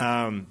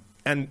 And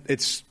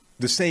it's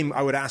the same.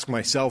 I would ask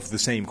myself the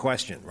same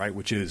question, right?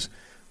 Which is,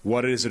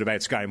 what is it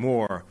about Sky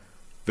Moore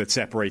that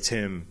separates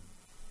him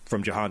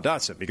from Jahan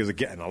Dotson? Because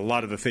again, a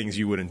lot of the things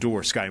you would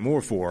endorse Sky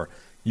Moore for,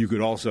 you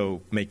could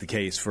also make the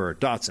case for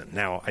Dotson.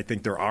 Now, I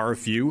think there are a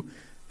few,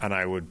 and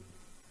I would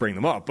bring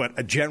them up.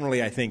 But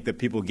generally, I think that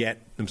people get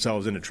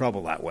themselves into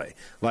trouble that way.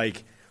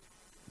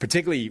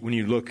 Particularly when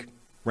you look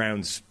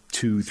rounds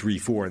 2, 3,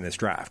 4 in this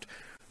draft,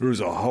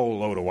 there's a whole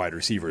load of wide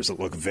receivers that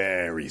look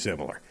very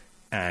similar.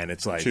 And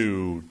it's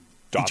to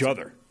each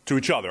other. To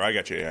each other, I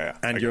get you. Yeah.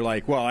 And you're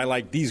like, well, I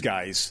like these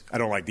guys. I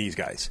don't like these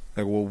guys.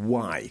 Like, well,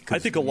 why? I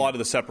think a lot of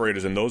the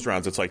separators in those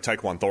rounds, it's like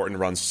Tyquan Thornton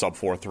runs sub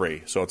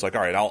 4.3. So it's like,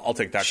 all right, I'll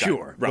take that guy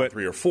round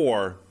 3 or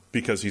 4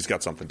 because he's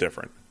got something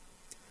different.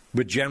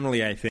 But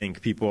generally, I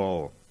think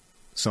people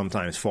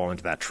sometimes fall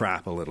into that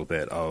trap a little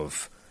bit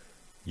of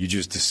you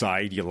just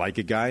decide you like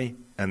a guy,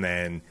 and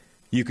then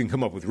you can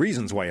come up with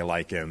reasons why you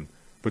like him,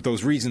 but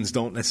those reasons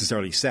don't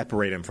necessarily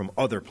separate him from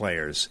other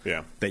players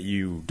that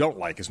you don't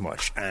like as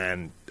much.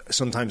 And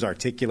sometimes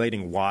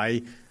articulating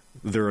why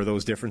there are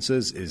those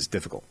differences is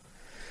difficult.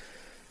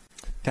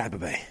 Tampa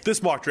Bay.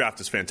 This mock draft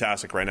is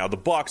fantastic right now. The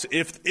Bucs,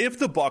 if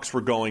the Bucs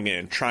were going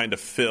in trying to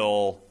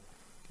fill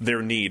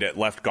their need at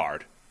left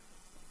guard,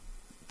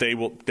 they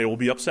will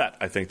be upset.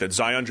 I think that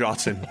Zion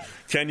Johnson,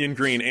 Kenyon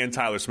Green, and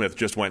Tyler Smith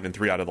just went in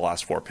 3 out of the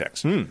last 4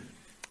 picks.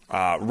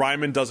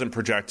 Ryman doesn't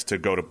project to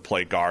go to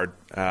play guard.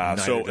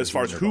 So as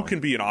far as who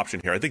can be an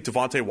option here, I think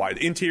Devontae Wyatt,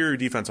 interior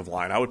defensive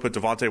line, I would put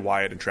Devontae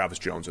Wyatt and Travis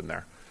Jones in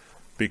there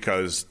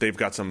because they've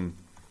got some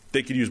 –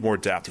 they could use more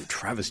depth. Dude,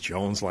 Travis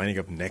Jones lining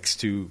up next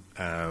to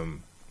Vita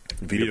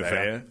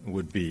Vea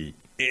would be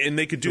and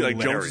they could do – like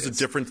Jones is a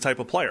different type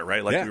of player,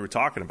 right, like we were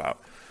talking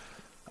about.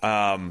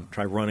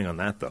 Try running on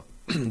that, though.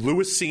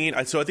 Lewis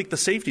Cine, so I think the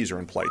safeties are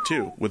in play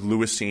too with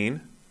Lewis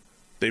Cine.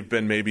 They've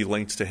been maybe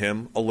linked to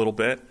him a little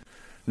bit.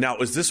 Now,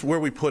 is this where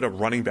we put a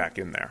running back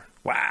in there?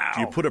 Wow.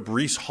 Do you put a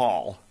Breece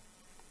Hall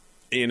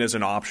in as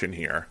an option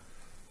here?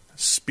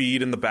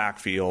 Speed in the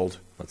backfield.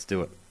 Let's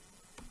do it.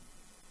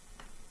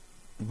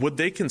 Would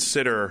they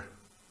consider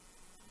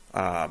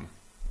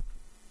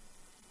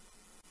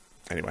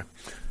anyway,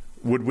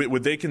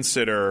 would they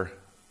consider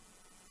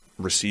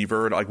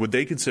receiver? Like, would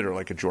they consider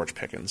like a George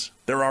Pickens?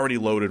 They're already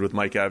loaded with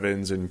Mike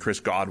Evans and Chris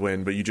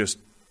Godwin, but you just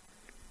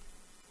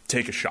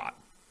take a shot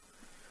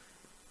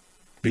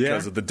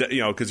because of the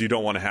because you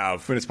don't want to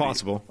have. But it's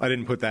possible. I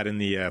didn't put that in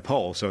the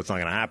poll, so it's not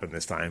going to happen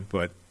this time.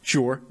 But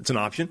sure, it's an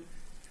option.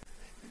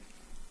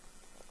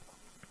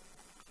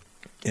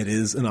 It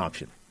is an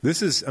option.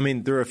 This is, I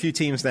mean, there are a few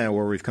teams now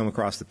where we've come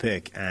across the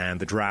pick, and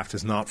the draft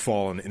has not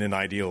fallen in an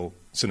ideal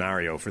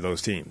scenario for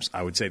those teams.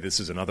 I would say this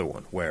is another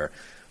one where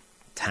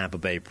Tampa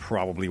Bay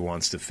probably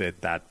wants to fill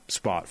that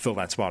spot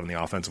in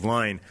the offensive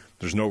line.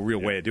 There's no real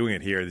way of doing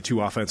it here. The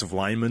 2 offensive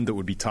linemen that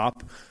would be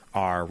top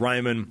are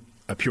Ryman,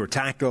 a pure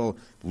tackle,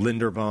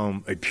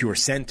 Linderbaum, a pure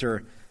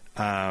center,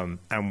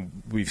 and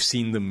we've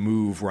seen them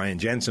move Ryan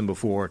Jensen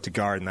before to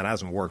guard, and that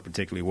hasn't worked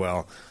particularly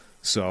well.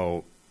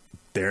 So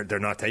they're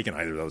not taking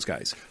either of those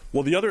guys.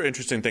 Well, the other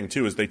interesting thing,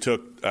 too, is they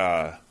took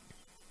Joe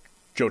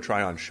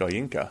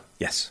Tryon-Shoyinka.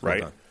 Yes.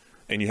 Right? Well,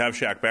 and you have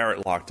Shaq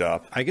Barrett locked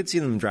up. I could see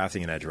them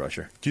drafting an edge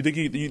rusher. Do you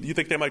think you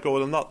think they might go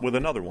with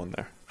another one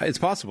there? It's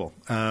possible.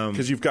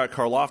 Because you've got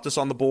Karlaftis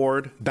on the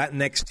board. That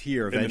next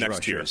tier of edge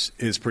rushers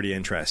is pretty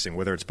interesting,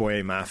 whether it's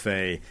Boye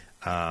Mafe,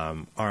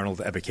 Arnold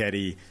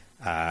Ebiketie,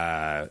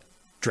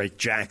 Drake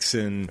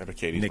Jackson,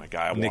 Ebiketie's my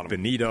guy. Nick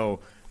Benito.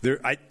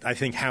 I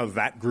think how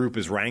that group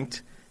is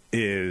ranked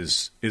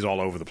is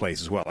all over the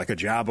place as well. Like a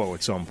Jabo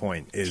at some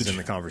point is in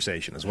the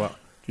conversation as well.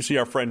 Did you see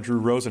our friend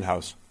Drew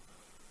Rosenhaus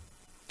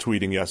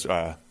tweeting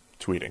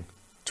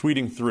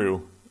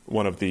through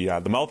one of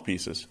the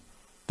mouthpieces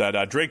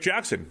that Drake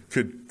Jackson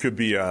could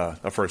be a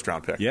first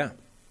round pick? Yeah.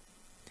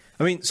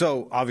 I mean,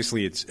 so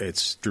obviously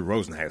it's Drew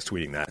Rosenhaus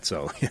tweeting that.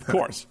 So of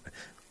course.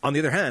 On the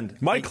other hand,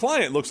 my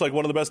client looks like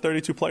one of the best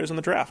 32 players in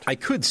the draft. I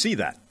could see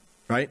that.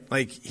 Right?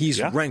 Like,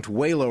 he's ranked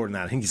way lower than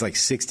that. I think he's like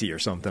 60 or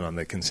something on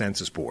the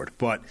consensus board.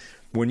 But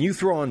when you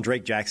throw on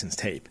Drake Jackson's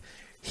tape,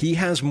 he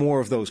has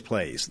more of those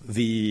plays.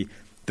 The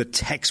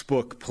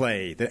textbook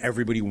play that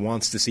everybody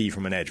wants to see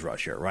from an edge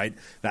rusher, right?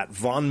 That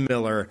Von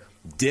Miller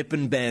dip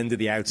and bend to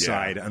the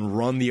outside and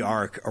run the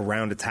arc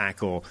around a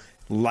tackle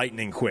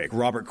lightning quick.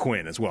 Robert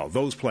Quinn as well.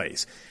 Those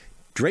plays.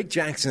 Drake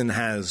Jackson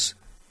has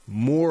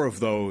more of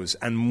those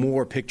and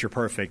more picture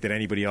perfect than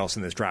anybody else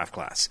in this draft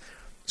class.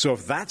 So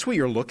if that's what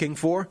you're looking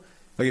for,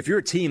 like if you're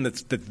a team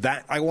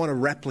that I want to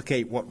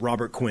replicate what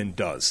Robert Quinn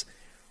does,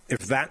 if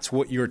that's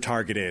what your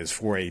target is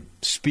for a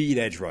speed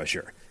edge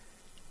rusher,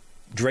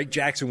 Drake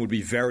Jackson would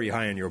be very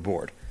high on your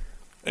board.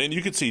 And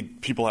you could see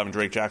people having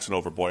Drake Jackson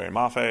over Boye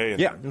Mafe.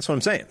 Yeah, that's what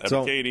I'm saying.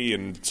 Ebiketie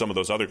and some of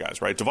those other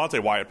guys, right?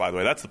 Devontae Wyatt, by the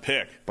way, that's the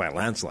pick. By a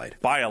landslide.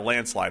 By a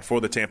landslide for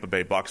the Tampa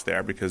Bay Bucs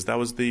there, because that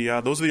was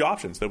those are the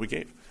options that we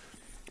gave.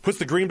 Puts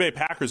the Green Bay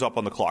Packers up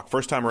on the clock.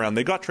 First time around,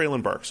 they got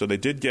Treylon Burks, so they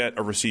did get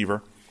a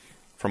receiver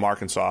from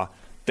Arkansas.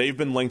 They've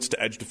been linked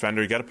to edge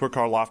defender. You got to put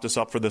Karlaftis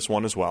up for this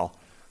one as well.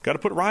 Got to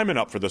put Ryman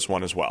up for this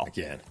one as well.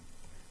 Again.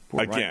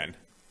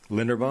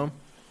 Linderbaum?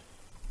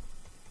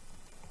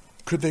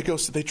 Could they go?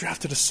 So they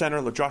drafted a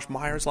center, Josh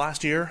Myers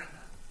last year.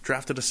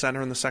 Drafted a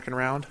center in the second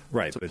round.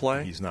 Right, to but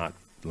play. He's not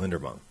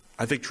Linderbaum.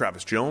 I think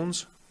Travis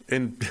Jones.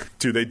 And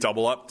do they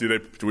double up? Do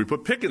we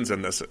put Pickens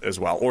in this as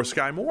well, or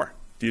Sky Moore?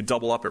 Do you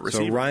double up at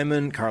receiver? So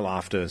Ryman,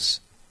 Karlaftis.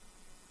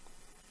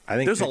 I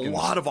think there's Pickens. A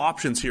lot of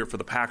options here for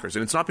the Packers,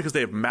 and it's not because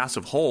they have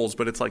massive holes,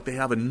 but it's like they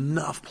have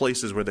enough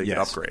places where they can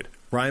upgrade.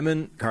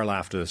 Ryman,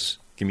 Karlaftis.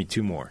 Give me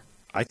 2 more.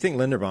 I think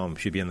Linderbaum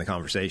should be in the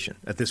conversation.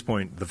 At this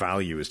point, the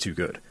value is too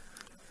good.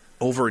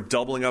 Over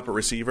doubling up a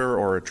receiver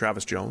or a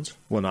Travis Jones?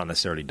 Well, not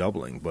necessarily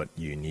doubling, but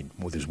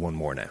there's one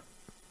more now.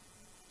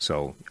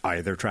 So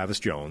either Travis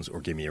Jones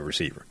or give me a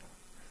receiver.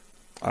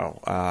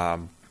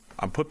 I'm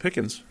put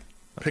Pickens.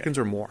 Okay. Pickens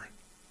or more?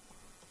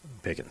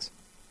 Pickens.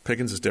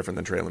 Pickens is different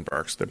than Treylon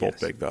Burks. They're both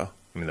big, though.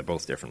 I mean, they're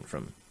both different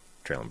from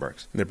Treylon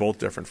Burks. They're both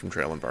different from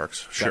Treylon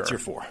Burks. Sure. That's your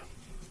 4.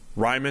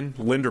 Ryman,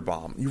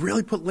 Linderbaum. You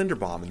really put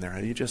Linderbaum in there.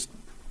 You just...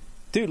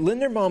 Dude,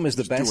 Linderbaum is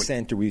the best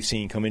center we've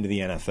seen come into the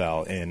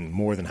NFL in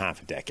more than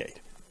half a decade.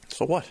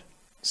 So what?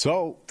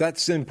 So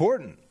that's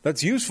important.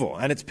 That's useful.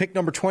 And it's pick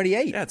number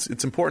 28. Yeah,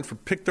 it's important for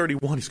pick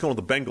 31. He's going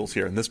to the Bengals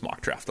here in this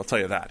mock draft. I'll tell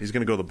you that. He's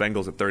going to go to the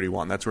Bengals at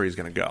 31. That's where he's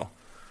going to go.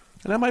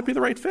 And that might be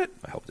the right fit.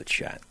 I hope the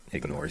chat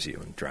ignores you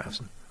and drafts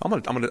him. I'll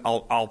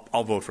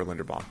vote for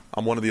Linderbaum.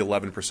 I'm one of the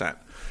 11%.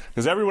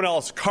 Because everyone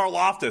else, Karl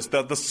Loftus,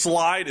 the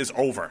slide is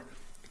over.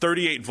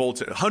 38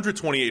 volts,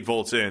 128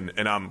 volts in,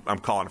 and I'm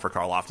calling for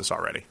Karl Loftus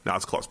already. Now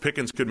it's close.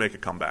 Pickens could make a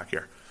comeback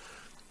here.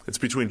 It's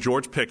between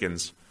George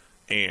Pickens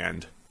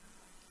and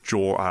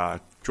George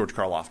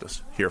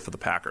Karlaftis here for the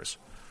Packers.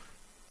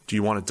 Do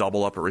you want to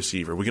double up a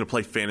receiver? We're going to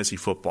play fantasy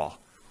football.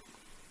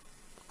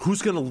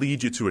 Who's going to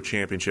lead you to a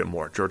championship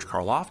more? George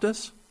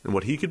Karlaftis and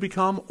what he could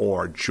become,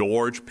 or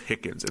George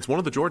Pickens? It's one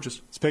of the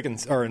Georges. It's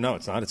Pickens. Or no,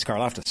 it's not. It's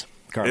Karlaftis.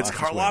 It's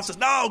Karlaftis.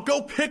 No,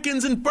 go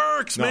Pickens and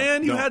Burks,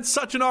 man. You had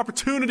such an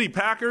opportunity,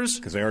 Packers.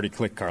 Because I already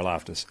clicked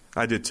Karlaftis.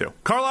 I did too.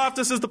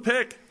 Karlaftis is the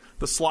pick.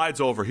 The slide's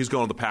over. He's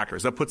going to the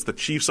Packers. That puts the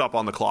Chiefs up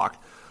on the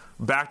clock.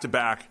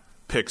 Back-to-back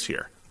picks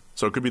here.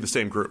 So it could be the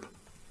same group.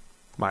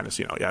 Minus,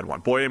 you add one.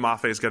 Boye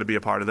Maffe's got to be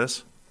a part of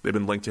this. They've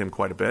been linked to him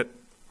quite a bit.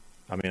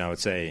 I mean, I would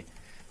say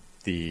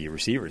the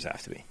receivers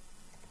have to be.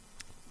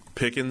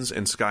 Pickens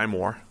and Sky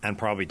Moore. And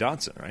probably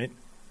Dotson, right?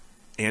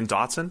 And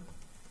Dotson?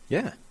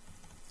 Yeah.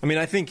 I mean,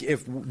 I think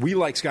if we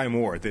like Sky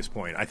Moore at this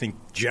point, I think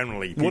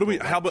generally people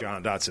like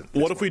John Dotson.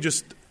 What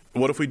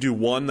if we do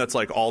one that's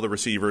like all the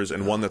receivers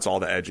and one that's all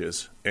the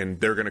edges, and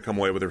they're going to come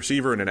away with a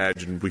receiver and an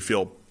edge, and we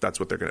feel that's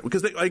what they're going to...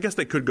 Because I guess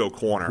they could go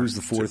corner. Who's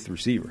the fourth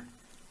receiver?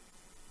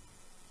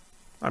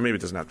 Maybe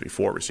it doesn't have to be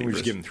 4 receivers. We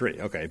just give them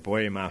 3. Okay,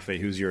 Boye Mafe,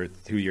 who's your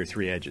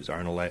 3 edges?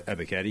 Arnold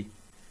Ebiketie?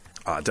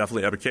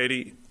 Definitely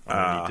Ebiketie.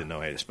 I need to know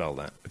how to spell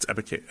that. It's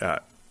Ebiketie.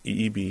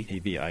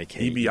 E-B-I-K-E-T-E-K-I-E.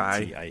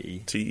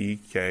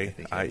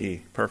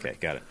 Perfect. Okay,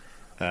 got it.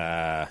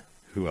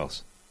 Who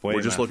else? Boye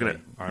We're just looking at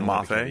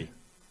Mafe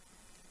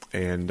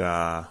and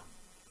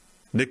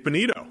Nick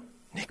Bonito.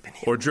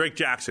 Or Drake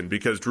Jackson,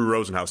 because Drew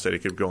Rosenhaus said he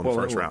could go in the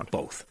first round.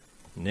 Both.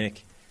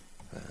 Nick.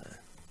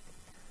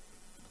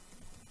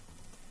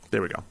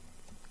 There we go.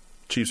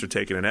 Chiefs are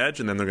taking an edge,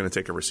 and then they're going to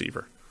take a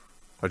receiver.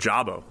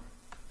 Ajabo.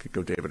 Could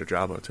go David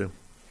Ajabo, too.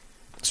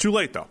 It's too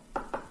late, though.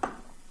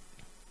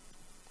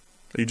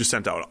 You just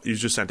sent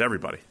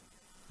everybody.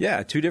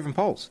 Yeah, 2 different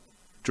polls.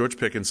 George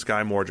Pickens,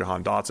 Sky Moore,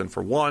 Jahan Dotson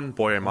for 1.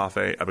 Boye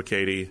Mafe,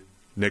 Ebiketie,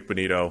 Nick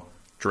Bonito,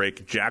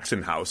 Drake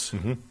Jackson House.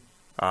 Mm-hmm.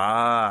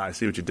 I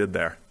see what you did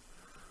there.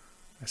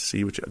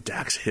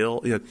 Dax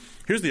Hill. Yeah.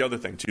 Here's the other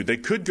thing, too. They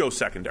could go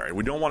secondary.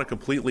 We don't want to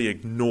completely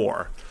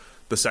ignore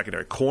the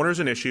secondary. Corner's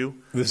an issue.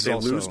 They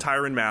lose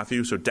Tyrann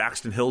Mathieu, so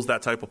Daxton Hill's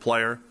that type of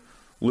player.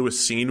 Lewis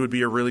Seen would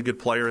be a really good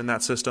player in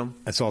that system.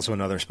 It's also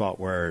another spot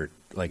where,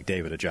 like,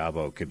 David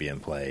Ajabo could be in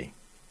play,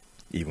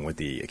 even with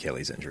the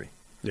Achilles injury.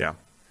 Yeah.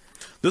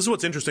 This is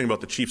what's interesting about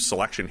the Chiefs'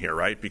 selection here,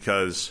 right?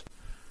 Because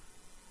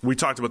we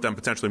talked about them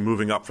potentially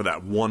moving up for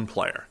that one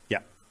player. Yeah.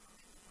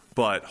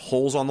 But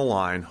holes on the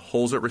line,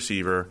 holes at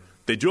receiver.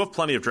 They do have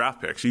plenty of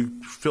draft picks.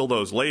 You fill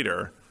those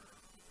later,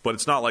 but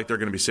it's not like they're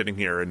going to be sitting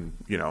here and,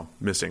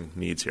 missing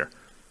needs here.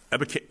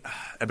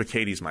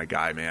 Ebiketie's my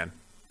guy, man.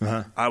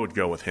 Uh-huh. I would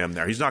go with him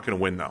there. He's not going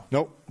to win, though.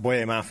 Nope.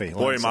 Boye Mafe.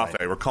 Boye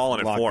Mafe. We're calling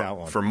it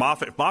for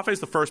Mafe. Mafe's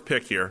the first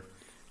pick here,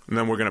 and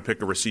then we're going to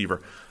pick a receiver.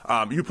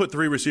 You put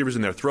 3 receivers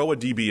in there. Throw a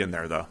DB in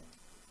there, though.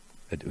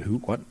 Who?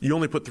 What? You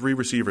only put 3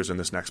 receivers in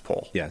this next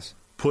poll. Yes.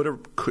 Put a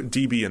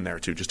DB in there,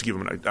 too, just to give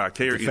him a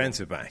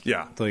defensive back.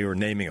 Yeah. I thought you were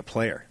naming a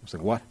player. I was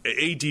like, what?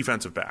 A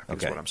defensive back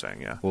is what I'm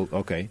saying, yeah. Well,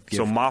 okay.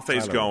 So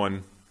Maffe's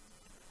going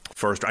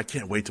first. I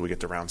can't wait till we get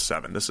to round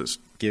 7.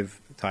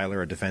 Give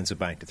Tyler a defensive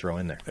back to throw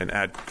in there. And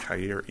add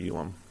Kaiir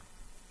Elam.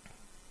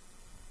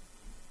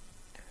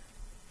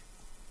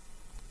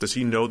 Does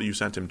he know that you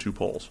sent him 2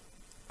 polls?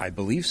 I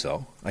believe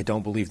so. I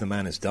don't believe the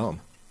man is dumb.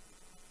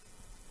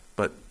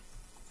 But,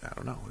 I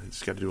don't know.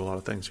 He's got to do a lot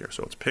of things here.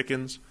 So it's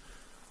Pickens,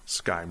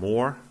 Sky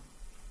Moore,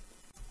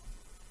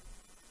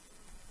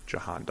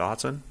 Jahan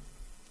Dotson.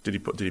 Did he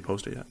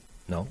post it yet?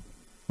 No.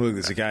 Look,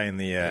 there's a guy in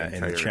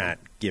the chat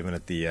giving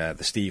it the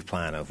Steve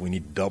plan of we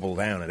need to double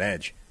down at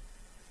edge.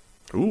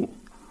 Ooh,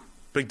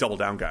 big double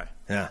down guy.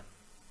 Yeah.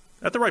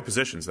 At the right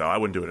positions, though, I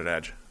wouldn't do it at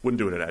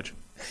edge.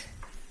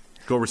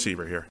 Go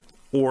receiver here.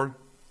 Or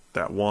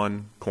that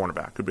one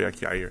cornerback. Could be a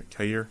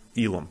Kaiir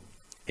Elam.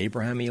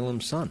 Abraham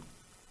Elam's son,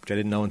 which I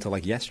didn't know until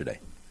like yesterday.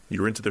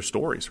 You were into their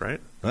stories,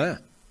 right? Yeah.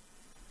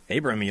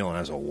 Abraham Elam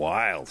has a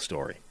wild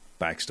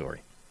backstory.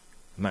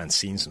 The man's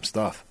seen some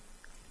stuff.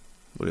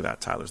 Look at that.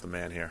 Tyler's the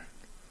man here.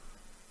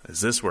 Is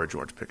this where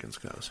George Pickens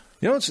goes?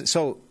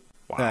 So,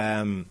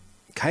 wow.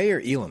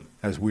 Kaiir Elam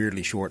has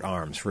weirdly short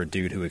arms for a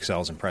dude who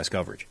excels in press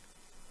coverage.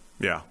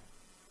 Yeah.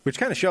 Which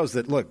kind of shows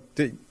that, look,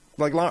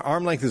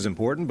 arm length is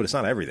important, but it's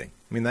not everything.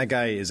 I mean, that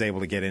guy is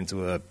able to get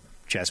into a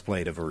chest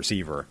plate of a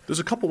receiver. There's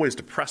a couple ways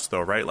to press,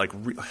 though, right? Like,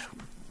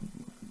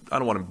 I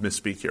don't want to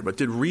misspeak here, but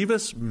did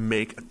Revis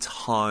make a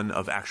ton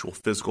of actual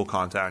physical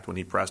contact when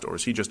he pressed, or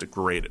is he just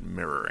great at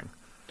mirroring?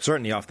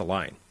 Certainly off the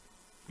line.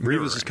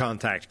 Revis's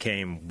contact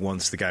came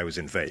once the guy was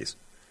in phase.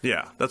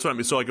 Yeah, that's what I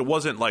mean. So, like,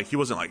 he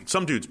wasn't like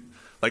some dudes,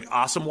 like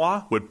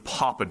Asamoah would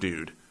pop a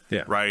dude,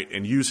 right,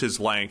 and use his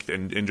length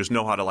and just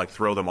know how to, like,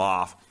 throw them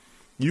off.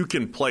 You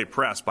can play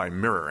press by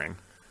mirroring.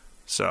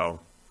 So,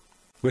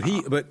 but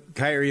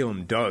Kaiir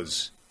Elam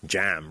does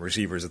jam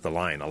receivers at the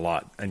line a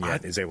lot, and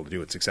yet is able to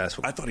do it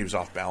successfully. I thought he was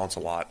off balance a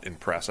lot in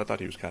press. I thought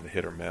he was kind of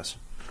hit or miss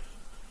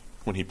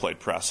when he played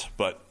press.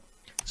 But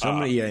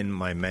somebody in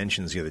my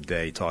mentions the other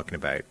day talking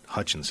about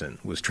Hutchinson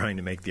was trying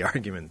to make the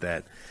argument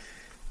that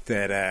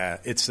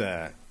it's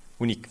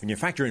when you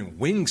factor in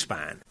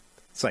wingspan,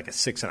 it's like a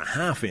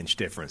 6.5-inch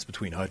difference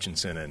between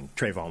Hutchinson and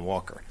Trayvon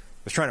Walker.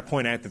 I was trying to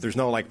point out that there's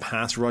no like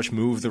pass rush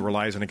move that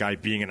relies on a guy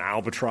being an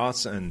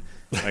albatross and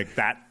like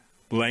that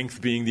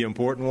length being the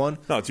important one.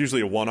 No, it's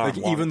usually a one-arm.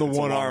 Like even the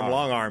one-arm,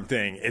 long-arm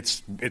thing,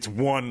 it's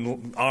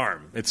one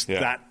arm. It's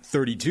that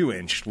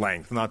 32-inch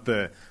length, not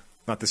the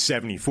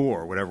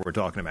 74 or whatever we're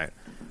talking about.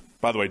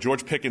 By the way,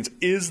 George Pickens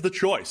is the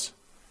choice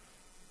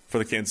for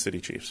the Kansas City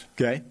Chiefs.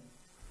 Okay.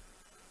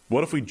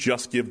 What if we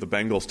just give the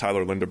Bengals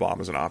Tyler Linderbaum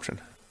as an option?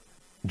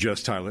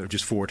 Just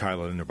four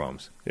Tyler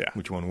Linderbaums. Yeah.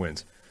 Which one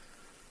wins?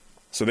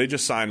 So they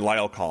just signed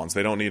Lyle Collins.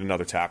 They don't need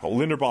another tackle.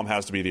 Linderbaum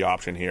has to be the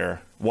option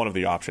here, one of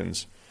the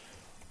options.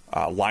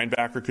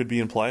 Linebacker could be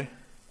in play.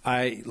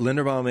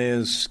 Linderbaum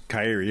is.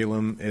 Kaiir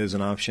Elam is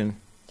an option.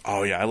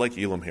 Oh, yeah, I like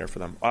Elam here for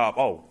them.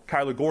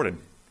 Kyler Gordon.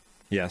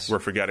 Yes. We're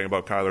forgetting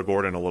about Kyler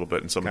Gordon a little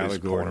bit in some of these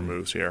corner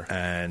moves here.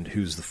 And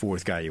who's the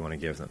fourth guy you want to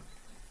give them?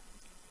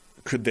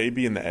 Could they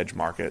be in the edge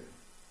market?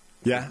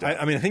 Yeah,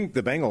 I think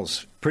the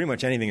Bengals, pretty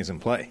much anything is in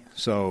play.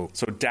 So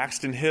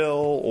Daxton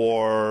Hill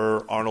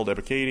or Arnold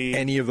Ebiketie?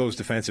 Any of those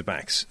defensive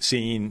backs.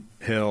 Seen,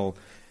 Hill,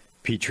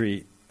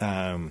 Petrie,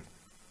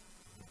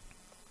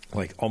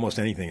 like almost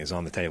anything is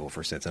on the table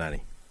for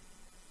Cincinnati.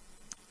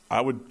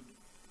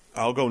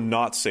 I'll go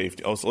not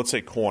safety. Oh, so let's say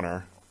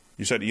corner.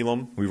 You said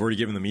Elam? We've already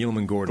given them Elam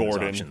and Gordon as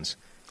options.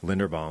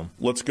 Linderbaum.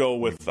 Let's go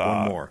with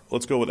one more.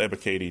 Let's go with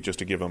Ebiketie just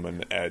to give them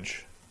an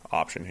edge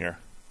option here.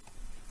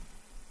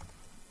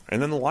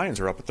 And then the Lions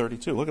are up at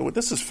 32. Look at what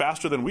this is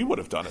faster than we would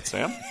have done it,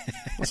 Sam.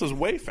 This is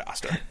way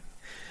faster.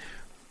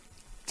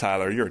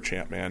 Tyler, you're a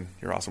champ, man.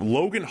 You're awesome.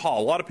 Logan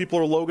Hall. A lot of people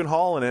are Logan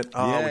Hall in it.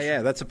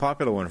 Yeah, that's a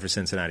popular one for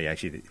Cincinnati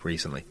actually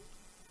recently.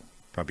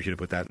 Probably should have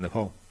put that in the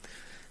poll.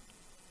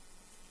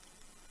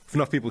 If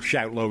enough people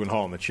shout Logan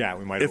Hall in the chat,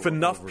 we might. If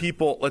enough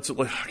people, should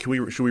we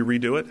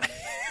redo it?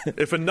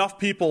 If enough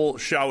people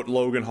shout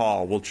Logan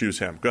Hall, we'll choose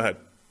him. Go ahead.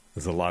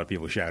 There's a lot of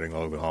people shouting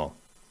Logan Hall.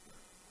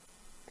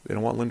 They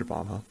don't want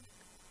Linderbaum, huh?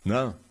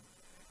 No,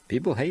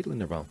 people hate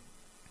Linderbaum.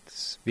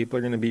 People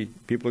are going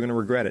to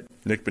regret it.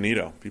 Nick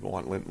Benito. People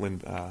want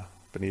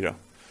Benito.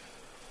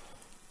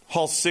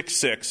 Hall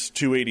 6'6",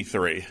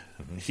 283.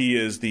 Mm-hmm. He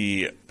is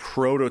the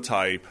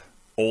prototype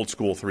old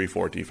school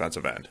 3-4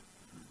 defensive end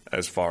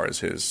as far as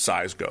his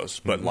size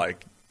goes. But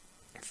like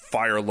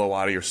fire low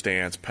out of your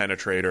stance,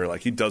 penetrator,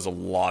 like he does a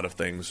lot of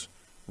things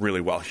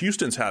really well.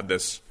 Houston's had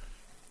this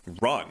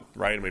run,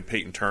 right? I mean,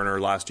 Peyton Turner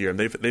last year, and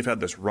they've had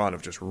this run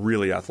of just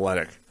really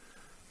athletic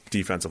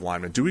defensive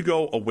linemen. Do we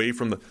go away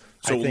from the...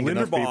 So I think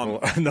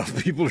Linderbaum...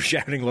 enough people are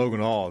shouting Logan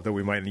Hall that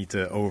we might need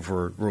to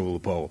overrule the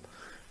poll.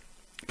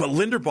 But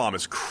Linderbaum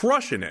is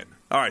crushing it.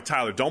 All right,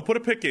 Tyler, don't put a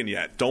pick in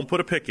yet.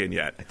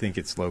 I think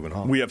it's Logan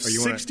Hall. We have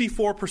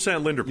 64%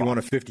 Linderbaum. You want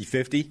a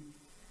 50-50?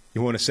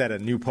 You want to set a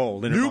new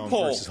poll? Linderbaum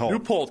versus Hall. New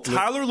poll.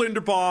 Tyler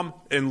Linderbaum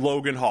and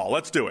Logan Hall.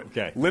 Let's do it.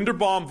 Okay.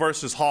 Linderbaum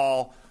versus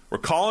Hall. We're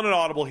calling it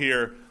audible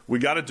here. We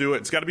got to do it.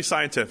 It's got to be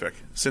scientific.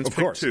 Since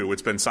pick 2,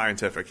 it's been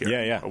scientific here.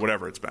 Yeah. Or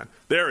whatever it's been.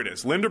 There it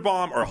is.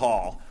 Linderbaum or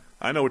Hall.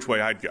 I know which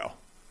way I'd go.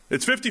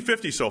 It's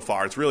 50-50 so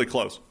far. It's really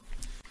close.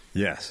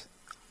 Yes.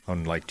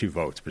 On like 2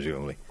 votes,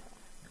 presumably.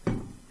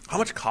 How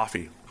much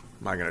coffee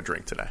am I going to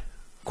drink today?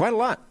 Quite a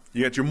lot.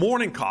 You got your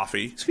morning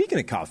coffee. Speaking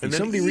of coffee, and then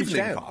somebody reached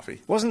out. Coffee.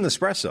 It wasn't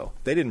Nespresso.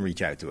 They didn't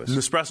reach out to us.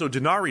 Nespresso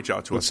did not reach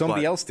out to us.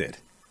 Somebody else did.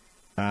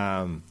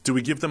 Do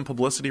we give them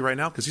publicity right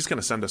now? Because he's going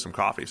to send us some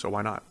coffee, so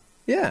why not?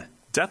 Yeah.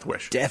 Death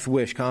Wish. Death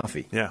Wish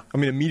coffee. Yeah. I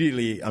mean,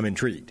 immediately I'm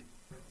intrigued.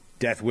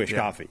 Death Wish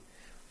coffee.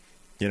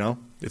 You know?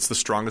 It's the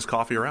strongest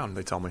coffee around,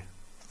 they tell me.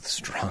 The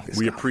strongest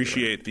We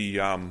appreciate the...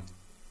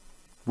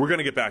 we're going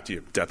to get back to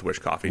you,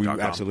 deathwishcoffee.com.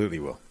 We absolutely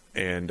will.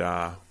 And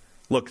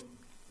look,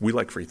 we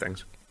like free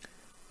things.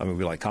 I mean,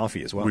 we like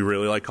coffee as well. We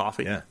really like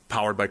coffee. Yeah.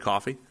 Powered by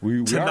coffee.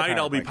 Tonight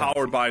I'll be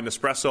powered by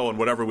Nespresso and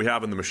whatever we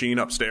have in the machine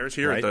upstairs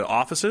here at the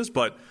offices,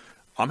 but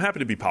I'm happy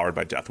to be powered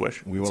by Death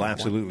Wish. We will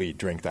absolutely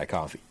drink that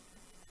coffee.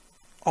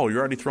 Oh, you're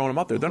already throwing them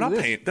up there.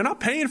 They're not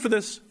paying for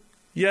this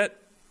yet.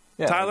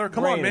 Yeah, Tyler,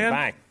 come on, man.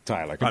 Back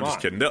Tyler. Come I'm just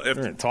on. kidding. If,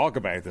 We're gonna talk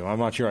about them. I'm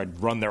not sure I'd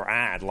run their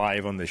ad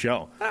live on the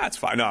show. That's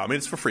fine. No, I mean,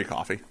 it's for free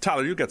coffee.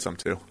 Tyler, you get some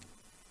too.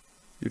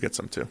 You get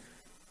some too.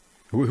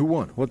 Who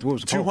won? What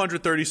was the poll?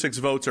 236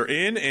 votes are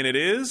in, and it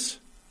is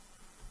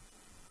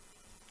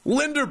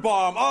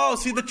Linderbaum. Oh,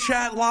 see, the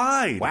chat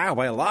lied. Wow,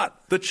 by a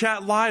lot. The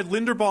chat lied.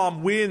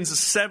 Linderbaum wins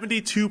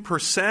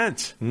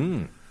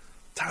 72%.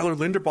 Tyler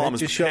Linderbaum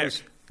is the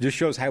pick. Just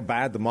shows how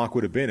bad the mock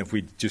would have been if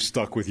we just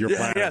stuck with your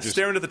plan. Yeah,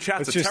 staring at the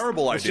chat's a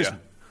terrible let's idea. Just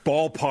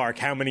ballpark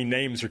how many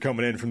names are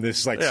coming in from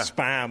this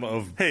spam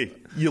of. Hey,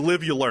 you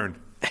live, you learn.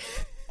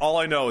 All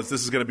I know is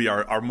this is going to be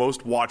our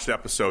most watched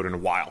episode in a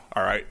while,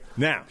 all right?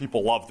 Now,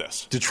 people love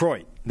this.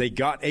 Detroit, they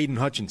got Aiden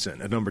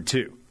Hutchinson at number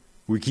 2.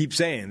 We keep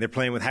saying they're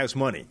playing with house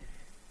money.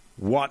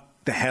 What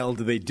the hell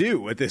do they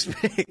do at this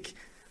pick?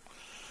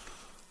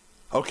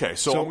 Okay,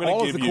 so I'm going to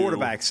all give of the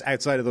quarterbacks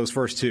outside of those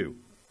first 2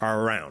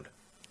 are around.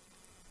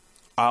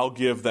 I'll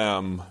give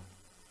them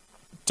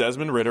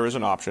Desmond Ridder as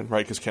an option,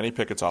 right, because Kenny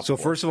Pickett's off. So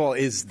first of all,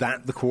 is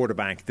that the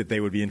quarterback that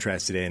they would be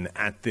interested in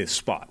at this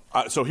spot?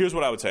 So here's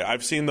what I would say.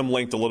 I've seen them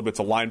linked a little bit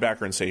to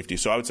linebacker and safety.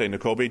 So I would say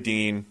Nakobe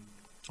Dean,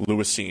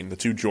 Lewis Cine, the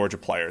 2 Georgia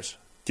players.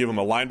 Give them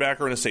a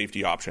linebacker and a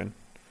safety option.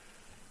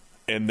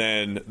 And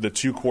then the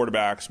 2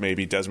 quarterbacks,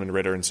 maybe Desmond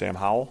Ridder and Sam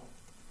Howell.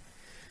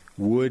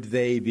 Would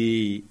they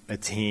be a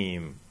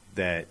team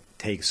that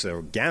takes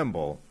a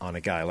gamble on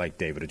a guy like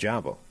David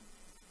Ojabo?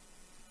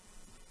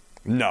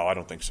 No, I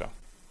don't think so.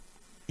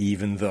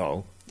 Even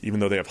though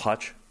they have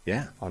Hutch?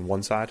 Yeah. On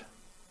one side?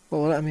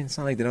 Well, I mean, it's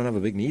not like they don't have a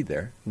big need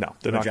there. No.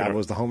 They're not Ojabo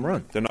was the home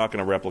run. They're not going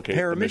to replicate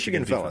Pair the of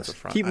Michigan fellas. defensive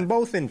front. Keep them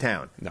both in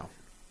town. No.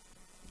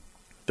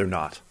 They're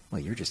not.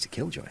 Well, you're just a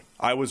killjoy.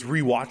 I was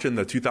rewatching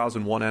the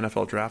 2001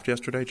 NFL draft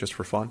yesterday just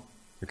for fun.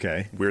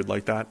 Okay. Weird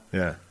like that.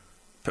 Yeah.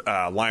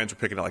 Lions were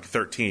picking at like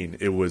 13.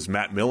 It was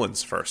Matt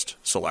Millen's first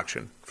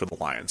selection for the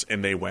Lions,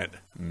 and they went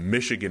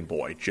Michigan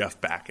boy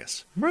Jeff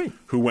Backus, right?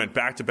 Who went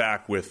back to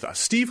back with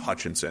Steve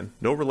Hutchinson,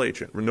 no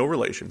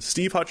relation.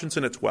 Steve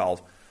Hutchinson at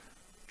 12,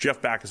 Jeff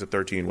Backus at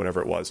 13,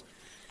 whatever it was.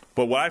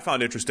 But what I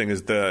found interesting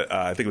is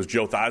I think it was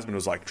Joe Theismann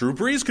was like, Drew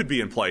Brees could be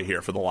in play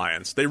here for the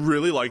Lions. They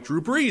really like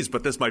Drew Brees,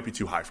 but this might be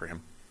too high for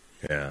him.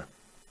 Yeah.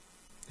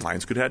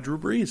 Lions could have had Drew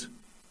Brees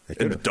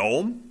in the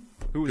Dome.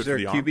 Who was their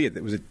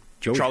QB? Was it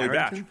Charlie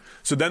Batch.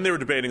 So then they were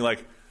debating,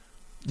 like,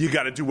 you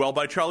got to do well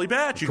by Charlie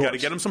Batch. You got to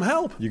get him some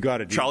help. You got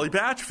to do Charlie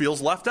Batch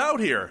feels left out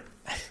here.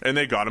 And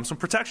they got him some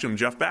protection,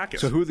 Jeff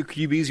Backus. So who are the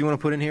QBs you want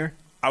to put in here?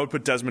 I would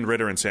put Desmond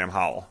Ridder and Sam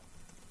Howell.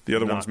 The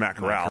other one's Matt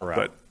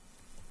Corral.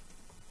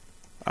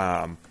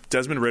 But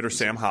Desmond Ridder,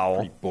 Sam Howell.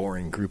 Pretty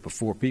boring group of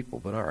 4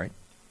 people, but all right.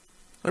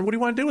 And what do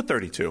you want to do with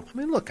 32? I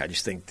mean, look, I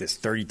just think this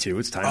 32,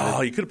 it's time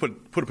to... you could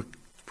have put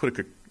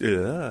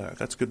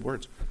that's good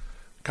words.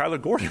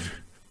 Kyler Gordon.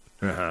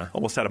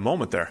 Almost had a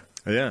moment there.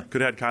 Yeah.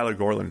 Could have had Kyler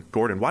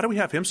Gordon. Why do we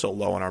have him so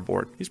low on our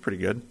board? He's pretty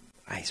good.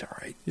 He's all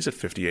right. He's at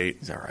 58.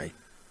 He's all right.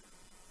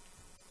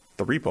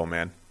 The Repo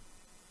Man.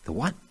 The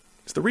what?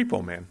 It's the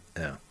Repo Man.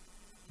 Yeah.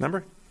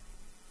 Remember?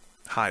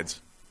 Hides.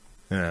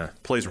 Yeah.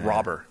 Plays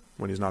robber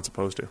when he's not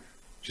supposed to.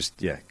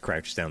 Just,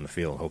 crouches down the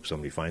field, hope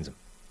somebody finds him.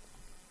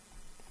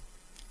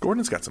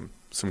 Gordon's got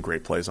some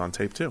great plays on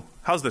tape, too.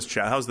 How's this,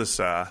 chat? How's this...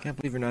 I can't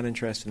believe you're not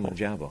interested in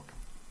Ojabo.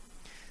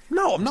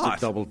 No, I'm just not.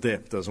 A double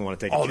dip. Doesn't want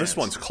to take a chance. This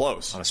one's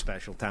close. On a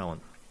special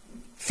talent.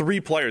 3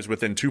 players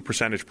within 2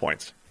 percentage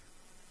points.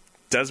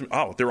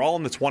 They're all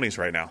in the 20s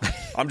right now.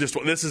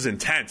 This is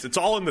intense. It's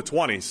all in the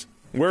 20s.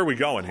 Where are we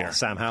going here?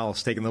 Sam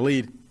Howell's taking the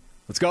lead.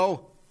 Let's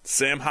go.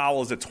 Sam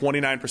Howell is at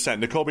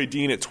 29%. Nakobe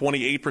Dean at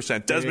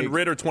 28%. Desmond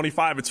Ridder,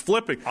 25%. It's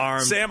flipping.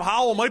 Armed. Sam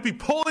Howell might be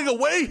pulling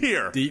away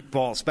here. Deep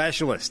ball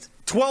specialist.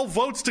 12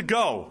 votes to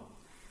go.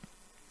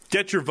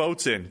 Get your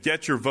votes in.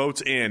 Get your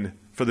votes in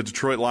for the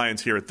Detroit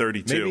Lions here at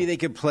 32. Maybe they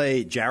could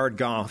play Jared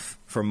Goff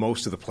for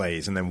most of the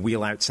plays and then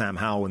wheel out Sam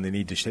Howell when they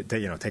need to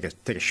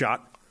take a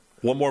shot.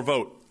 One more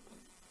vote.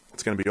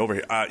 It's going to be over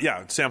here.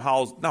 Sam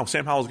Howell's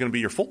going to be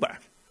your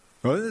fullback.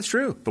 Oh, that's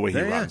true. The way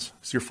he runs.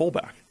 It's your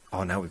fullback.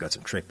 Oh, now we've got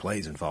some trick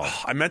plays involved.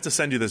 I meant to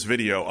send you this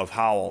video of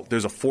Howell.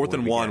 There's a 4th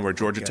and 1 where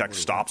Georgia Tech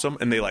stops him,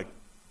 and they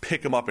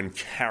pick him up and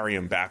carry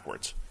him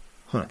backwards.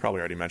 Probably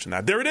already mentioned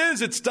that. There it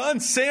is. It's done.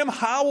 Sam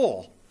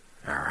Howell.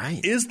 All right.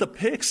 Is the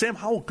pick. Sam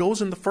Howell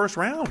goes in the first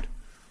round.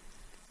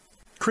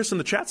 Chris in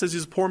the chat says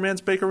he's a poor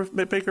man's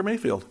Baker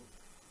Mayfield.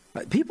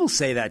 People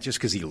say that just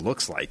because he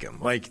looks like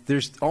him.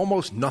 There's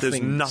almost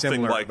nothing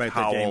similar like about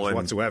Howell their games and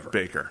whatsoever.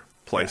 Baker,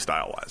 play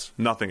style-wise.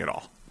 Nothing at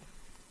all.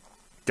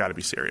 Got to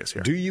be serious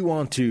here. Do you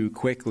want to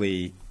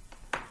quickly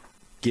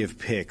give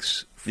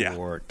picks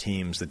for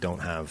teams that don't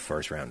have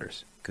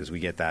first-rounders? Because we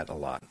get that a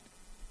lot.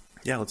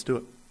 Yeah, let's do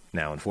it.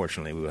 Now,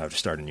 unfortunately, we will have to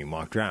start a new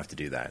mock draft to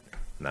do that,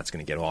 and that's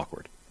going to get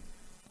awkward.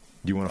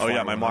 Do you want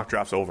to? My mock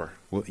draft's over.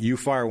 Well, you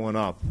fire one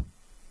up. I'm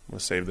going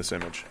to save this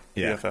image.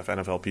 Yeah. EFF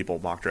NFL People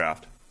mock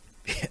draft.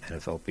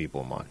 NFL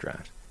People mock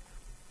draft.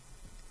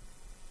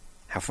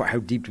 How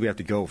deep do we have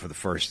to go for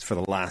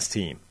the last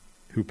team?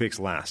 Who picks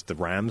last? The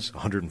Rams,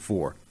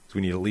 104. So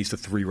we need at least a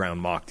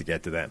 3-round mock to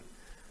get to them.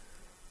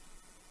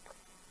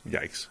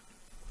 Yikes.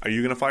 Are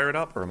you going to fire it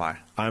up, or am I?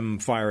 I'm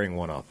firing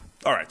one up.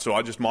 All right, so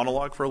I'll just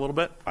monologue for a little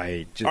bit. All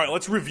right,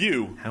 let's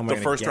review how am the I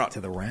first get round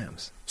to the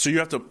Rams. So you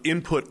have to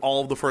input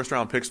all of the first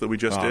round picks that we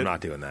just did. I'm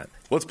not doing that.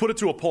 Let's put it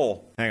to a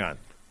poll. Hang on.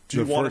 Do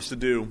you want us to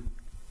do?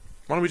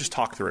 Why don't we just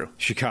talk through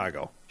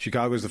Chicago?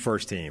 Chicago's the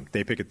first team.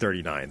 They pick at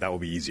 39. That will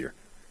be easier,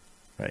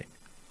 right?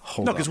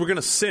 No, because we're going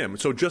to sim.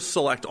 So just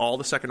select all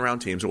the second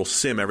round teams, and we'll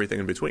sim everything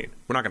in between.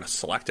 We're not going to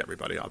select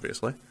everybody,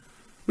 obviously.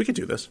 We can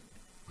do this.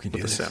 We can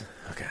do this. Sim.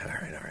 Okay. All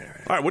right.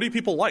 All right. What do you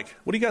people like?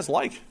 What do you guys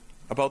like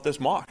about this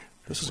mock?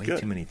 This is way good.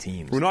 Too many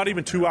teams. We're not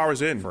even 2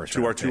 hours in to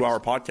our 2-hour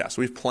picks. podcast.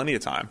 So we have plenty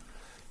of time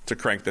to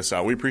crank this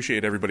out. We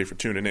appreciate everybody for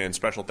tuning in.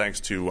 Special thanks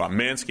to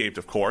Manscaped,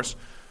 of course,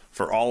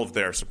 for all of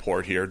their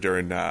support here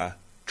during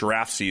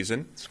draft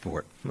season.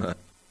 Support.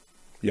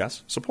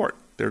 Yes, support.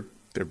 They're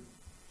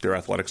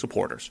athletic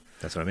supporters.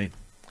 That's what I mean.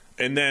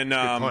 And then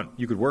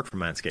you could work for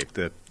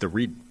Manscaped. The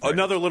read.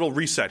 Another little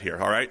reset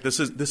here. All right, this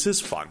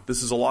is fun.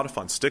 This is a lot of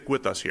fun. Stick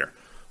with us here.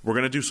 We're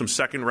going to do some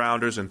second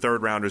rounders and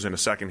third rounders in a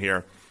second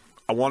here.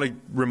 I want to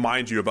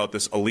remind you about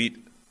this elite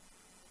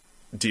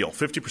deal.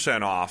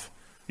 50% off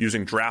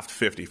using Draft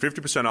 50.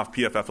 50% off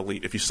PFF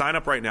Elite. If you sign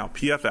up right now,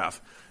 PFF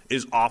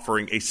is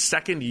offering a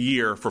second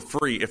year for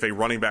free if a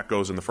running back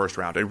goes in the first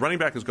round. A running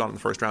back has gone in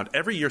the first round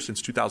every year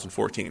since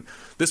 2014.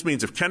 This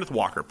means if Kenneth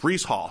Walker,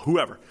 Breece Hall,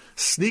 whoever,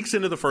 sneaks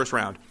into the first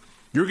round,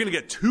 you're going to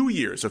get 2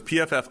 years of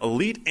PFF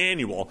Elite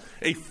Annual,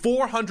 a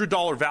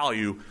 $400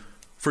 value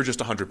for just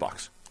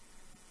 $100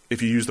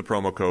 if you use the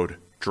promo code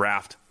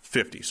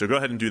DRAFT50. So go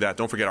ahead and do that.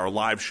 Don't forget our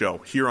live show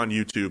here on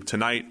YouTube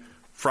tonight,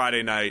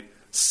 Friday night,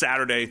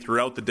 Saturday,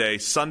 throughout the day,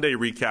 Sunday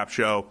recap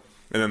show,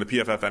 and then the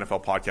PFF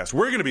NFL podcast.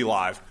 We're going to be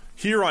live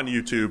here on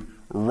YouTube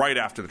right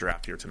after the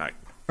draft here tonight.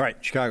 All right,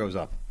 Chicago's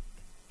up.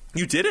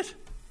 You did it?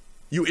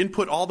 You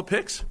input all the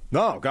picks?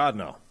 No, God,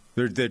 no.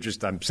 They're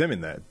just, I'm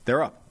simming that.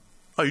 They're up.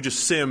 Oh, you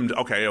just simmed.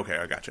 Okay,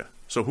 I gotcha.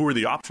 So who are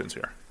the options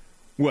here?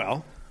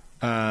 Well,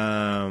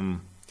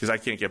 because I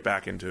can't get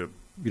back into.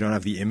 You don't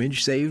have the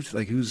image saved?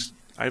 Like who's?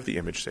 I have the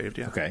image saved,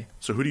 yeah. Okay.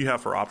 So who do you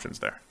have for options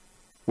there?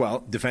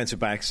 Well, defensive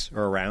backs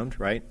are around,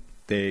 right?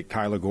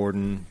 Kyler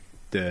Gordon,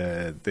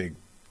 the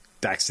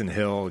Daxton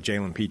Hill,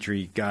 Jalen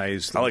Petrie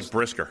guys. I like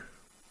Brisker.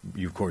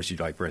 Of course, you'd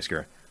like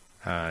Brisker.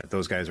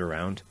 Those guys are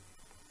around.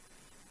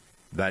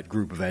 That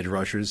group of edge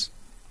rushers.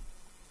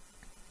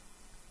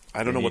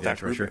 I don't know what that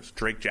group is.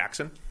 Drake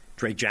Jackson?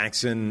 Drake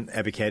Jackson,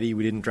 Ebiketie,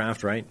 we didn't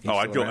draft, right?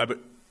 I'd go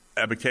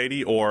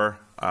Ebiketie or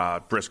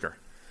Brisker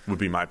would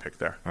be my pick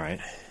there. All right.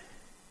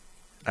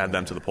 Add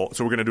them to the poll.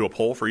 So we're going to do a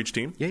poll for each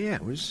team? Yeah.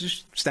 We're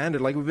just standard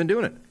like we've been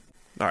doing it.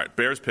 All right,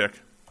 Bears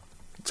pick.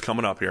 It's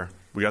coming up here.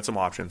 We got some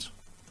options.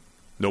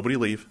 Nobody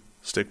leave.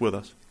 Stick with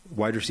us.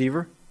 Wide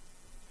receiver?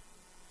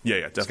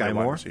 Yeah, definitely Sky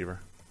wide Moore? receiver.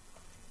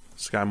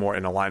 Sky Moore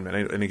and a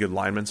lineman. Any good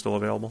linemen still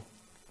available?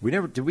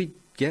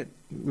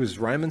 Was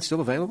Ryman still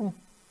available?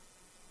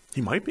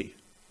 He might be.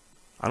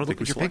 I don't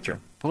think we selected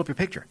him. Pull up your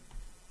picture.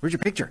 Where's your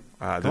picture?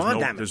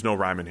 There's no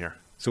Ryman here.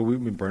 So we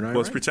burn our.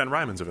 Let's pretend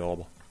Ryman's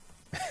available.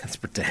 Let's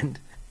pretend.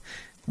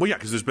 Well, yeah,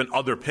 because there's been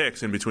other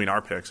picks in between our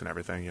picks and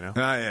everything, you know?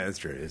 Yeah, that's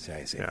true. I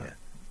see. Yeah.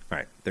 All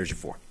right, there's your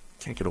 4.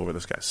 Can't get over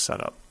this guy's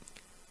setup.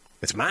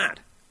 It's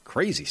mad.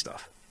 Crazy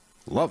stuff.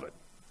 Love it.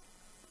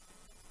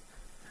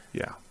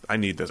 Yeah, I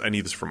need this. I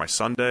need this for my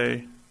Sunday.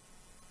 I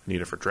need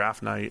it for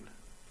draft night.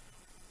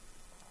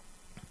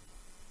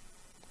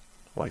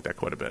 I like that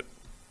quite a bit.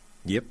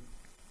 Yep.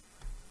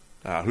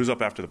 Who's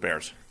up after the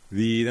Bears?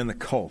 Then the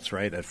Colts,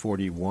 right, at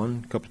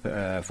 41,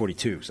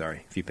 42,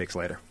 sorry, a few picks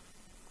later.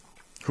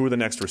 Who are the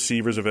next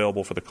receivers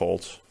available for the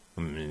Colts?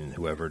 I mean,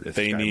 whoever.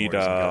 They need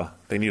a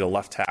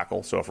left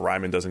tackle, so if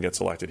Ryman doesn't get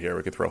selected here,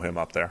 we could throw him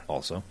up there.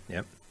 Also,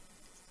 yep.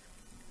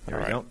 There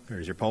we go.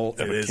 There's your poll.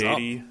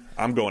 Ebiketie.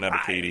 I'm going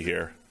Ebiketie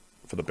here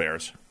for the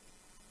Bears.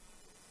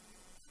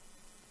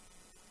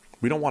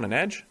 We don't want an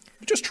edge.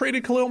 We just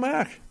traded Khalil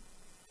Mack.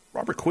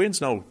 Robert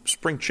Quinn's no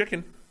spring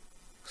chicken.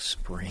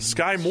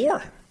 Sky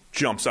Moore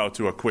jumps out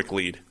to a quick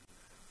lead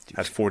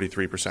at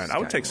 43%. I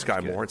would take Sky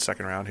Moore at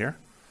second round here.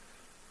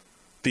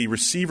 The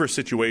receiver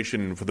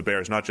situation for the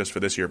Bears, not just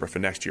for this year, but for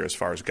next year as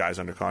far as guys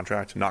under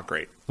contract, not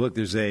great. Look,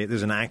 there's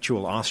an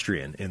actual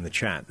Austrian in the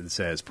chat that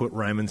says, put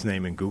Ryman's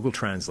name in Google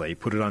Translate,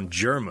 put it on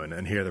German,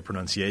 and hear the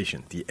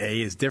pronunciation. The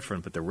A is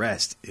different, but the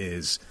rest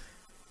is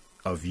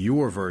of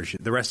your version.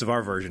 The rest of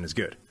our version is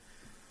good.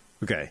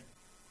 Okay.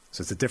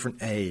 So it's a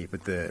different A,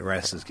 but the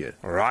rest is good.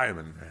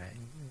 Ryman.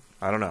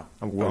 I don't know.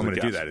 I'm going to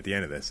do that at the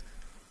end of this.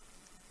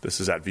 This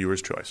is at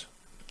viewer's choice.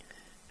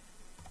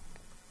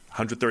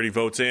 130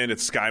 votes in.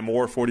 It's Sky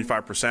Moore,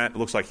 45%. It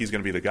looks like he's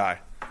going to be the guy.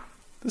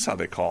 This is how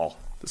they call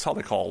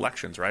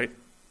elections, right?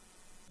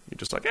 You're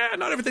just like,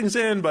 not everything's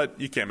in, but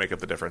you can't make up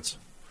the difference.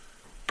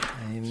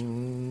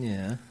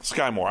 Yeah.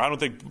 Sky Moore. I don't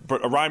think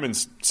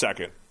Ryman's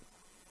second.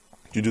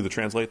 Did you do the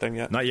translate thing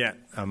yet? Not yet.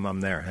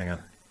 I'm there. Hang on.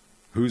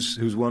 Who's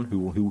won?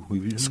 Who?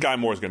 Sky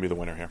Moore is going to be the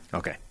winner here.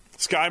 Okay.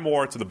 Sky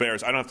Moore to the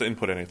Bears. I don't have to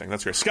input anything.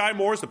 That's great. Sky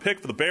Moore is the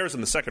pick for the Bears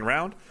in the second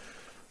round.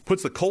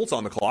 Puts the Colts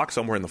on the clock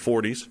somewhere in the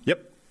 40s.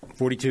 Yep.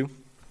 42.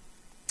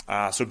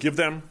 So give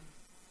them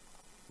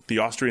the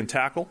Austrian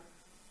tackle.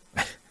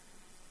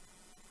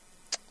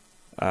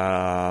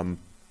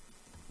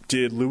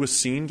 Did Lewis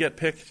Cine get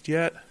picked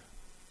yet?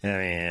 I mean,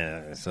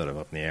 it's sort of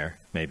up in the air.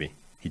 Maybe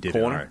he did.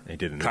 Corner? He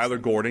did.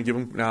 Kyler Gordon, give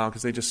him no,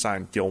 because they just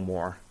signed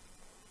Gilmore.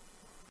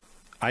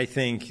 I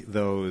think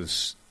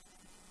those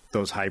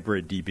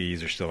hybrid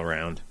DBs are still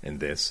around in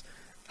this.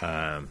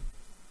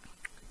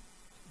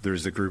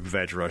 There's the group of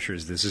edge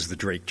rushers. This is the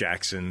Drake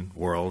Jackson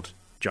world.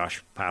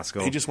 Josh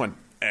Pascal. He just went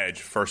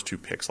edge first 2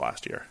 picks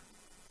last year.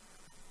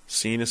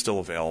 Cine is still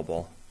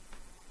available.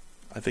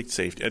 I think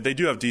safety. They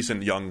do have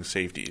decent young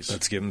safeties.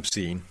 Let's give him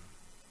Cine.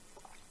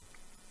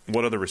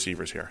 What are the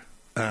receivers here?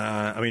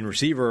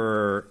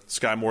 Receiver.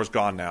 Sky Moore's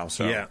gone now.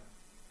 So yeah.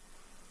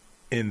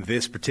 In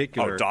this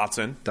particular,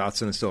 Dotson.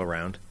 Dotson is still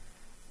around.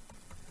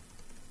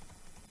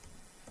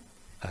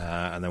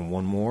 And then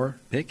one more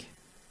pick.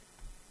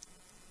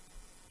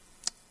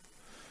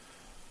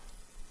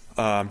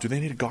 Do they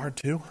need a guard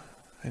too?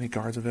 Any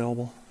guards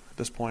available at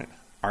this point?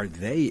 Are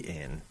they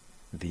in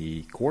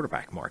the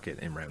quarterback market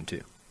in round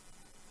 2?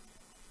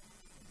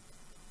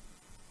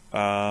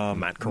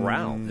 Matt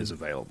Corral is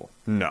available.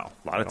 No.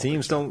 A lot of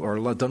teams don't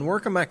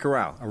work on Matt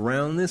Corral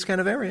around this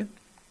kind of area.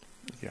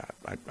 Yeah,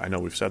 I know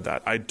we've said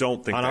that. I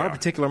don't think on our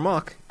particular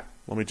mock.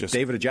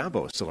 David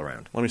Ajabo is still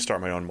around. Let me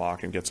start my own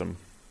mock and get some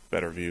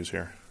better views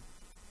here.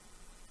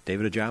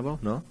 David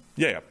Ajabo? No?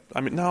 Yeah.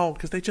 I mean, no,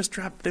 because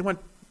they went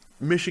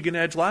Michigan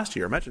edge last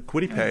year. Imagine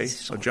Quiddy-Pay,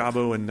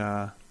 Ajabo,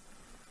 and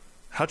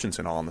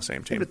Hutchinson all on the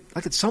same team. Yeah,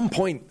 but at some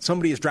point,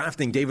 somebody is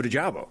drafting David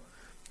Ajabo.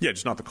 Yeah,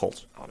 just not the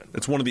Colts.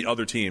 It's one of the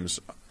other teams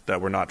that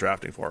we're not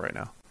drafting for right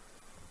now.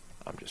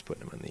 I'm just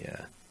putting him in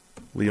the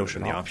Leo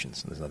in the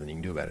options, and there's nothing you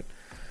can do about it.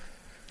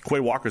 Quay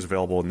Walker's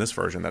available in this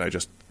version that I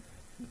just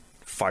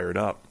fired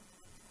up.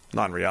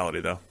 Not in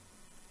reality, though.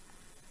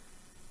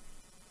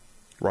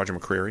 Roger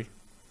McCreary.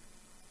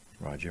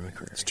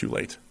 It's too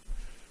late.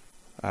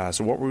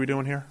 So what were we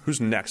doing here?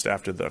 Who's next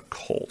after the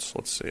Colts?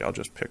 Let's see. I'll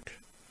just pick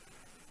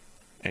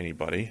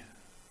anybody.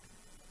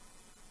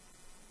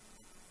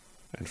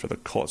 And for the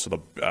Colts, so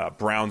the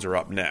Browns are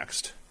up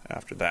next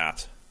after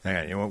that. Hang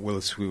on, you know what,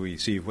 Willis? Will we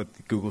see what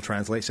Google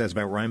Translate says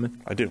about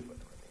Ryman? I do.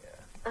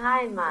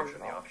 Ryman.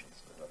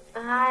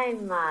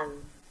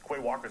 Quay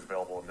Walker's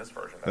available in this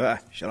version.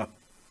 Shut up.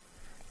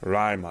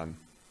 Ryman.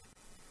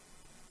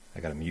 I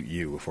got to mute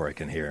you before I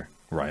can hear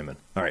Ryman.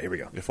 All right, here we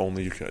go. If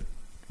only you could.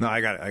 No,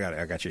 I got it.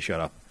 I got you. Shut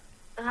up.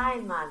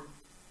 Ryman.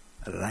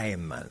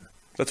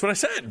 That's what I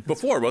said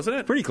before, wasn't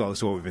it? Pretty close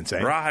to what we've been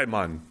saying.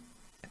 Ryman.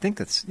 I think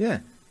that's, yeah.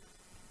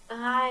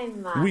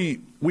 Ryman.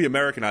 We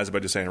Americanize it by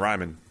just saying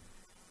Ryman.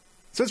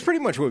 So it's pretty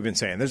much what we've been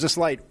saying. There's a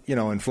slight,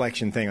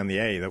 inflection thing on the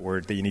A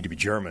that you need to be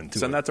German to.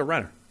 Send that to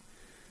Renner.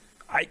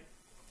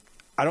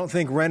 I don't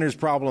think Renner's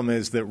problem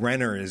is that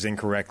Renner is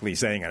incorrectly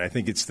saying it. I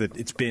think it's that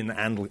it's been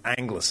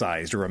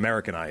anglicized or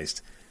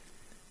Americanized.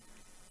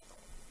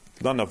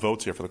 Not enough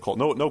votes here for the Colts.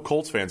 No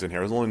Colts fans in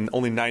here. There's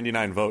only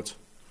 99 votes.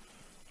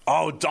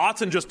 Oh,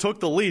 Dotson just took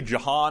the lead.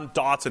 Jahan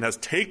Dotson has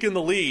taken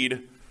the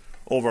lead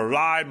over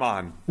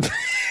Ryman.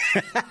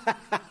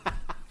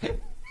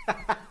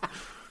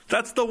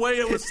 That's the way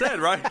it was said,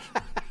 right?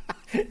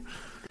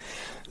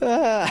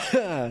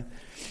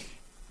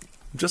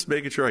 Just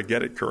making sure I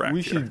get it correct.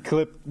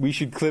 We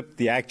should clip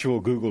the actual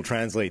Google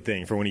Translate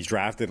thing for when he's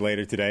drafted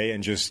later today,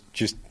 and just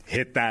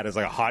hit that as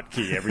like a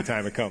hotkey every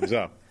time it comes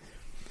up.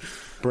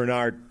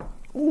 Bernard.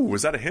 Ooh,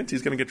 was that a hint?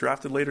 He's going to get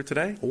drafted later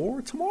today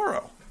or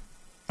tomorrow?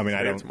 I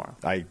mean, Tomorrow.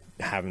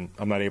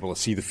 I'm not able to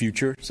see the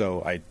future,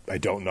 so I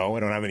don't know. I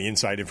don't have any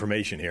inside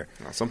information here.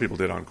 Well, some people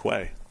did on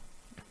Quay.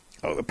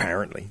 Oh,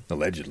 apparently,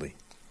 allegedly.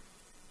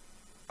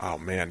 Oh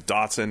man,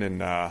 Dotson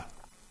and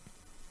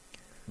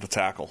the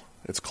tackle.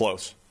 It's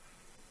close.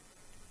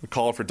 We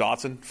call it for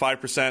Dotson.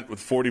 5% with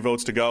 40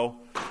 votes to go.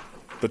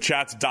 The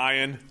chat's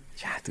dying.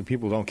 Yeah,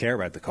 people don't care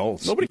about the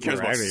Colts. Nobody cares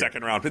about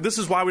second round. This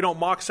is why we don't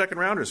mock second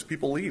rounders.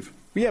 People leave.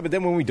 Yeah, but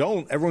then when we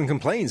don't, everyone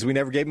complains we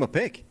never gave them a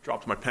pick.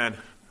 Dropped my pen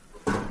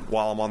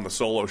while I'm on the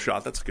solo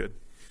shot. That's good.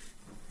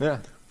 Yeah.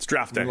 It's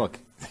draft day. Look,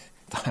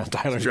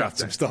 Tyler's got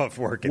some stuff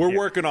working. We're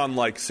working on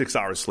like 6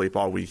 hours sleep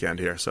all weekend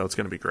here, so it's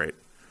going to be great.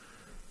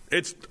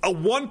 It's a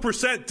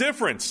 1%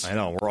 difference. I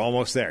know. We're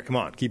almost there. Come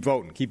on. Keep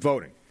voting.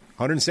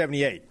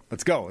 178.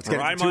 Let's go. Let's get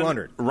it to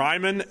 200.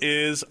 Ryman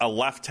is a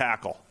left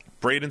tackle.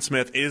 Braden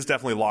Smith is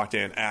definitely locked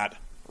in at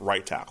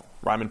right tackle.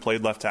 Ryman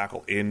played left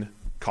tackle in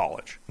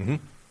college. Mm-hmm.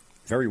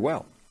 Very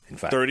well, in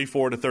fact.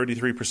 34 to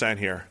 33%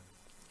 here.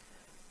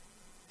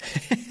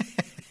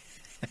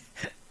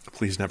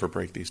 Please never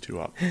break these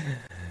two up.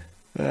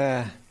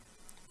 I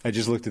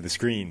just looked at the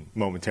screen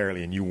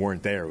momentarily, and you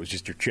weren't there. It was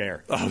just your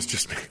chair. Oh, it was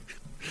just me.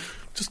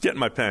 Just getting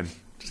my pen.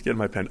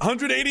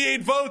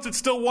 188 votes. It's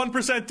still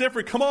 1%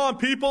 different. Come on,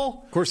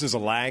 people. Of course, there's a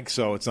lag,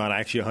 so it's not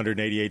actually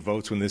 188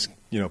 votes when this,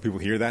 people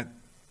hear that.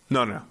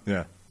 No.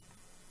 Yeah.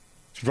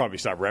 Should probably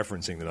stop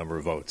referencing the number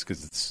of votes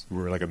because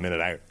we're like a minute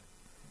out.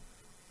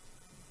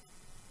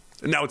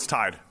 Now it's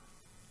tied.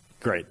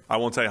 Great. I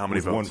won't tell you how many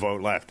votes. One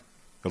vote left.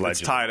 Allegedly.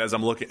 It's tied as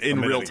I'm looking in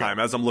real time.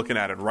 As I'm looking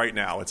at it right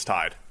now, it's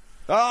tied.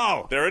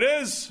 Oh, there it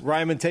is.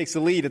 Ryman takes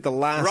the lead at the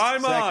last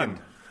second.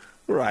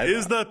 Ryman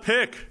is the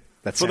pick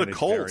for the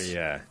Colts.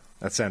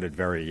 That sounded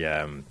very...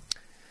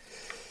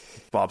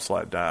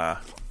 Bobsled,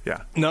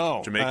 yeah.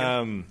 No.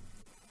 Jamaican?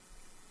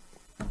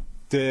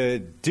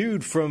 The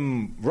dude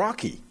from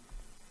Rocky.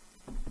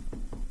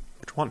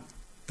 Which one?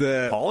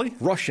 The Paulie?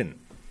 Russian.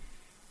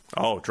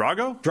 Oh,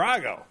 Drago?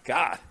 Drago.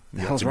 God.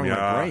 What the hell's wrong with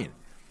my brain?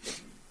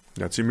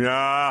 That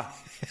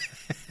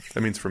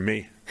means for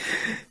me.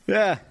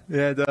 Yeah,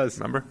 it does.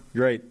 Remember?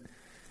 Great.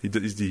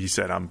 He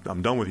said, I'm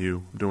done with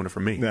you. I'm doing it for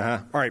me.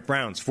 All right,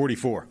 Browns,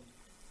 44.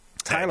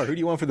 Tyler, who do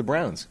you want for the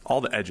Browns? All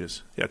the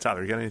edges. Yeah,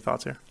 Tyler, you got any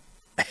thoughts here?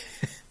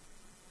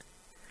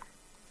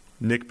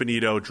 Nick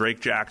Benito, Drake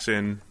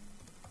Jackson,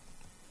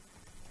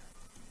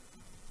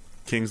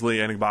 Kingsley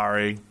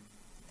Enagbare.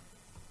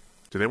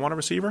 Do they want a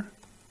receiver?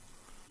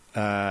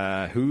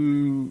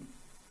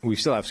 We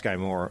still have Sky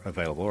Moore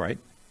available, right?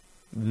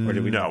 Or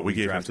did we No, we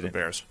gave him to the him?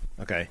 Bears.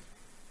 Okay.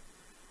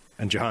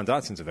 And Jahan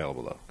Dotson's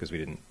available, though, because we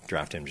didn't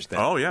draft him just then.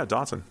 Oh, yeah,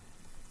 Dotson.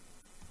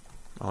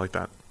 I like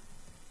that.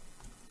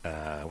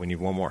 We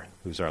need one more.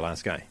 Who's our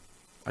last guy?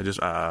 I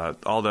just,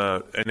 all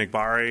the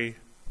Enagbare,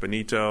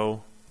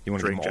 Benito, You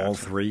want to Drake give them all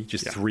Jackson. three?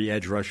 Just three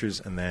edge rushers,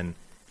 and then...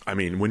 I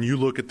mean, when you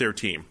look at their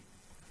team,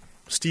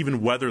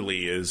 Stephen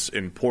Weatherly is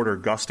in Porter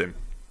Gustin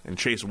and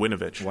Chase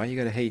Winovich. Why you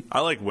got to hate?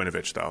 I like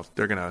Winovich, though.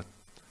 They're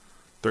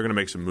gonna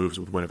make some moves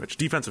with Winovich.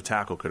 Defensive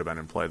tackle could have been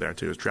in play there,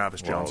 too, as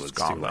Travis Jones is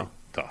gone, though.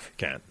 Tough.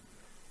 Can't.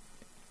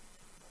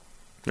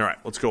 All right,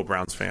 let's go,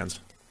 Browns fans.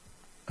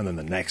 And then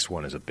the next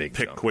one is a big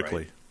Pick jump,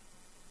 quickly. right?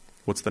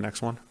 What's the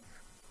next one?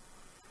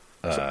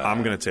 So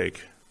I'm going to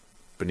take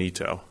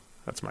Benito.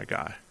 That's my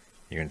guy.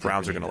 You're gonna take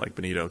Browns are Benito. going to like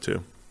Benito,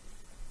 too.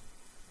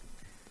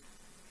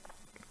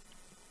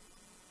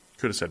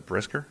 Could have said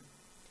Brisker.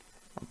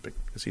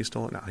 Is he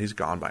still? No, he's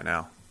gone by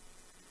now.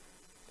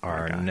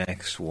 Our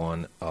next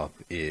one up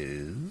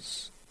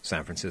is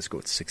San Francisco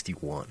at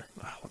 61.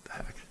 Oh, what the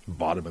heck?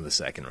 Bottom of the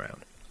second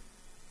round.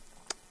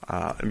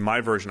 In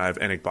my version, I have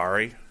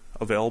Enagbare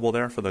available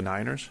there for the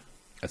Niners.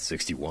 At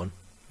 61?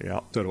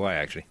 Yeah. So do I,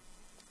 actually.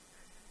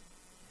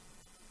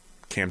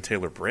 Cam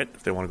Taylor-Britt,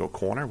 if they want to go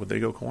corner, would they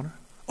go corner?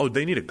 Oh,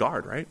 they need a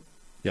guard, right?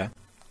 Yeah.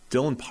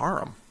 Dylan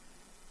Parham,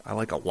 I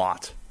like a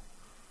lot.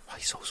 Oh,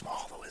 he's so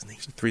small, though, isn't he?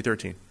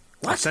 313.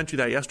 What? I sent you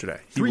that yesterday.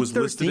 He was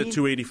listed at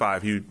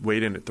 285. He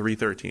weighed in at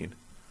 313.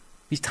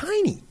 He's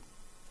tiny.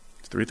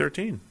 It's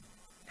 313.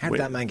 How did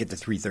that man get to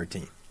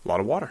 313? A lot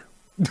of water.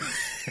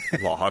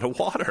 A lot of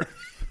water.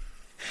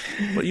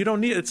 But you don't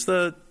need it's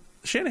the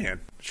Shanahan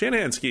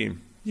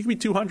scheme. You can be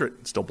 200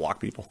 and still block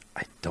people.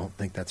 I don't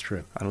think that's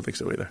true. I don't think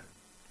so either.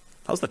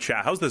 How's the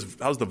chat? How's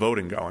the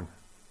voting going?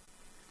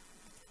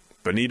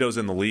 Benito's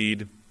in the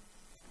lead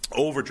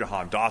over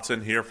Jahan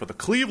Dotson here for the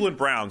Cleveland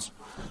Browns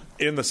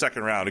in the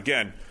second round.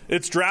 Again,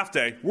 it's draft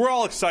day. We're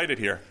all excited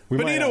here.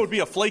 Benito would be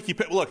a flaky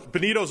pick. Look,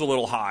 Benito's a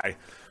little high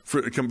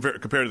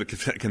compared to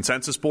the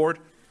consensus board,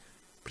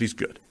 but he's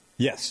good.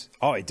 Yes.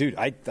 Oh, dude,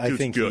 I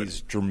think good.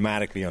 He's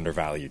dramatically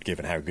undervalued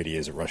given how good he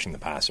is at rushing the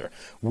passer.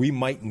 We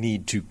might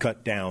need to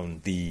cut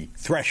down the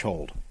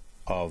threshold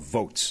of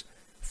votes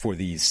for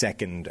these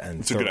second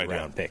and third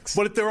round picks.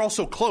 But they're all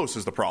so close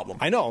is the problem.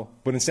 I know,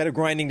 but instead of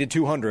grinding to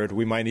 200,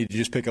 we might need to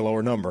just pick a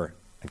lower number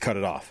and cut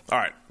it off. All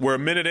right, we're a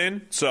minute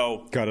in,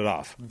 so cut it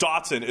off.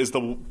 Dotson is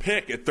the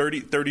pick at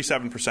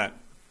 37%,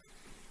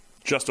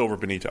 just over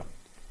Benito.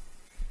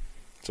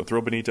 So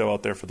throw Benito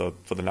out there for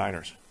the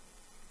Niners.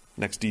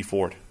 Next, D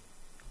Ford.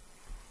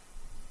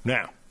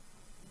 Now,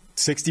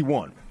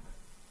 61.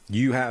 I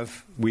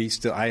have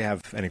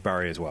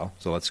Enagbare as well,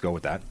 so let's go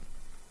with that.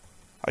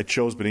 I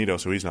chose Benito,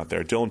 so he's not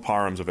there. Dylan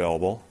Parham's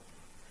available.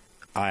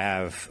 I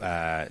have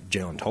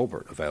Jalen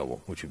Tolbert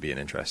available, which would be an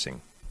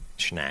interesting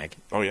snag.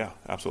 Oh, yeah,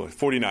 absolutely.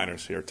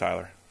 49ers here,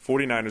 Tyler.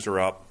 49ers are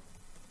up.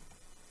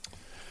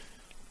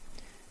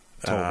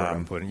 Tolbert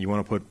I'm putting. You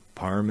want to put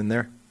Parham in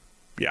there?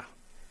 Yeah.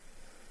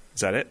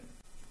 Is that it?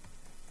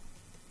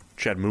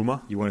 Chad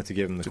Muma? You wanted to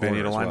give him the Do they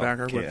need corner a as well.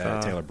 linebacker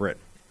with Taylor-Britt.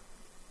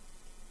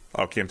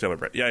 Oh, Cam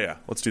Taylor-Britt. Yeah.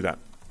 Let's do that.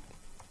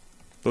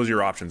 Those are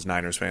your options,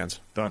 Niners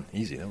fans. Done.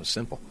 Easy. That was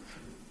simple.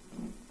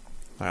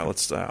 All right,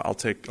 let's. I'll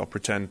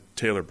pretend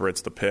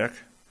Taylor-Britt's the pick,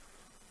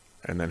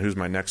 and then who's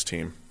my next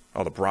team?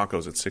 Oh, the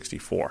Broncos at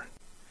 64.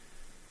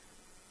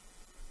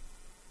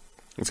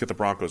 Let's get the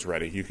Broncos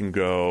ready. You can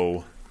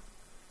go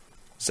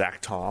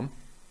Zach Tom,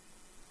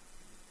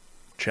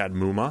 Chad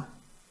Muma,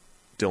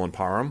 Dylan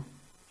Parham.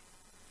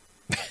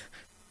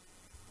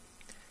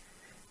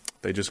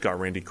 They just got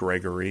Randy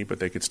Gregory,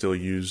 but they could still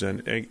use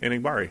an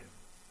Enagbare.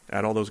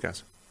 Add all those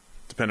guys,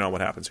 depending on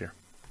what happens here.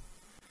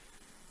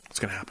 What's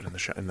going to happen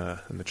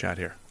in the chat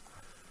here?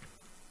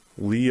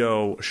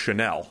 Leo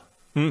Chanel,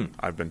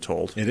 I've been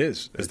told. It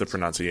is the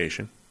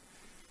pronunciation.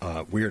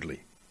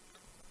 Weirdly.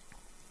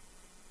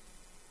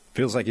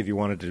 Feels like if you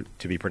wanted it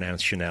to be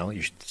pronounced Chanel,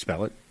 you should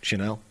spell it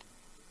Chanel.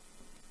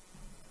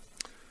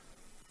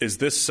 Is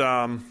this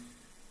the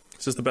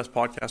best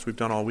podcast we've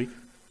done all week?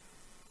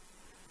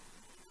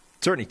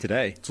 Certainly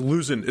today. It's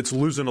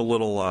losing a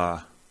little.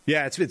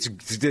 Yeah, it's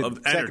the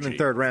second and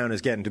third round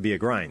is getting to be a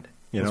grind.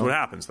 That's what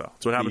happens, though.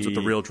 That's what happens with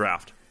the real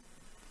draft.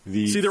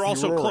 See, they're all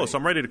so close.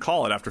 I'm ready to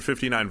call it after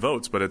 59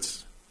 votes, but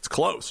it's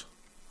close.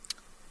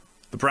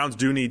 The Browns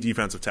do need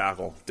defensive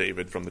tackle,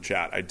 David, from the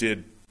chat. I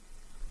did.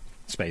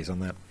 Space on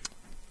that?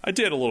 I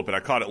did a little bit.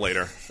 I caught it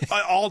later.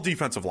 All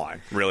defensive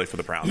line, really, for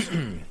the Browns.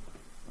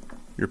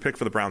 Your pick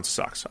for the Browns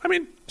sucks. I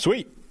mean,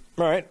 sweet.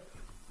 All right.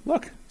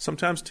 Look,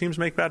 sometimes teams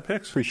make bad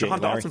picks. Appreciate Jahan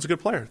it, Larry. Dawson's a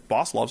good player.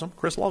 Boss loves him.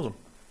 Chris loves him.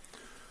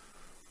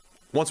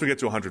 Once we get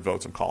to 100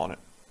 votes, I'm calling it.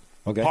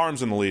 Okay.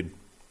 Parham's in the lead.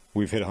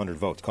 We've hit 100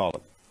 votes. Call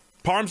it.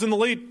 Parham's in the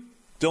lead.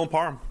 Dylan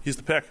Parham. He's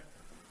the pick.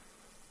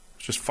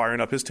 Was just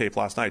firing up his tape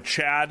last night.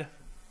 Chad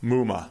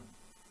Muma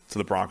to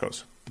the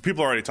Broncos. The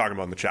people are already talking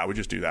about it in the chat. We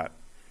just do that.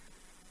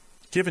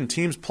 Giving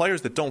teams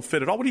players that don't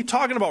fit at all. What are you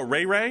talking about,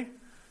 Ray?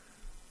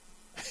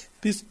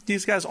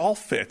 These guys all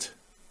fit.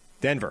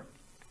 Denver's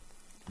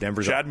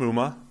Chad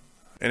Muma,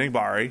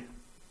 Enigbari,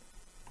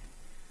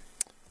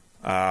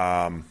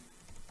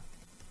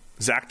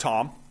 Zach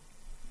Tom.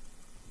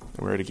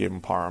 We already gave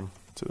him Parham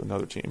to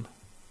another team.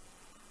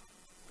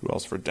 Who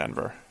else for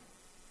Denver?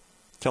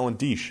 Kellen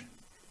Deesh.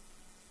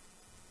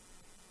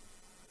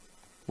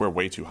 We're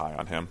way too high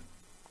on him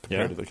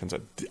compared to the Kansas.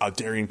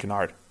 Darian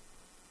Kennard.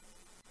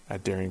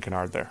 Add Darian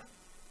Kennard there.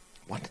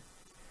 What?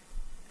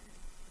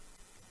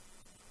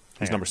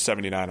 He's number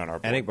 79 on our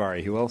board.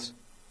 Enigbari, who else?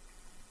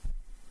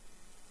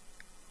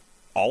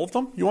 All of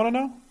them? You want to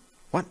know?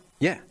 What?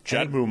 Yeah.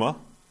 Chad Muma.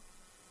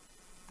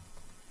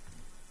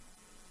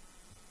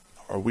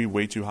 Are we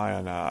way too high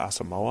on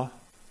Asamoah?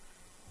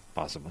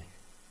 Possibly.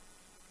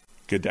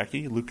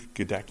 Luke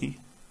Gadecki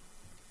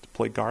to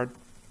play guard.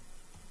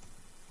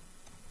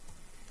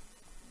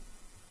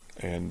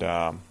 And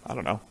I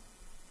don't know.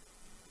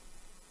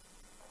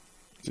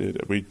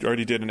 We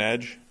already did an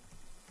edge.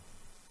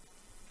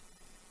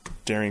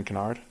 Darian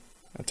Kennard,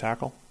 a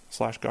tackle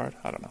 / guard.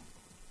 I don't know.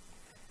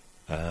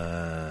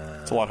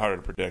 It's a lot harder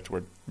to predict.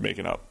 We're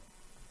making up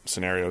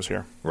scenarios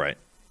here. Right.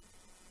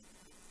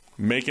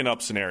 Making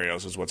up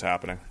scenarios is what's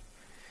happening.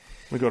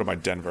 Let me go to my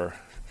Denver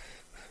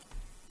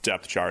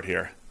depth chart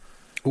here.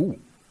 Ooh,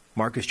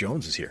 Marcus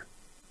Jones is here.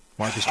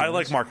 I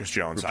like Marcus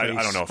Jones. I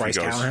don't know if Bryce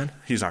he goes. Callahan?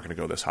 He's not going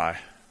to go this high.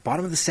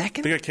 Bottom of the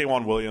second? They got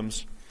K'Wan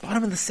Williams.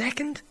 Bottom of the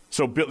second?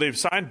 So they've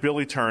signed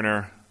Billy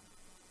Turner.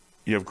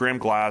 You have Graham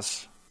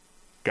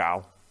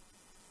Glasgow.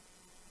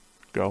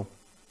 Glasgow.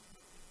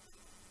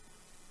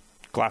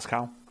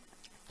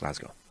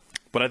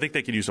 But I think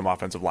they could use some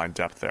offensive line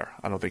depth there.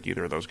 I don't think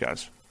either of those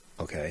guys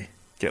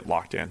get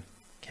locked in.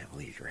 Can't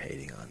believe you're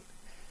hating on.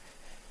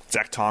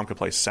 Zach Tom could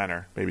play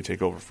center, maybe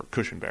take over for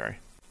Cushenberry.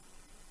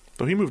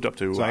 Though he moved up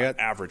to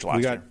average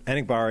last year. We got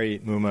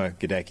Enigbari, Muma,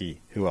 Gadecki.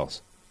 Who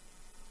else?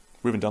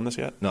 We haven't done this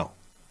yet? No.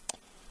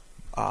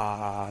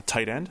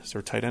 Tight end? Is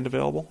there a tight end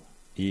available?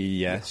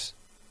 Yes.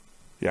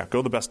 Yeah,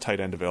 go the best tight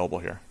end available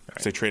here.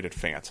 Right. They traded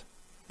Fant.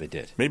 They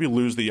did. Maybe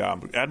lose the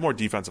add more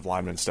defensive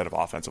linemen instead of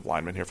offensive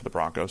linemen here for the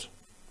Broncos.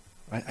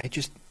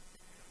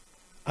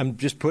 I'm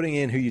just putting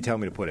in who you tell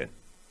me to put in.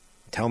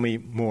 Tell me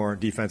more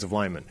defensive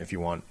linemen if you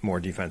want more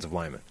defensive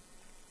linemen.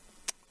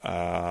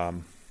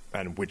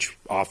 And which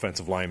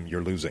offensive lineman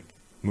you're losing,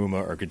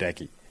 Muma or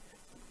Gadecki?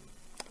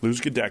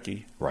 Lose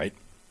Gadecki. Right.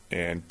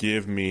 And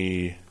give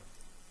me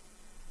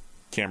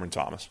Cameron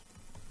Thomas.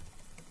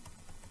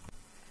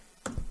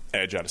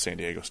 Edge out of San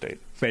Diego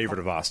State. Favorite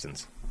of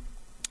Austin's.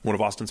 One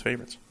of Austin's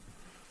favorites.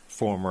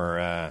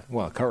 Former,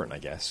 current, I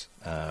guess.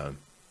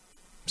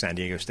 San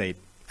Diego State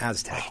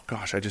Aztec. Oh,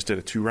 gosh, I just did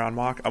a 2-round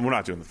mock. We're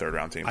not doing the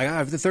third-round team. I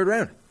have the third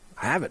round.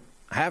 I have it.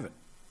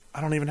 I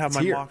don't even have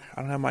my mock.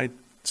 I don't have my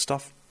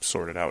stuff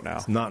sorted out now.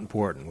 It's not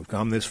important. We've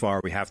come this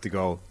far. We have to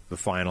go the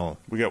final.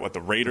 We got,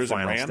 the Raiders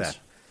and Rams? Step.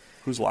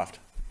 Who's left?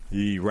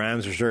 The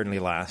Rams are certainly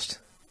last.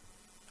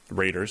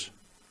 Raiders.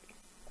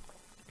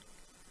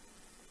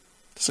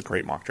 This is a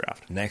great mock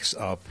draft. Next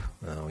up,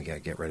 we got to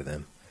get rid of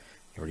them.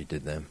 You already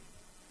did them.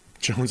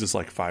 Jones is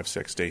like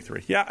 5'6", day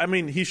 3. Yeah, I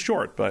mean, he's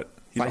short, but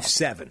he's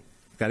 5'7".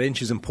 That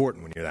inch is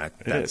important when you're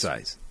that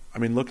size. I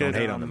mean, Don't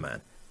hate on the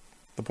man.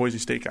 The Boise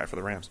State guy for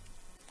the Rams.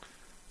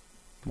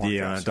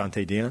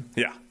 Dante Dion?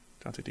 Yeah,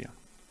 Dante Dion.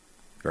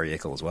 Very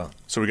ickle as well.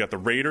 So we got the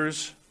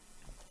Raiders,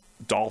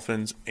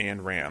 Dolphins,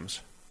 and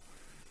Rams.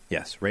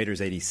 Yes,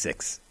 Raiders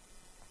 86.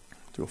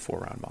 Do a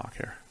 4-round mock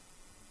here,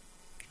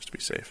 just to be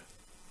safe.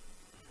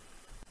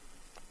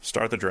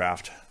 Start the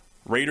draft.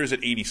 Raiders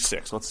at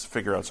 86. Let's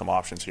figure out some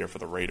options here for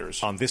the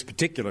Raiders. On this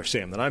particular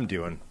sim that I'm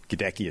doing,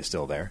 Gadecki is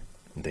still there.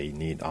 They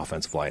need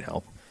offensive line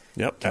help.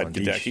 Yep, add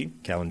Gadecki.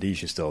 Kellen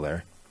Deesh is still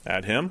there.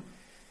 Add him.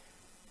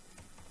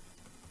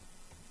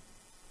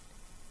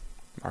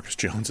 Marcus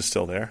Jones is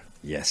still there.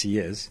 Yes, he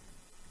is.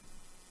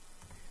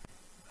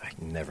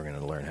 I'm never going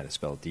to learn how to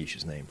spell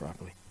Deesh's name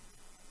properly.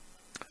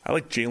 I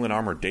like Jalen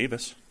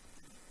Armour-Davis.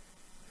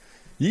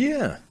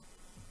 Yeah.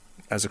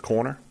 As a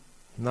corner.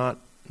 Not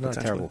a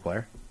terrible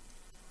player.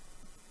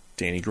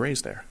 Danny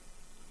Gray's there.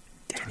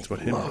 That's what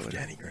him. Love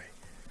Danny Gray.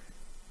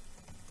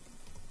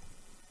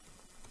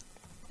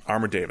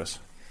 Armour-Davis.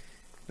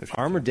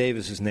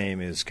 Armour-Davis'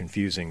 name is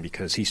confusing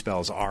because he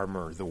spells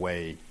armor the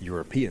way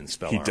Europeans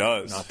spell armor. He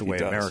does. Not the way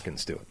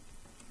Americans do it.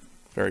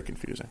 Very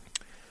confusing.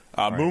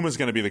 Muma's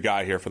going to be the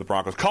guy here for the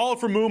Broncos. Call it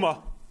for Muma.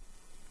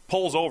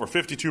 Polls over,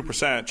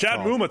 52%. Chad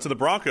Muma to the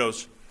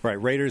Broncos. Right,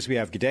 Raiders, we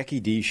have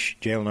Gadecki, Deesh,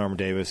 Jalen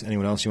Armour-Davis.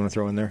 Anyone else you want to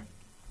throw in there?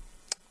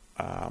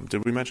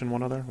 Did we mention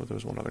one other? Well, there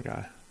was one other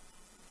guy.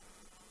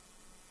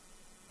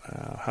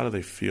 How do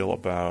they feel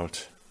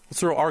about... Let's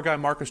throw our guy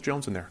Marcus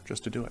Jones in there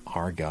just to do it.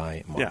 Our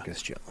guy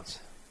Marcus Jones.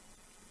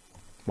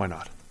 Why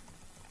not?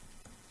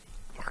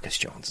 Marcus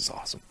Jones is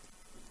awesome.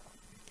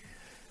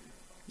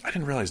 I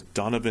didn't realize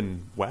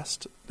Donovan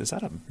West. Is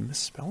that a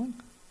misspelling?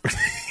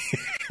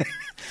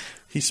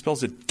 He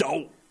spells it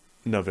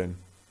Donovan.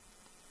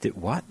 Did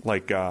what?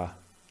 Like, I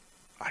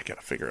got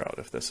to figure out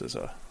if this is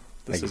a...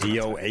 This like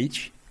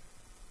D-O-H?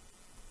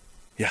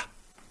 Yeah.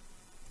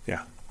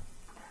 Yeah.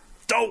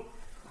 Dope!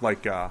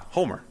 Like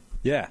Homer.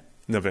 Yeah.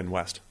 Nevin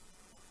West.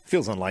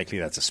 Feels unlikely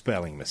that's a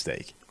spelling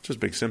mistake. Just a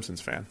big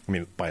Simpsons fan. I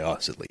mean, by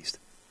us at least.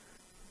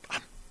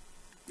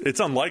 It's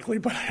unlikely,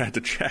 but I had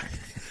to check.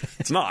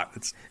 It's not.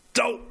 It's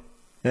dope.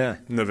 Yeah.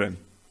 Nevin.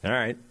 All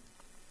right.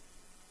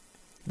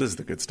 This is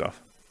the good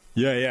stuff.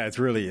 Yeah, it's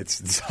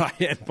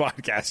high-end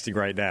podcasting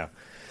right now.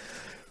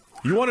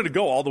 You wanted to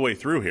go all the way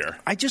through here.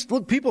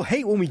 Look, people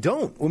hate when we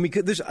don't.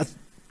 There's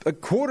a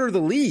quarter of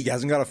the league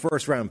hasn't got a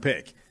first-round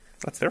pick.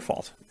 That's their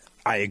fault.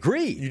 I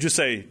agree. You just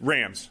say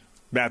Rams,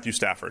 Matthew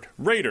Stafford.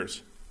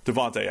 Raiders,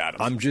 Devontae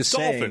Adams. I'm just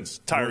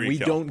Dolphins, saying, when we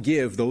don't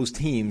give those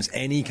teams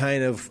any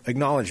kind of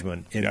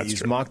acknowledgement in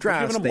these mock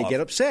drafts, they get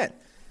upset.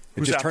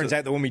 It just turns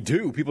out that when we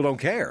do, people don't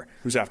care.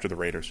 Who's after the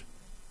Raiders?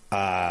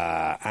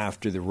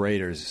 After the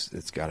Raiders,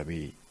 it's got to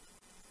be...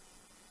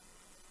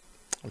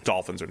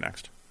 Dolphins are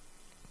next.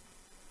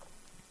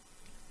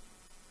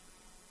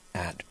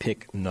 At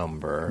pick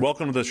number...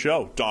 Welcome to the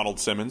show, Donald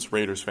Simmons,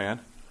 Raiders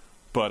fan.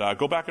 But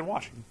go back and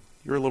watch.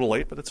 You're a little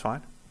late, but it's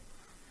fine.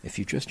 If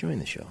you just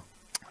joined the show.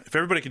 If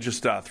everybody could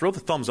just throw the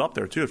thumbs up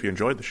there, too, if you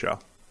enjoyed the show.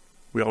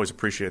 We always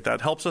appreciate that.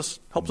 It helps us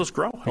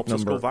grow. Helps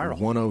us go viral.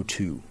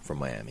 102 from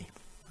Miami.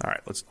 All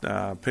right, let's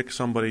pick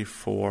somebody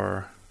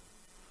for...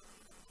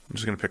 I'm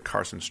just going to pick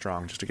Carson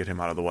Strong just to get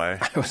him out of the way.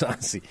 I was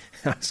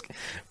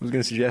going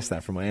to suggest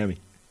that for Miami.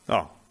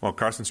 Oh, well,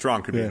 Carson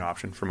Strong could be an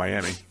option for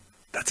Miami.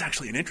 That's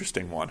actually an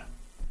interesting one.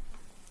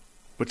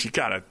 But you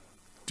got to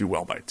do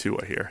well by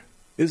Tua here.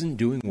 Isn't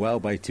doing well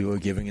by Tua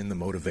giving him the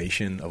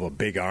motivation of a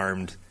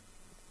big-armed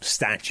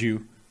statue?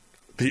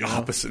 The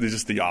opposite.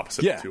 Just the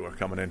opposite of Tua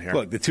coming in here.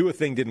 Look, the Tua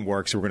thing didn't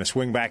work, so we're going to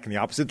swing back in the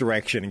opposite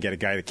direction and get a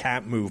guy that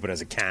can't move but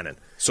has a cannon.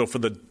 So for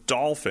the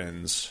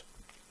Dolphins,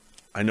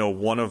 I know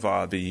one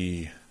of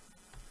the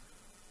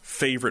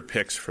favorite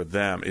picks for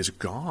them is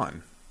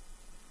gone,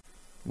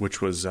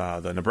 which was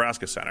the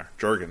Nebraska center,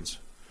 Juergens.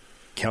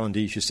 Kellen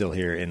Deesh is still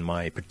here in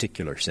my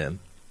particular sim.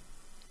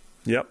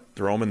 Yep,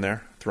 throw him in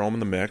there. Throw him in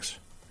the mix.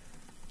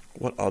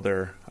 What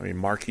other? I mean,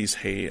 Marquise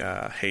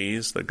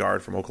Hayes, the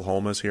guard from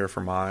Oklahoma, is here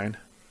for mine.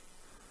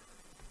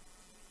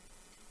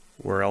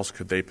 Where else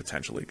could they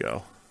potentially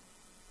go?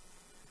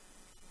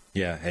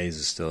 Yeah, Hayes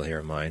is still here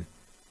in mine.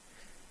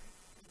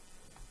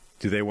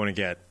 Do they want to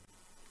get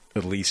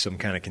at least some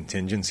kind of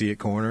contingency at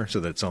corner so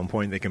that at some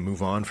point they can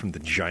move on from the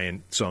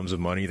giant sums of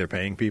money they're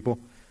paying people?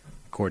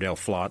 Cordell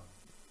Flott.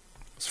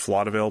 Is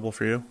Flott available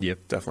for you?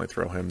 Yep. Definitely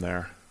throw him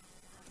there.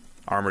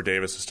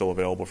 Armour-Davis is still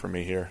available for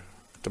me here.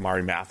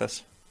 Damari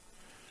Mathis.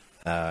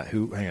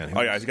 Hang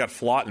on. He's got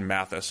Flott and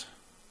Mathis.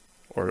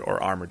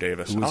 Or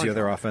Armour-Davis. Who was the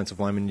other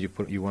offensive lineman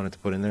you wanted to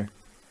put in there?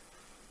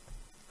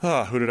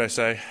 Who did I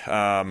say?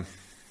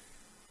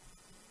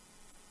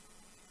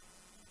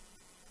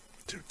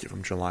 Dude, give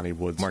him Jelani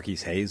Woods.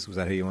 Marquise Hayes, was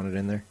that who you wanted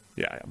in there?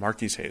 Yeah,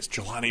 Marquise Hayes.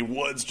 Jelani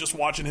Woods, just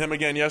watching him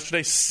again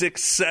yesterday.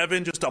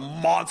 6'7", just a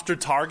monster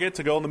target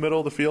to go in the middle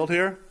of the field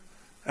here.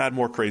 Add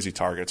more crazy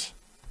targets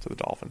to the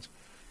Dolphins.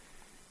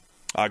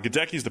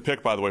 Gadecki's the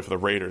pick, by the way, for the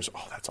Raiders.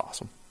 Oh, that's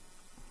awesome.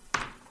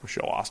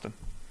 Michelle Austin.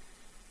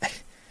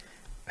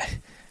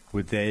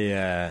 Would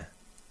they,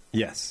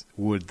 yes,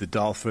 would the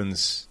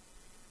Dolphins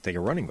take a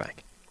running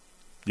back?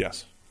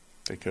 Yes,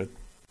 they could.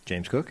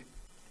 James Cook?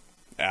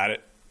 Add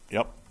it.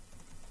 Yep.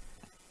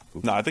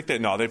 Oops. No, I think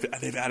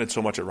they've added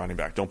so much at running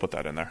back. Don't put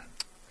that in there.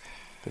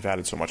 They've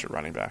added so much at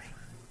running back.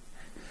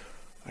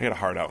 I got a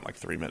hard out in like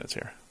 3 minutes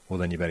here. Well,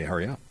 then you better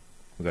hurry up.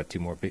 We've got two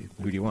more people.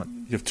 Who do you want?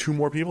 You have two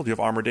more people? Do you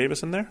have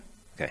Armour-Davis in there?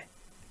 Okay.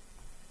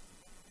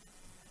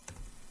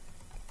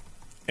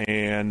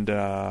 And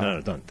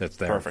no, done. That's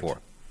there. Perfect. 4.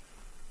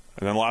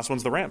 And then the last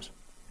one's the Rams.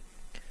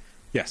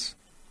 Yes.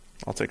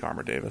 I'll take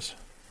Armour-Davis.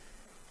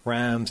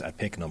 Rams at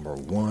pick number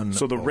 1.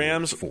 So the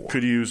Rams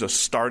could use a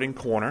starting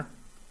corner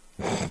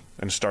and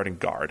a starting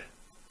guard.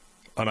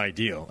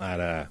 Unideal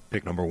at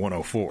pick number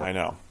 104. I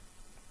know.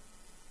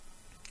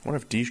 I wonder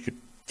if Deesh could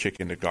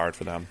kick into guard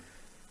for them.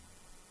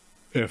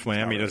 If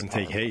Miami doesn't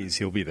take Hayes,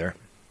 he'll be there.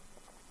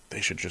 They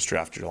should just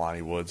draft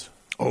Jelani Woods.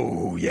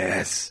 Oh,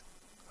 yes.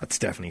 That's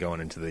definitely going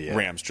into the...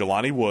 Rams.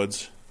 Jelani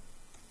Woods.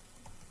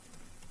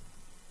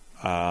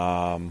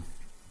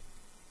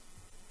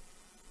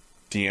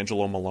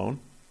 D'Angelo Malone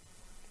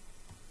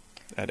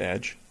at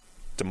edge.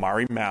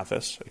 Damari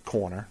Mathis at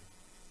corner.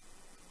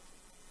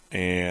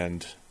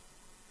 And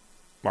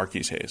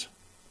Marquise Hayes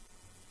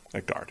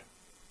at guard.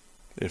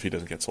 If he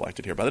doesn't get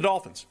selected here by the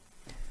Dolphins.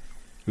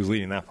 Who's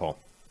leading that poll?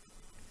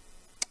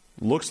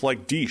 looks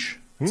like Deesh.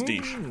 It's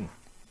Deesh.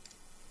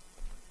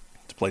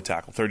 To play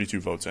tackle. 32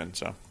 votes in,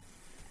 so.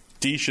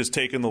 Deesh has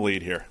taken the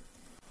lead here.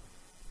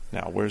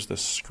 Now, where's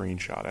this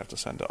screenshot I have to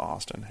send to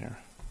Austin here?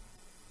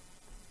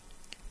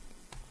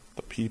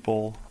 The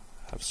people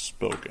have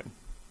spoken.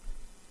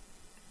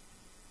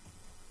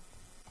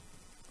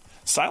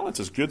 Silence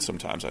is good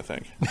sometimes, I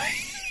think.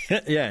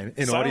 Yeah,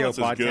 in audio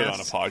Silence is good on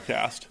a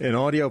podcast. In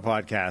audio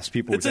podcasts,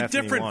 people It's a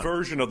different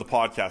version of the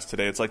podcast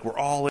today. It's like we're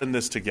all in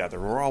this together.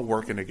 We're all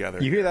working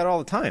together. You hear that all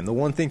the time. The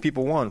one thing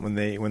people want when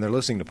they're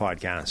listening to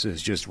podcasts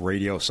is just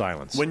radio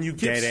silence. When you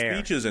give Dead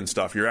speeches and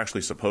stuff, you're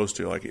actually supposed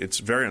to. Like, it's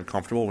very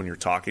uncomfortable when you're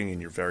talking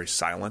and you're very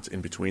silent in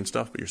between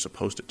stuff, but you're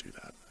supposed to do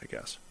that, I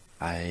guess.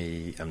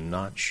 I am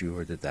not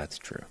sure that that's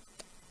true.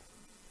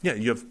 Yeah,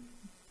 you have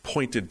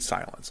pointed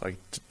silence, like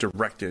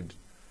directed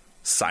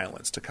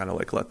silence to kind of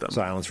like let them.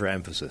 Silence for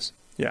emphasis.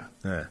 Yeah.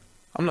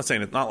 I'm not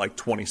saying it's not like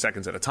 20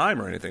 seconds at a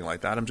time or anything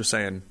like that. I'm just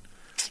saying,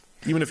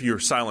 even if you're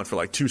silent for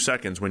like 2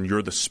 seconds when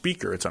you're the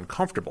speaker, it's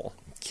uncomfortable.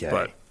 Okay.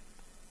 But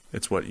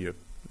it's what you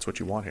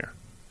want here.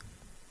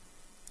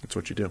 It's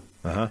what you do.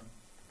 Uh-huh.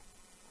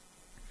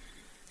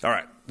 All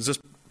right.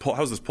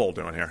 How's this poll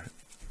doing here?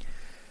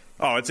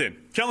 Oh, it's in.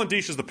 Kellen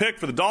Deesh is the pick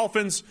for the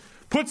Dolphins.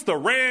 Puts the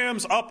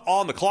Rams up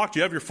on the clock. Do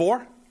you have your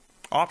 4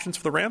 options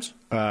for the Rams?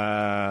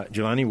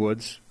 Jelani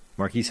Woods,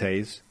 Marquise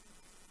Hayes,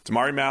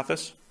 Damari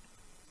Mathis,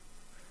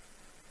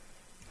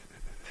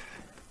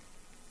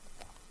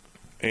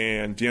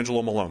 and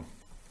D'Angelo Malone,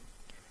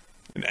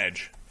 an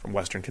edge from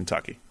Western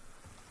Kentucky.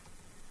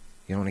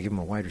 You don't want to give him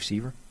a wide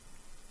receiver?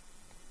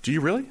 Do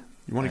you really?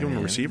 You want to give him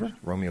a receiver?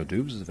 Romeo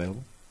Dubes is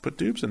available. Put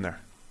Dubes in there.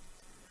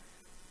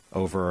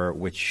 Over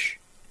which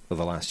of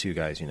the last 2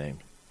 guys you named?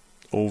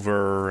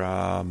 Over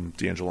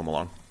D'Angelo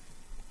Malone.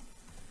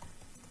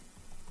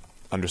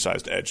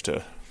 Undersized edge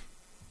to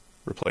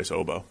replace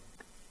Obo.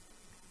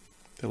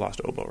 They lost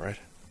Obo, right?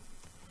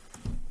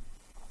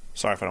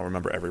 Sorry if I don't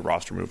remember every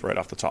roster move right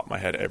off the top of my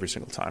head every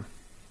single time.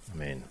 I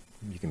mean,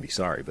 you can be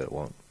sorry, but it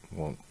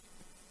won't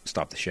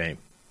stop the shame.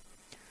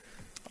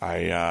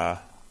 No,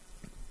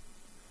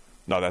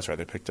 that's right.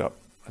 They picked up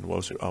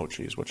Nwosu. Oh,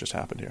 geez, what just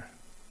happened here?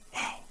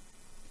 Wow.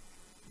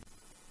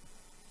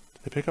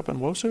 Did they pick up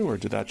Nwosu, or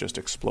did that just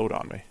explode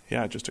on me?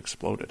 Yeah, it just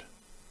exploded.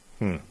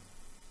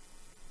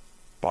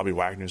 Bobby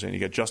Wagner's in. You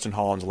get Justin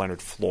Hollins,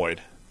 Leonard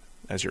Floyd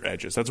as your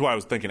edges. That's why I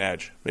was thinking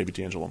edge. Maybe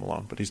D'Angelo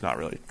Malone, but he's not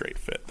really a great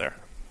fit there.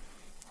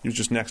 He was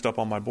just next up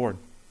on my board.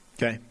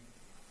 Okay.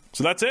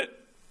 So that's it.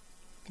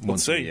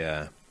 Let's see.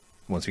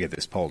 Once we get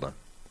this poll done,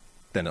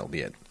 then it'll be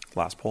it.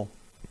 Last poll.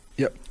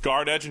 Yep.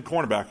 Guard, edge, and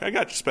cornerback. I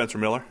got you, Spencer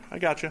Miller. I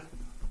got you.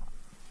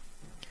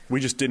 We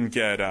just didn't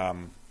get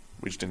an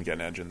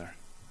edge in there.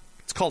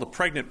 It's called a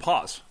pregnant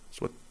pause.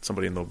 That's what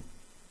somebody in the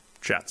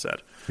chat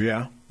said.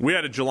 Yeah. We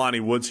had a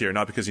Jelani Woods here,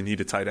 not because he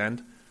needed tight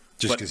end.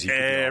 Just because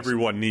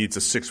everyone needs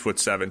a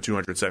 6'7",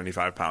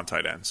 275-pound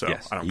tight end. So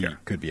yes, I don't care. He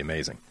could be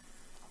amazing.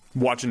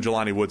 Watching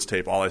Jelani Woods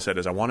tape, all I said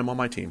is I want him on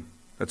my team.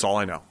 That's all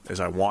I know, is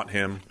I want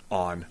him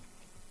on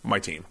my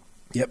team.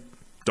 Yep.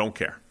 Don't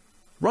care.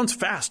 Runs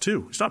fast,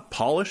 too. He's not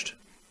polished,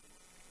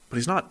 but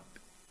he's not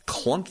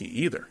clunky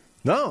either.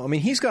 No, I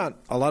mean, he's got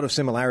a lot of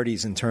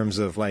similarities in terms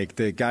of, like,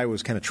 the guy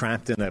was kind of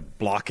trapped in a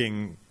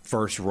blocking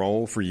first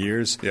role for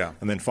years. Yeah.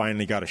 And then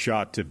finally got a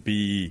shot to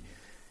be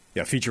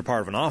a feature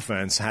part of an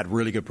offense, had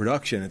really good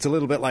production. It's a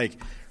little bit like,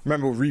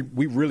 remember, we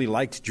really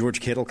liked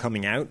George Kittle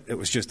coming out. It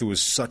was just, there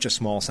was such a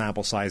small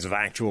sample size of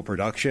actual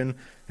production.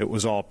 It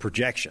was all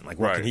projection. Like,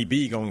 what can he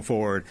be going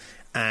forward?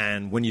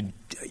 And when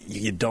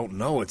you don't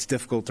know, it's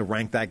difficult to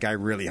rank that guy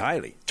really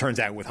highly. Turns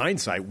out, with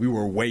hindsight, we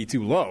were way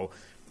too low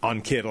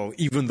on Kittle,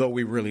 even though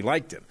we really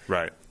liked him.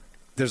 Right.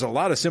 There's a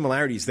lot of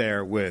similarities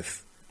there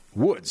with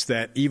Woods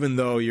that even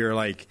though you're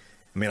like,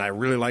 I mean, I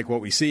really like what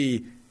we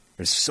see,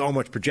 there's so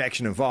much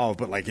projection involved,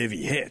 but like if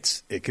he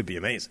hits, it could be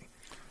amazing.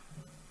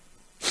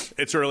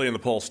 It's early in the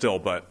poll still,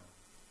 but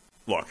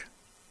look,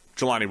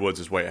 Jelani Woods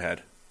is way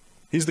ahead.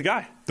 He's the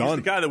guy. Done. He's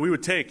the guy that we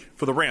would take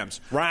for the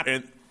Rams. Wrap.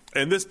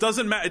 And this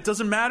doesn't matter. It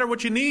doesn't matter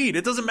what you need.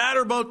 It doesn't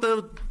matter about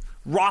the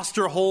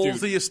roster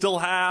holes that you still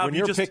have. When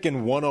you're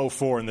picking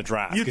 104 in the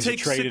draft, you take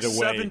traded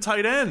 7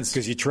 tight ends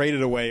because you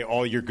traded away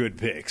all your good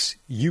picks.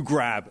 You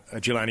grab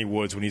Jelani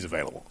Woods when he's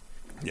available.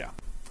 Yeah.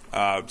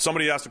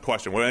 Somebody asked a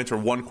question. We'll answer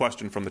one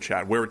question from the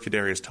chat. Where would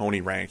Kadarius Toney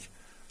rank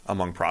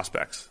among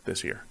prospects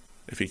this year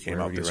if he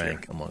came out this year?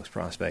 Rank amongst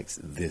prospects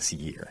this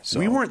year? So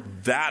we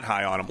weren't that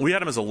high on him. We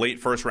had him as a late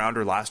first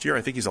rounder last year.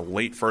 I think he's a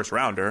late first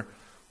rounder,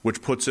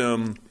 which puts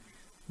him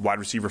wide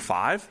receiver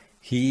 5.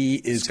 He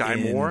is Sky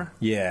Moore.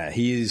 Yeah,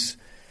 he's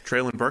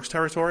Treylon Burks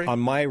territory. On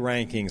my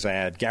rankings, I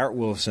had Garrett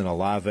Wilson,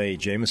 Olave,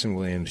 Jameson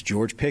Williams,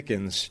 George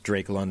Pickens,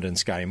 Drake London,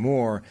 Sky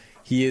Moore.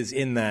 He is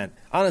in that,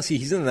 honestly,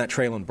 he's in that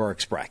Treylon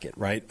Burks bracket,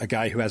 right? A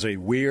guy who has a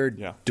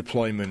weird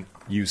deployment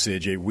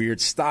usage, a weird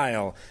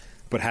style,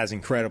 but has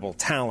incredible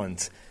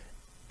talent.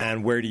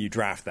 And where do you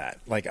draft that?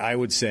 Like, I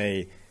would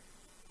say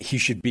he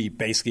should be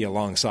basically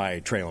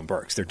alongside Treylon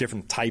Burks. They're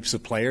different types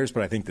of players,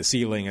 but I think the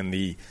ceiling and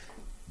the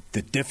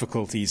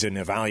difficulties in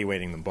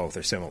evaluating them both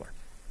are similar.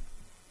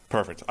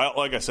 Perfect.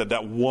 Like I said,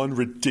 that one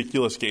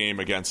ridiculous game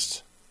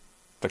against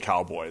the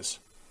Cowboys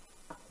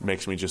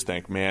makes me just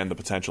think, man, the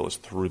potential is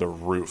through the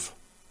roof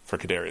for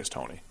Kadarius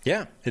Toney.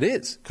 Yeah, it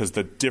is. Because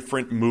the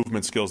different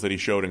movement skills that he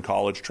showed in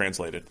college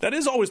translated. That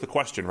is always the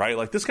question, right?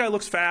 Like, this guy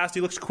looks fast,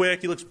 he looks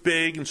quick, he looks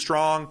big and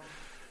strong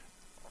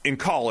in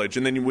college,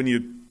 and then when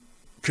you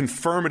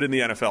confirm it in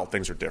the NFL,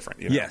 things are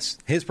different. You know? Yes.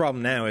 His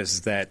problem now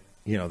is that,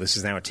 this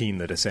is now a team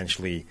that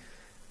essentially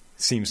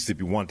seems to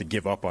want to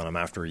give up on him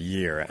after a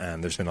year,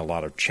 and there's been a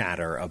lot of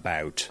chatter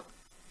about,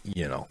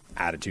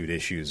 attitude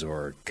issues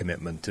or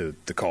commitment to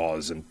the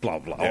cause and blah,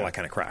 blah, all that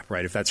kind of crap,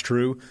 right? If that's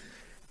true,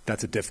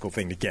 that's a difficult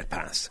thing to get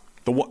past.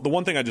 The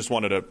one thing I just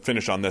wanted to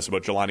finish on this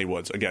about Jelani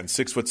Woods, again,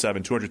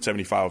 6'7",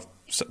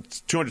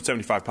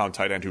 275-pound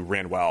tight end who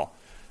ran well.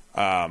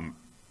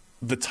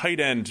 The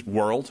tight end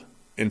world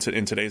in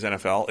today's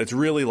NFL, it's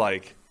really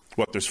like,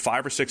 there's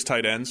 5 or 6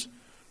 tight ends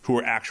who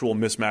are actual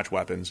mismatch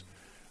weapons,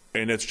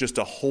 and it's just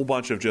a whole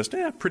bunch of just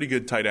pretty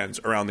good tight ends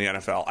around the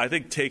NFL. I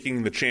think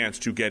taking the chance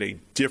to get a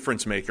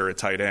difference maker at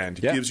tight end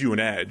gives you an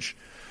edge.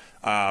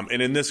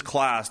 And in this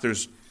class,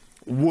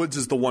 Woods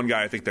is the one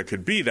guy I think that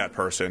could be that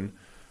person.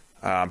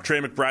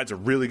 Trey McBride's a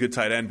really good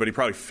tight end, but he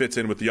probably fits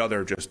in with the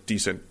other just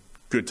decent,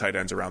 good tight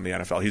ends around the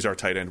NFL. He's our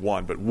tight end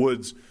 1. But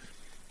Woods,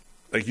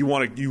 like you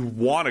want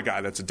a guy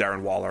that's a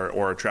Darren Waller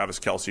or a Travis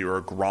Kelce or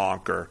a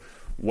Gronk or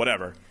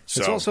whatever. So,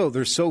 it's also,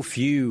 there's so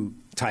few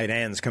tight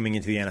ends coming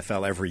into the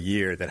NFL every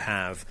year that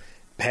have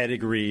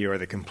pedigree or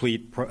the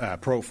complete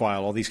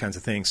profile, all these kinds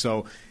of things.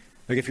 So,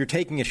 like, if you're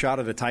taking a shot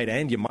at a tight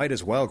end, you might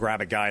as well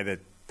grab a guy that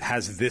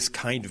has this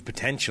kind of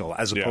potential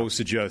as opposed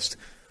to just,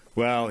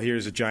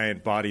 here's a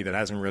giant body that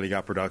hasn't really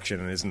got production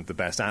and isn't the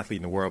best athlete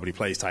in the world, but he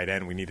plays tight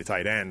end. We need a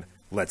tight end.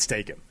 Let's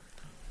take him.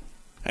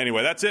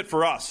 Anyway, that's it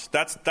for us.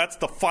 That's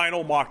the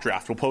final mock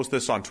draft. We'll post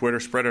this on Twitter,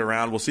 spread it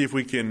around. We'll see if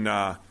we can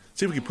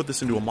put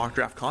this into a mock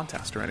draft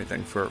contest or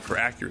anything for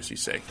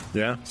accuracy's sake.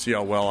 Yeah. See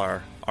how well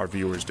our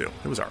viewers do.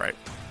 It was all right.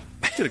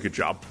 Did a good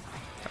job,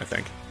 I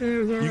think.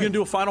 You gonna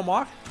do a final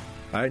mock?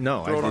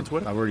 No. Throw it on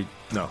Twitter? I've already.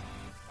 No.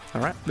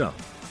 All right. No,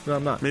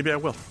 I'm not. Maybe I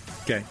will.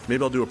 Okay.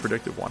 Maybe I'll do a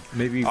predictive one.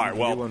 Maybe we'll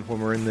do one when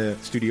we're in the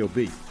Studio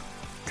B.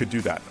 Could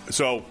do that.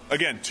 So,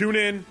 again, tune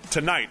in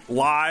tonight,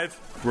 live.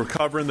 We're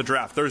covering the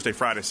draft Thursday,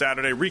 Friday,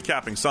 Saturday,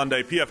 recapping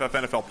Sunday. PFF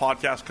NFL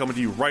podcast coming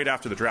to you right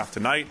after the draft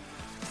tonight.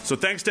 So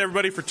thanks to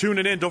everybody for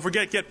tuning in. Don't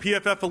forget, get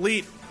PFF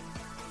Elite.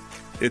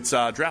 It's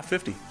Draft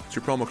 50. It's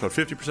your promo code,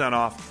 50%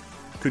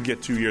 off. Could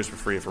get 2 years for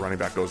free if a running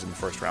back goes in the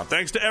first round.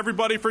 Thanks to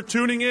everybody for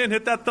tuning in.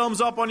 Hit that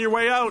thumbs up on your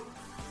way out.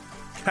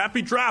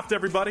 Happy draft,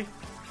 everybody.